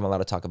 so I feel like I'm allowed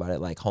to talk about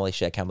it. Like, holy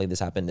shit, I can't believe this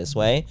happened this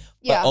way.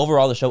 Yeah. But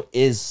overall, the show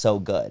is so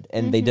good,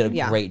 and they did a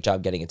Yeah. great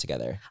job getting it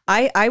together.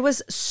 I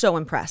was so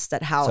impressed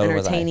at how So was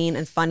I. entertaining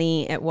and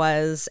funny it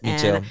was, Me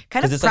and too. kind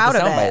 'Cause of it's proud like the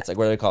of sound it. bites, like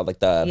what are they called? Like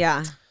the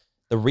Yeah,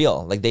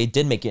 reel. Like they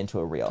did make it into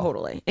a reel.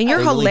 totally. And you're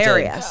They really did.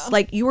 hilarious.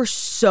 Like you were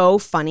so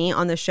funny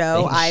on the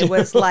show. Thank I you.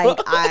 was like,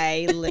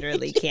 I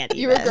literally can't.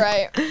 You even. were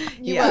great.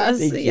 You Yes. were.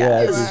 Thank you.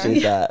 Yes. I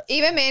appreciate that.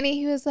 Even Manny,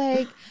 he was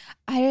like,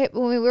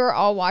 when we were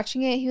all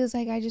watching it, he was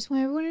like, I just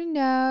want everyone to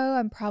know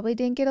I probably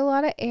didn't get a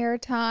lot of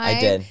airtime. I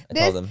did. I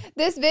told him.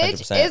 This bitch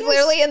 100%. is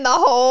literally in the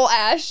whole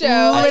ass show.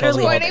 I told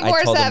him all- I told him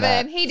 24/7.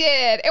 that. He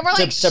did. And we're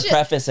like, To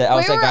preface it, I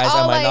was we like, were guys, I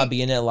all might like- not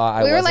be in it a lot.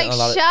 I we were wasn't like, a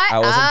lot. shut I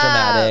wasn't up.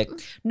 dramatic.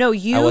 No,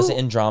 you I wasn't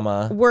in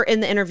drama. were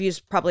in the interviews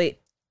probably.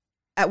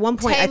 At one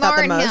point, I thought Tamar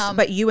the and most, him.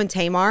 but you and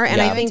Tamar, and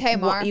Yeah. I You think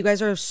and Tamar. you guys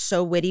are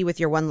so witty with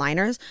your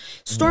one-liners.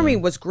 Stormy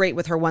was great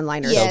with her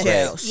one-liners Yes. too,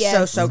 great.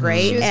 Yes. so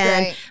great. She was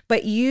and great.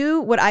 but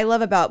what I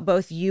love about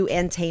both you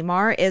and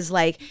Tamar is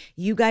like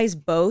you guys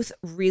both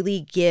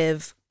really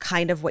give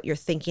kind of what you're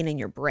thinking in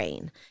your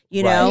brain,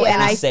 you Right. know, Yeah.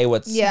 and I say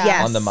what's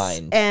Yeah. on the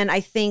mind. And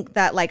I think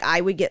that like I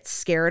would get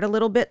scared a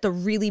little bit to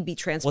really be Well,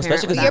 transparent.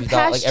 especially with because Your you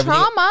thought like past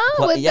everything.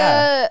 trauma with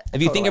yeah. the.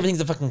 If you think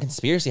everything's a fucking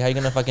conspiracy, how are you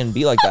gonna fucking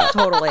be like that?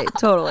 totally.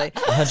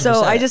 100%.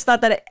 So I just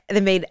thought that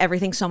it made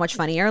everything so much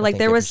funnier. Like thank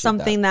there you. I was appreciate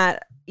something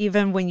that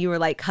even when you were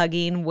like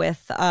hugging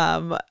with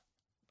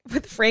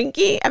with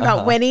Frankie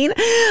about winning,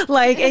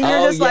 like, and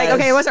you're just like,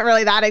 okay, it wasn't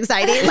really that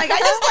exciting. Like, I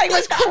just like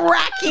was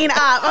cracking up.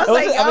 I was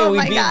like, oh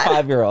my God.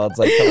 5-year-olds,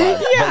 like,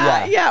 come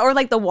on. Yeah. Or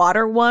like the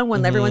water one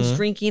when everyone's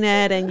drinking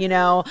it, and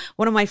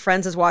one of my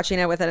friends is watching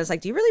it with it. It's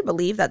like, do you really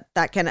believe that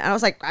can? And I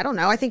was like, I don't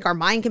know. I think our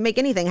mind can make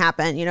anything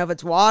happen. If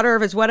it's water,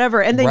 if it's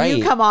whatever. And then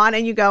you come on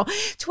and you go,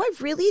 do I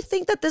really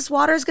think that this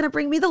water is going to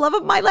bring me the love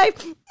of my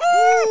life?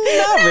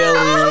 Not really.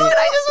 And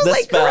I just was the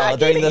like, spell,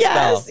 during the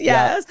spell.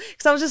 Yes.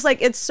 Because I was just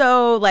like, it's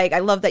so like, I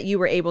love that you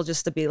were able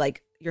just to be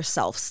like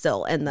yourself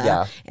still in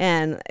the,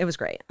 and it was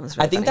great. It was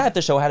really I think funny. that if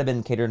the show had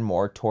been catered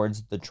more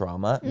towards the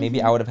drama,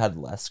 maybe I would have had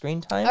less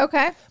screen time.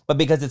 Okay. But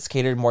because it's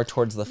catered more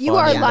towards the fun. You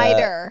are and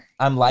lighter.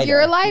 I'm lighter.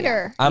 You're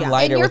lighter. I'm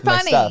lighter and you're with my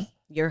funny. stuff.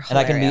 You're And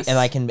hilarious.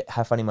 I can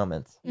have funny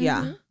moments.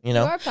 Yeah. You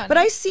know? You are funny. But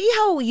I see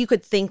how you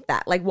could think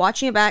that, like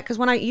watching it back, because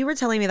when you were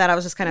telling me that, I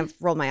was just kind of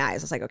rolled my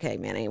eyes. I was like, okay,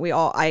 Manny,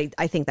 I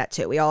think that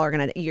too. We all are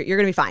you're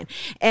gonna be fine.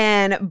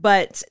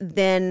 But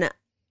then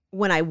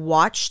when I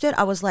watched it,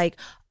 I was like,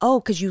 oh,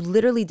 because you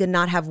literally did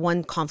not have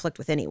one conflict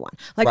with anyone.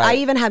 Like I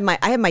even had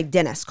my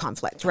dentist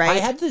conflict, right? I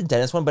had the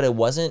dentist one, but it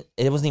wasn't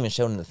even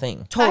shown in the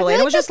thing. Totally. I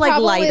And it was feel just the like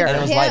problem lighter. with And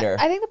it was him- lighter.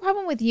 I think the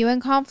problem with you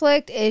in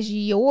conflict is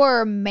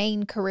your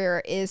main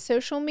career is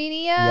social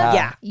media.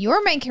 Yeah.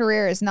 Your main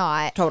career is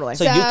not. Totally.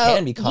 So you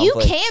can be conflict.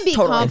 You can be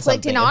Totally.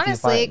 conflict, in and something if you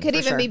honestly, find- it could For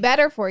even sure. be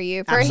better for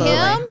you. For Absolutely.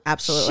 him,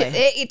 Absolutely.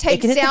 it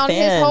takes can hit the down his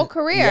fan. whole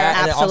career.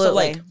 Yeah, and also,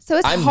 Absolutely. like, So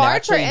it's I'm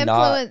hard for naturally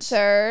not-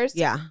 influencers.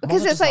 Yeah.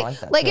 Because I'm it's just like,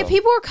 not like that, if too.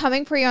 people are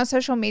coming for you on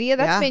social media,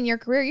 that's Yeah. been your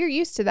career. You're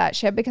used to that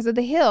shit because of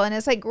the Hill. And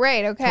it's like,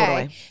 great,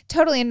 okay.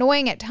 Totally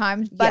annoying at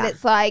times, but Yeah.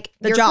 it's like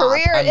The your job.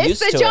 career. I'm It's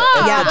used the to job. it.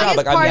 It's Yeah. the Like, job. it's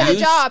Like, part I'm of the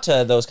used job.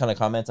 to those kind of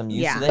comments. I'm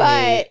used Yeah. to the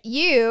hate. But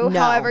you, No.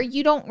 however,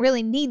 you don't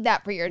really need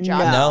that for your job.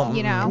 No.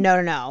 You know?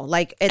 No.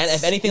 Like it's And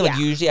if anything, like yeah.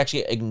 you usually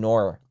actually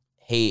ignore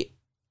hate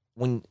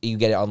when you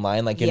get it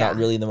online. Like you're not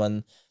really the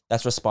one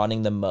that's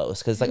responding the most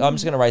because it's like, oh, I'm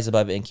just gonna rise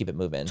above it and keep it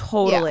moving.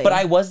 Totally. But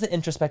I was the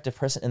introspective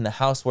person in the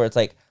house where it's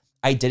like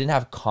I didn't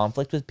have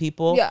conflict with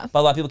people. Yeah. But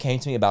a lot of people came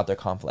to me about their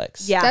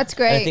conflicts. Yeah. That's And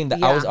great. I think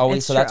that I was Yeah, always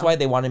it's so that's true. why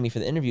they wanted me for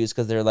the interviews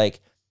because they're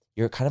like,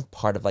 you're kind of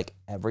part of like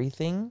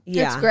everything.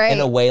 Yeah. That's great. In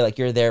a way, like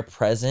you're there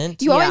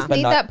present. You always but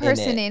need not that in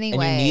person it.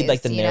 anyway. And you need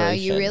like the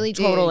narration. You really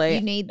do. Totally.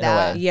 You need In a way.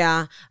 that.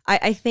 Yeah.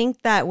 I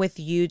think that with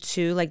you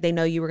too, like they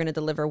know you were going to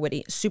deliver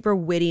super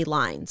witty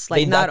lines,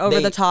 like not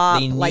over the top,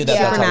 they knew like that that's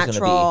how it was gonna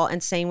supernatural.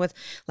 And same with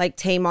like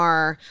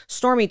Tamar,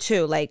 Stormy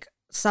too. Like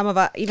some of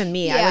even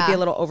me, I would be a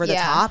little over the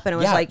Yeah. top. And it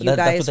was Yeah, like but you that's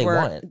what guys they were,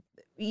 wanted.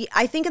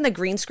 I think in the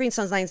green screen,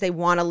 sometimes they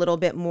want a little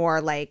bit more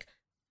like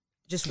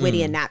just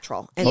witty and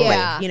natural and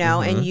Yeah. quick,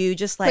 and you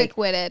just like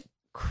Quick-witted.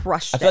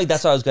 crushed I feel like it.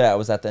 that's what I was good at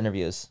was at the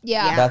interviews.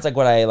 Yeah. That's like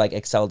what I like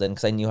excelled in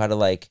because I knew how to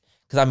like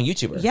because I'm a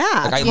YouTuber. Yeah,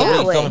 like I totally.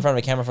 literally film in front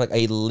of a camera for like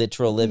a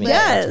literal living.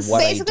 Yes. That's what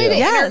Basically, I do. the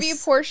Yes. interview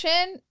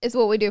portion is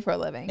what we do for a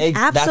living. That's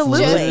Absolutely.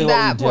 literally Just what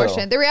that we do.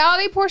 portion. The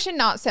reality portion,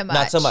 not so much.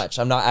 Not so much.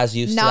 I'm not as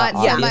used Not to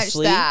so that. much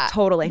Obviously. that.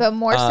 Totally. But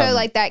more so Um,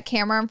 like that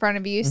camera in front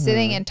of you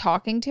sitting and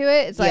talking to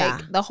it. It's Yeah.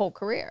 like the whole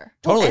career.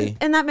 Totally.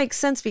 And that makes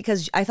sense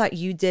because I thought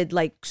you did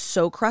like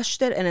so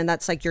crushed it, and then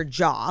that's like your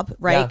job,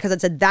 right? Yeah. Because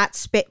it's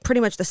that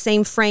pretty much the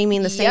same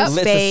framing, the same Yep. It's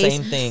the space,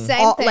 same thing.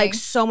 Same all, thing. like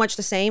so much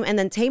the same. And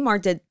then Tamar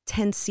did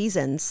 10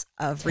 seasons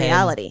of 10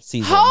 reality.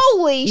 seasons.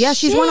 Holy Yeah,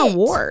 she's won shit.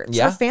 awards.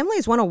 Yeah. Her family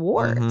has won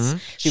awards. Mhm.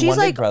 She She's won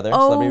Big like, Brother,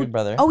 oh, Celebrity Big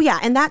Brother. Oh yeah,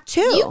 and that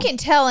too. You can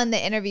tell in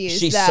the interviews,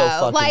 She's though. so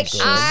fucking like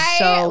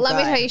good. let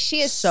me good. tell you,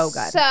 she is So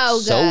good. So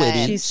good. So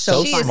witty. She's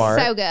so She is smart.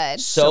 so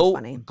good. So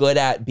funny. good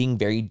at being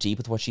very deep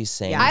with what she's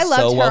saying. Yeah. I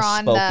loved so her well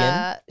on spoken.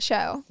 the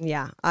show.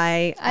 Yeah,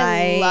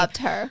 I loved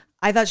her.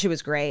 I thought she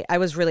was great. I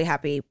was really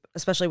happy,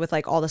 especially with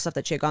like all the stuff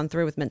that she had gone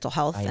through with mental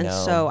health. I And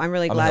know. so I'm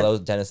really I mean, glad. hello,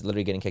 Dennis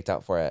literally getting kicked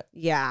out for it.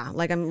 Yeah,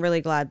 like I'm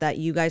really glad that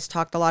you guys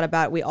talked a lot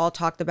about it. We all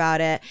talked about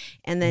it.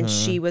 And then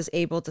she was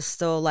able to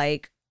still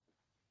like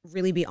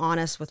really be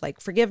honest with like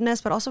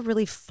forgiveness, but also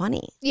really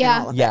funny. in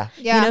Yeah. all of it. Yeah.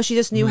 Yeah. You know, she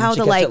just knew how She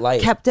to kept like it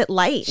light. kept it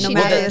light no She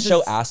matter. Well, did. the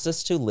show asked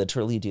us to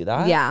literally do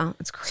that. Yeah,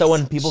 it's crazy. So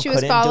when people she was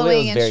couldn't do it,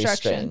 following it was very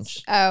instructions.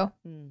 strange. Oh.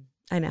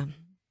 I know.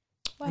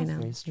 I know.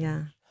 Very strange.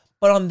 Yeah.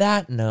 But on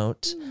that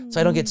note,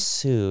 so I don't get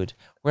sued,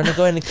 we're gonna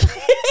go ahead and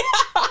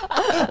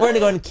we're gonna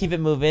go ahead and keep it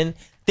moving.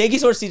 Thank you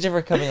so much, CJ,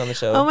 for coming on the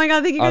show. Oh my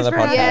God, thank you On guys the for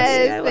podcast. having me.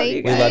 Yes, I love thank you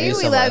you. guys. We love you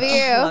so We love much.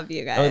 you. I love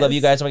you guys. And we love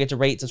you guys. Don't forget to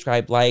rate,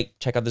 subscribe, like,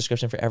 check out the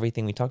description for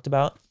everything we talked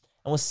about.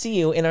 And we'll see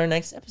you in our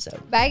next episode.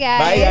 Bye, guys.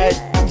 Bye,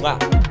 guys.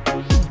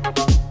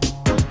 Wow.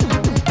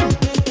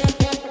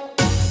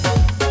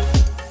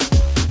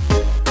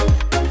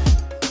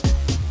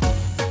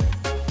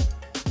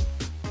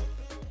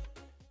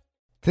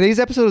 Today's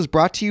episode is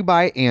brought to you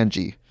by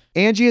Angie.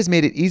 Angie has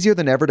made it easier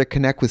than ever to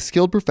connect with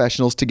skilled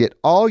professionals to get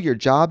all your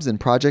jobs and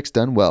projects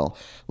done well.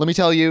 Let me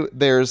tell you,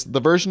 there's the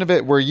version of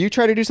it where you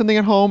try to do something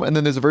at home, and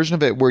then there's a version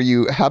of it where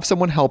you have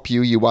someone help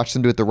you, you watch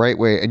them do it the right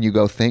way, and you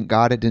go, thank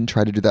God I didn't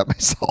try to do that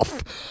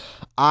myself.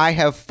 I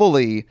have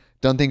fully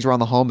done things around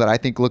the home that I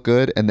think look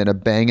good, and then a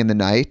bang in the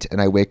night,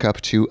 and I wake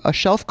up to a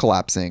shelf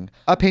collapsing,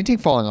 a painting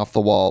falling off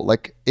the wall.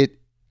 Like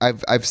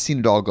I've seen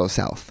it all go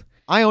south.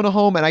 I own a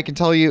home, and I can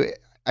tell you,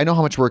 I know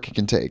how much work it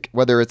can take.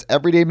 Whether it's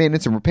everyday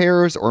maintenance and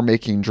repairs or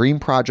making dream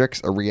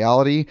projects a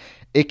reality,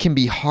 it can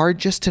be hard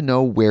just to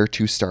know where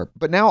to start.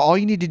 But now all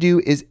you need to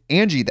do is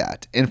Angie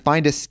that and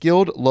find a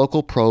skilled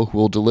local pro who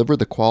will deliver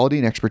the quality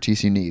and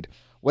expertise you need.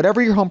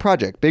 Whatever your home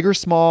project, big or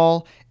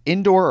small,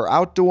 indoor or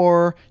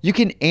outdoor, you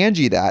can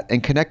Angie that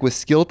and connect with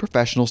skilled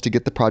professionals to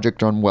get the project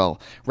done well.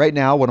 Right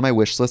now, one of my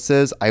wish lists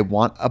is I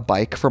want a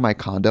bike for my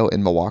condo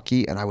in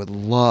Milwaukee, and I would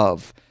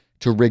love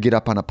to rig it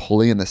up on a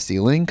pulley in the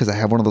ceiling because I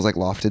have one of those like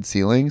lofted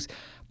ceilings,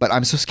 but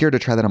I'm so scared to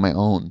try that on my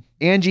own.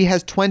 Angie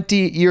has 20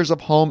 years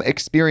of home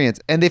experience,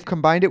 and they've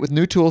combined it with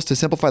new tools to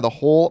simplify the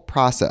whole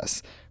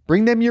process.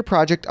 Bring them your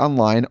project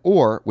online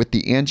or with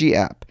the Angie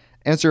app.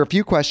 Answer a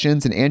few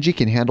questions and Angie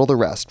can handle the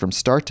rest from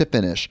start to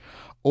finish,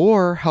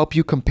 or help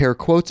you compare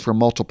quotes from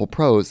multiple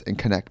pros and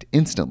connect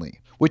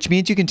instantly, which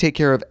means you can take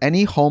care of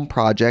any home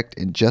project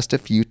in just a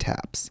few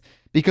taps.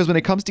 Because when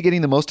it comes to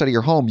getting the most out of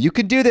your home, you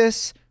can do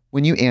this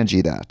when you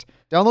Angie that.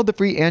 Download the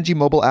free Angie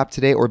mobile app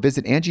today or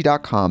visit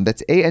Angie.com.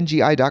 That's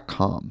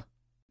ANGI.com.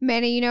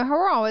 Manny, you know how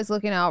we're always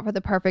looking out for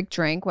the perfect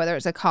drink, whether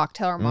it's a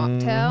cocktail or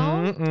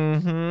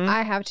mocktail?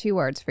 I have 2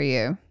 words for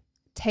you.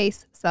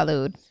 Taste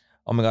salud.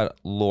 Oh my God,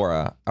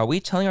 Laura, are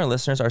we telling our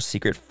listeners our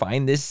secret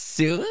find this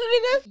soon?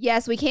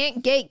 Yes, we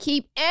can't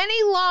gatekeep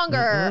any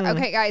longer.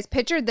 Okay, guys,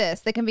 picture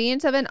this. The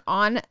convenience of an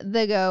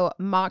on-the-go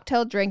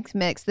mocktail drink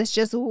mix that's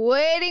just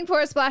waiting for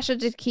a splash of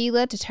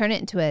tequila to turn it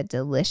into a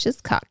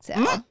delicious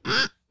cocktail.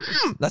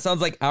 That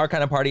sounds like our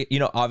kind of party. You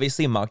know,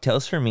 obviously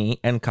mocktails for me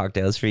and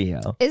cocktails for you.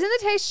 Isn't the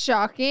taste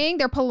shocking?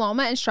 Their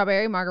Paloma and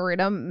strawberry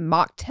margarita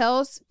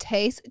mocktails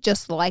taste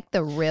just like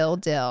the real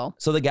deal.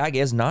 So the gag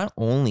is not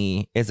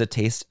only is the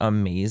taste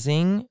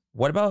amazing,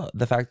 what about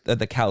the fact that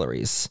the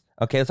calories?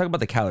 Okay, let's talk about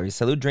the calories.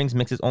 Salud Drinks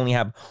mixes only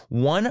have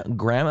 1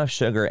 gram of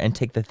sugar and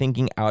take the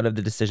thinking out of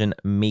the decision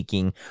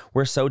making.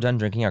 We're so done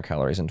drinking our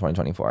calories in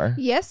 2024.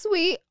 Yes,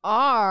 we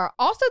are.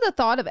 Also, the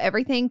thought of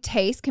everything,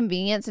 taste,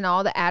 convenience, and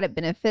all the added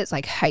benefits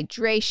like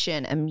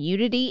hydration,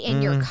 immunity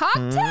in your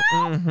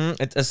cocktail.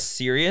 It's a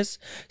serious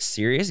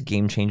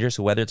game changer.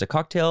 So whether it's a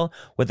cocktail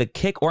with a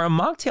kick or a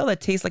mocktail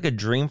that tastes like a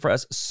dream for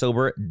us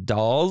sober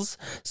dolls,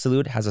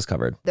 Salud has us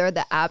covered. They're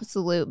the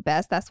absolute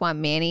best. That's why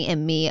Manny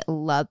and me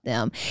love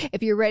them.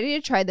 If you're ready to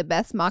try the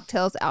best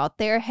mocktails out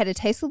there, head to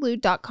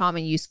tastesalud.com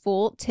and use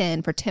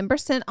full10 for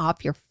 10%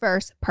 off your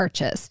first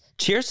purchase.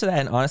 Cheers to that,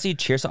 and honestly,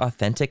 cheers to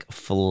authentic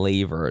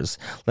flavors.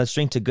 Let's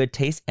drink to good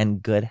taste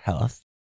and good health.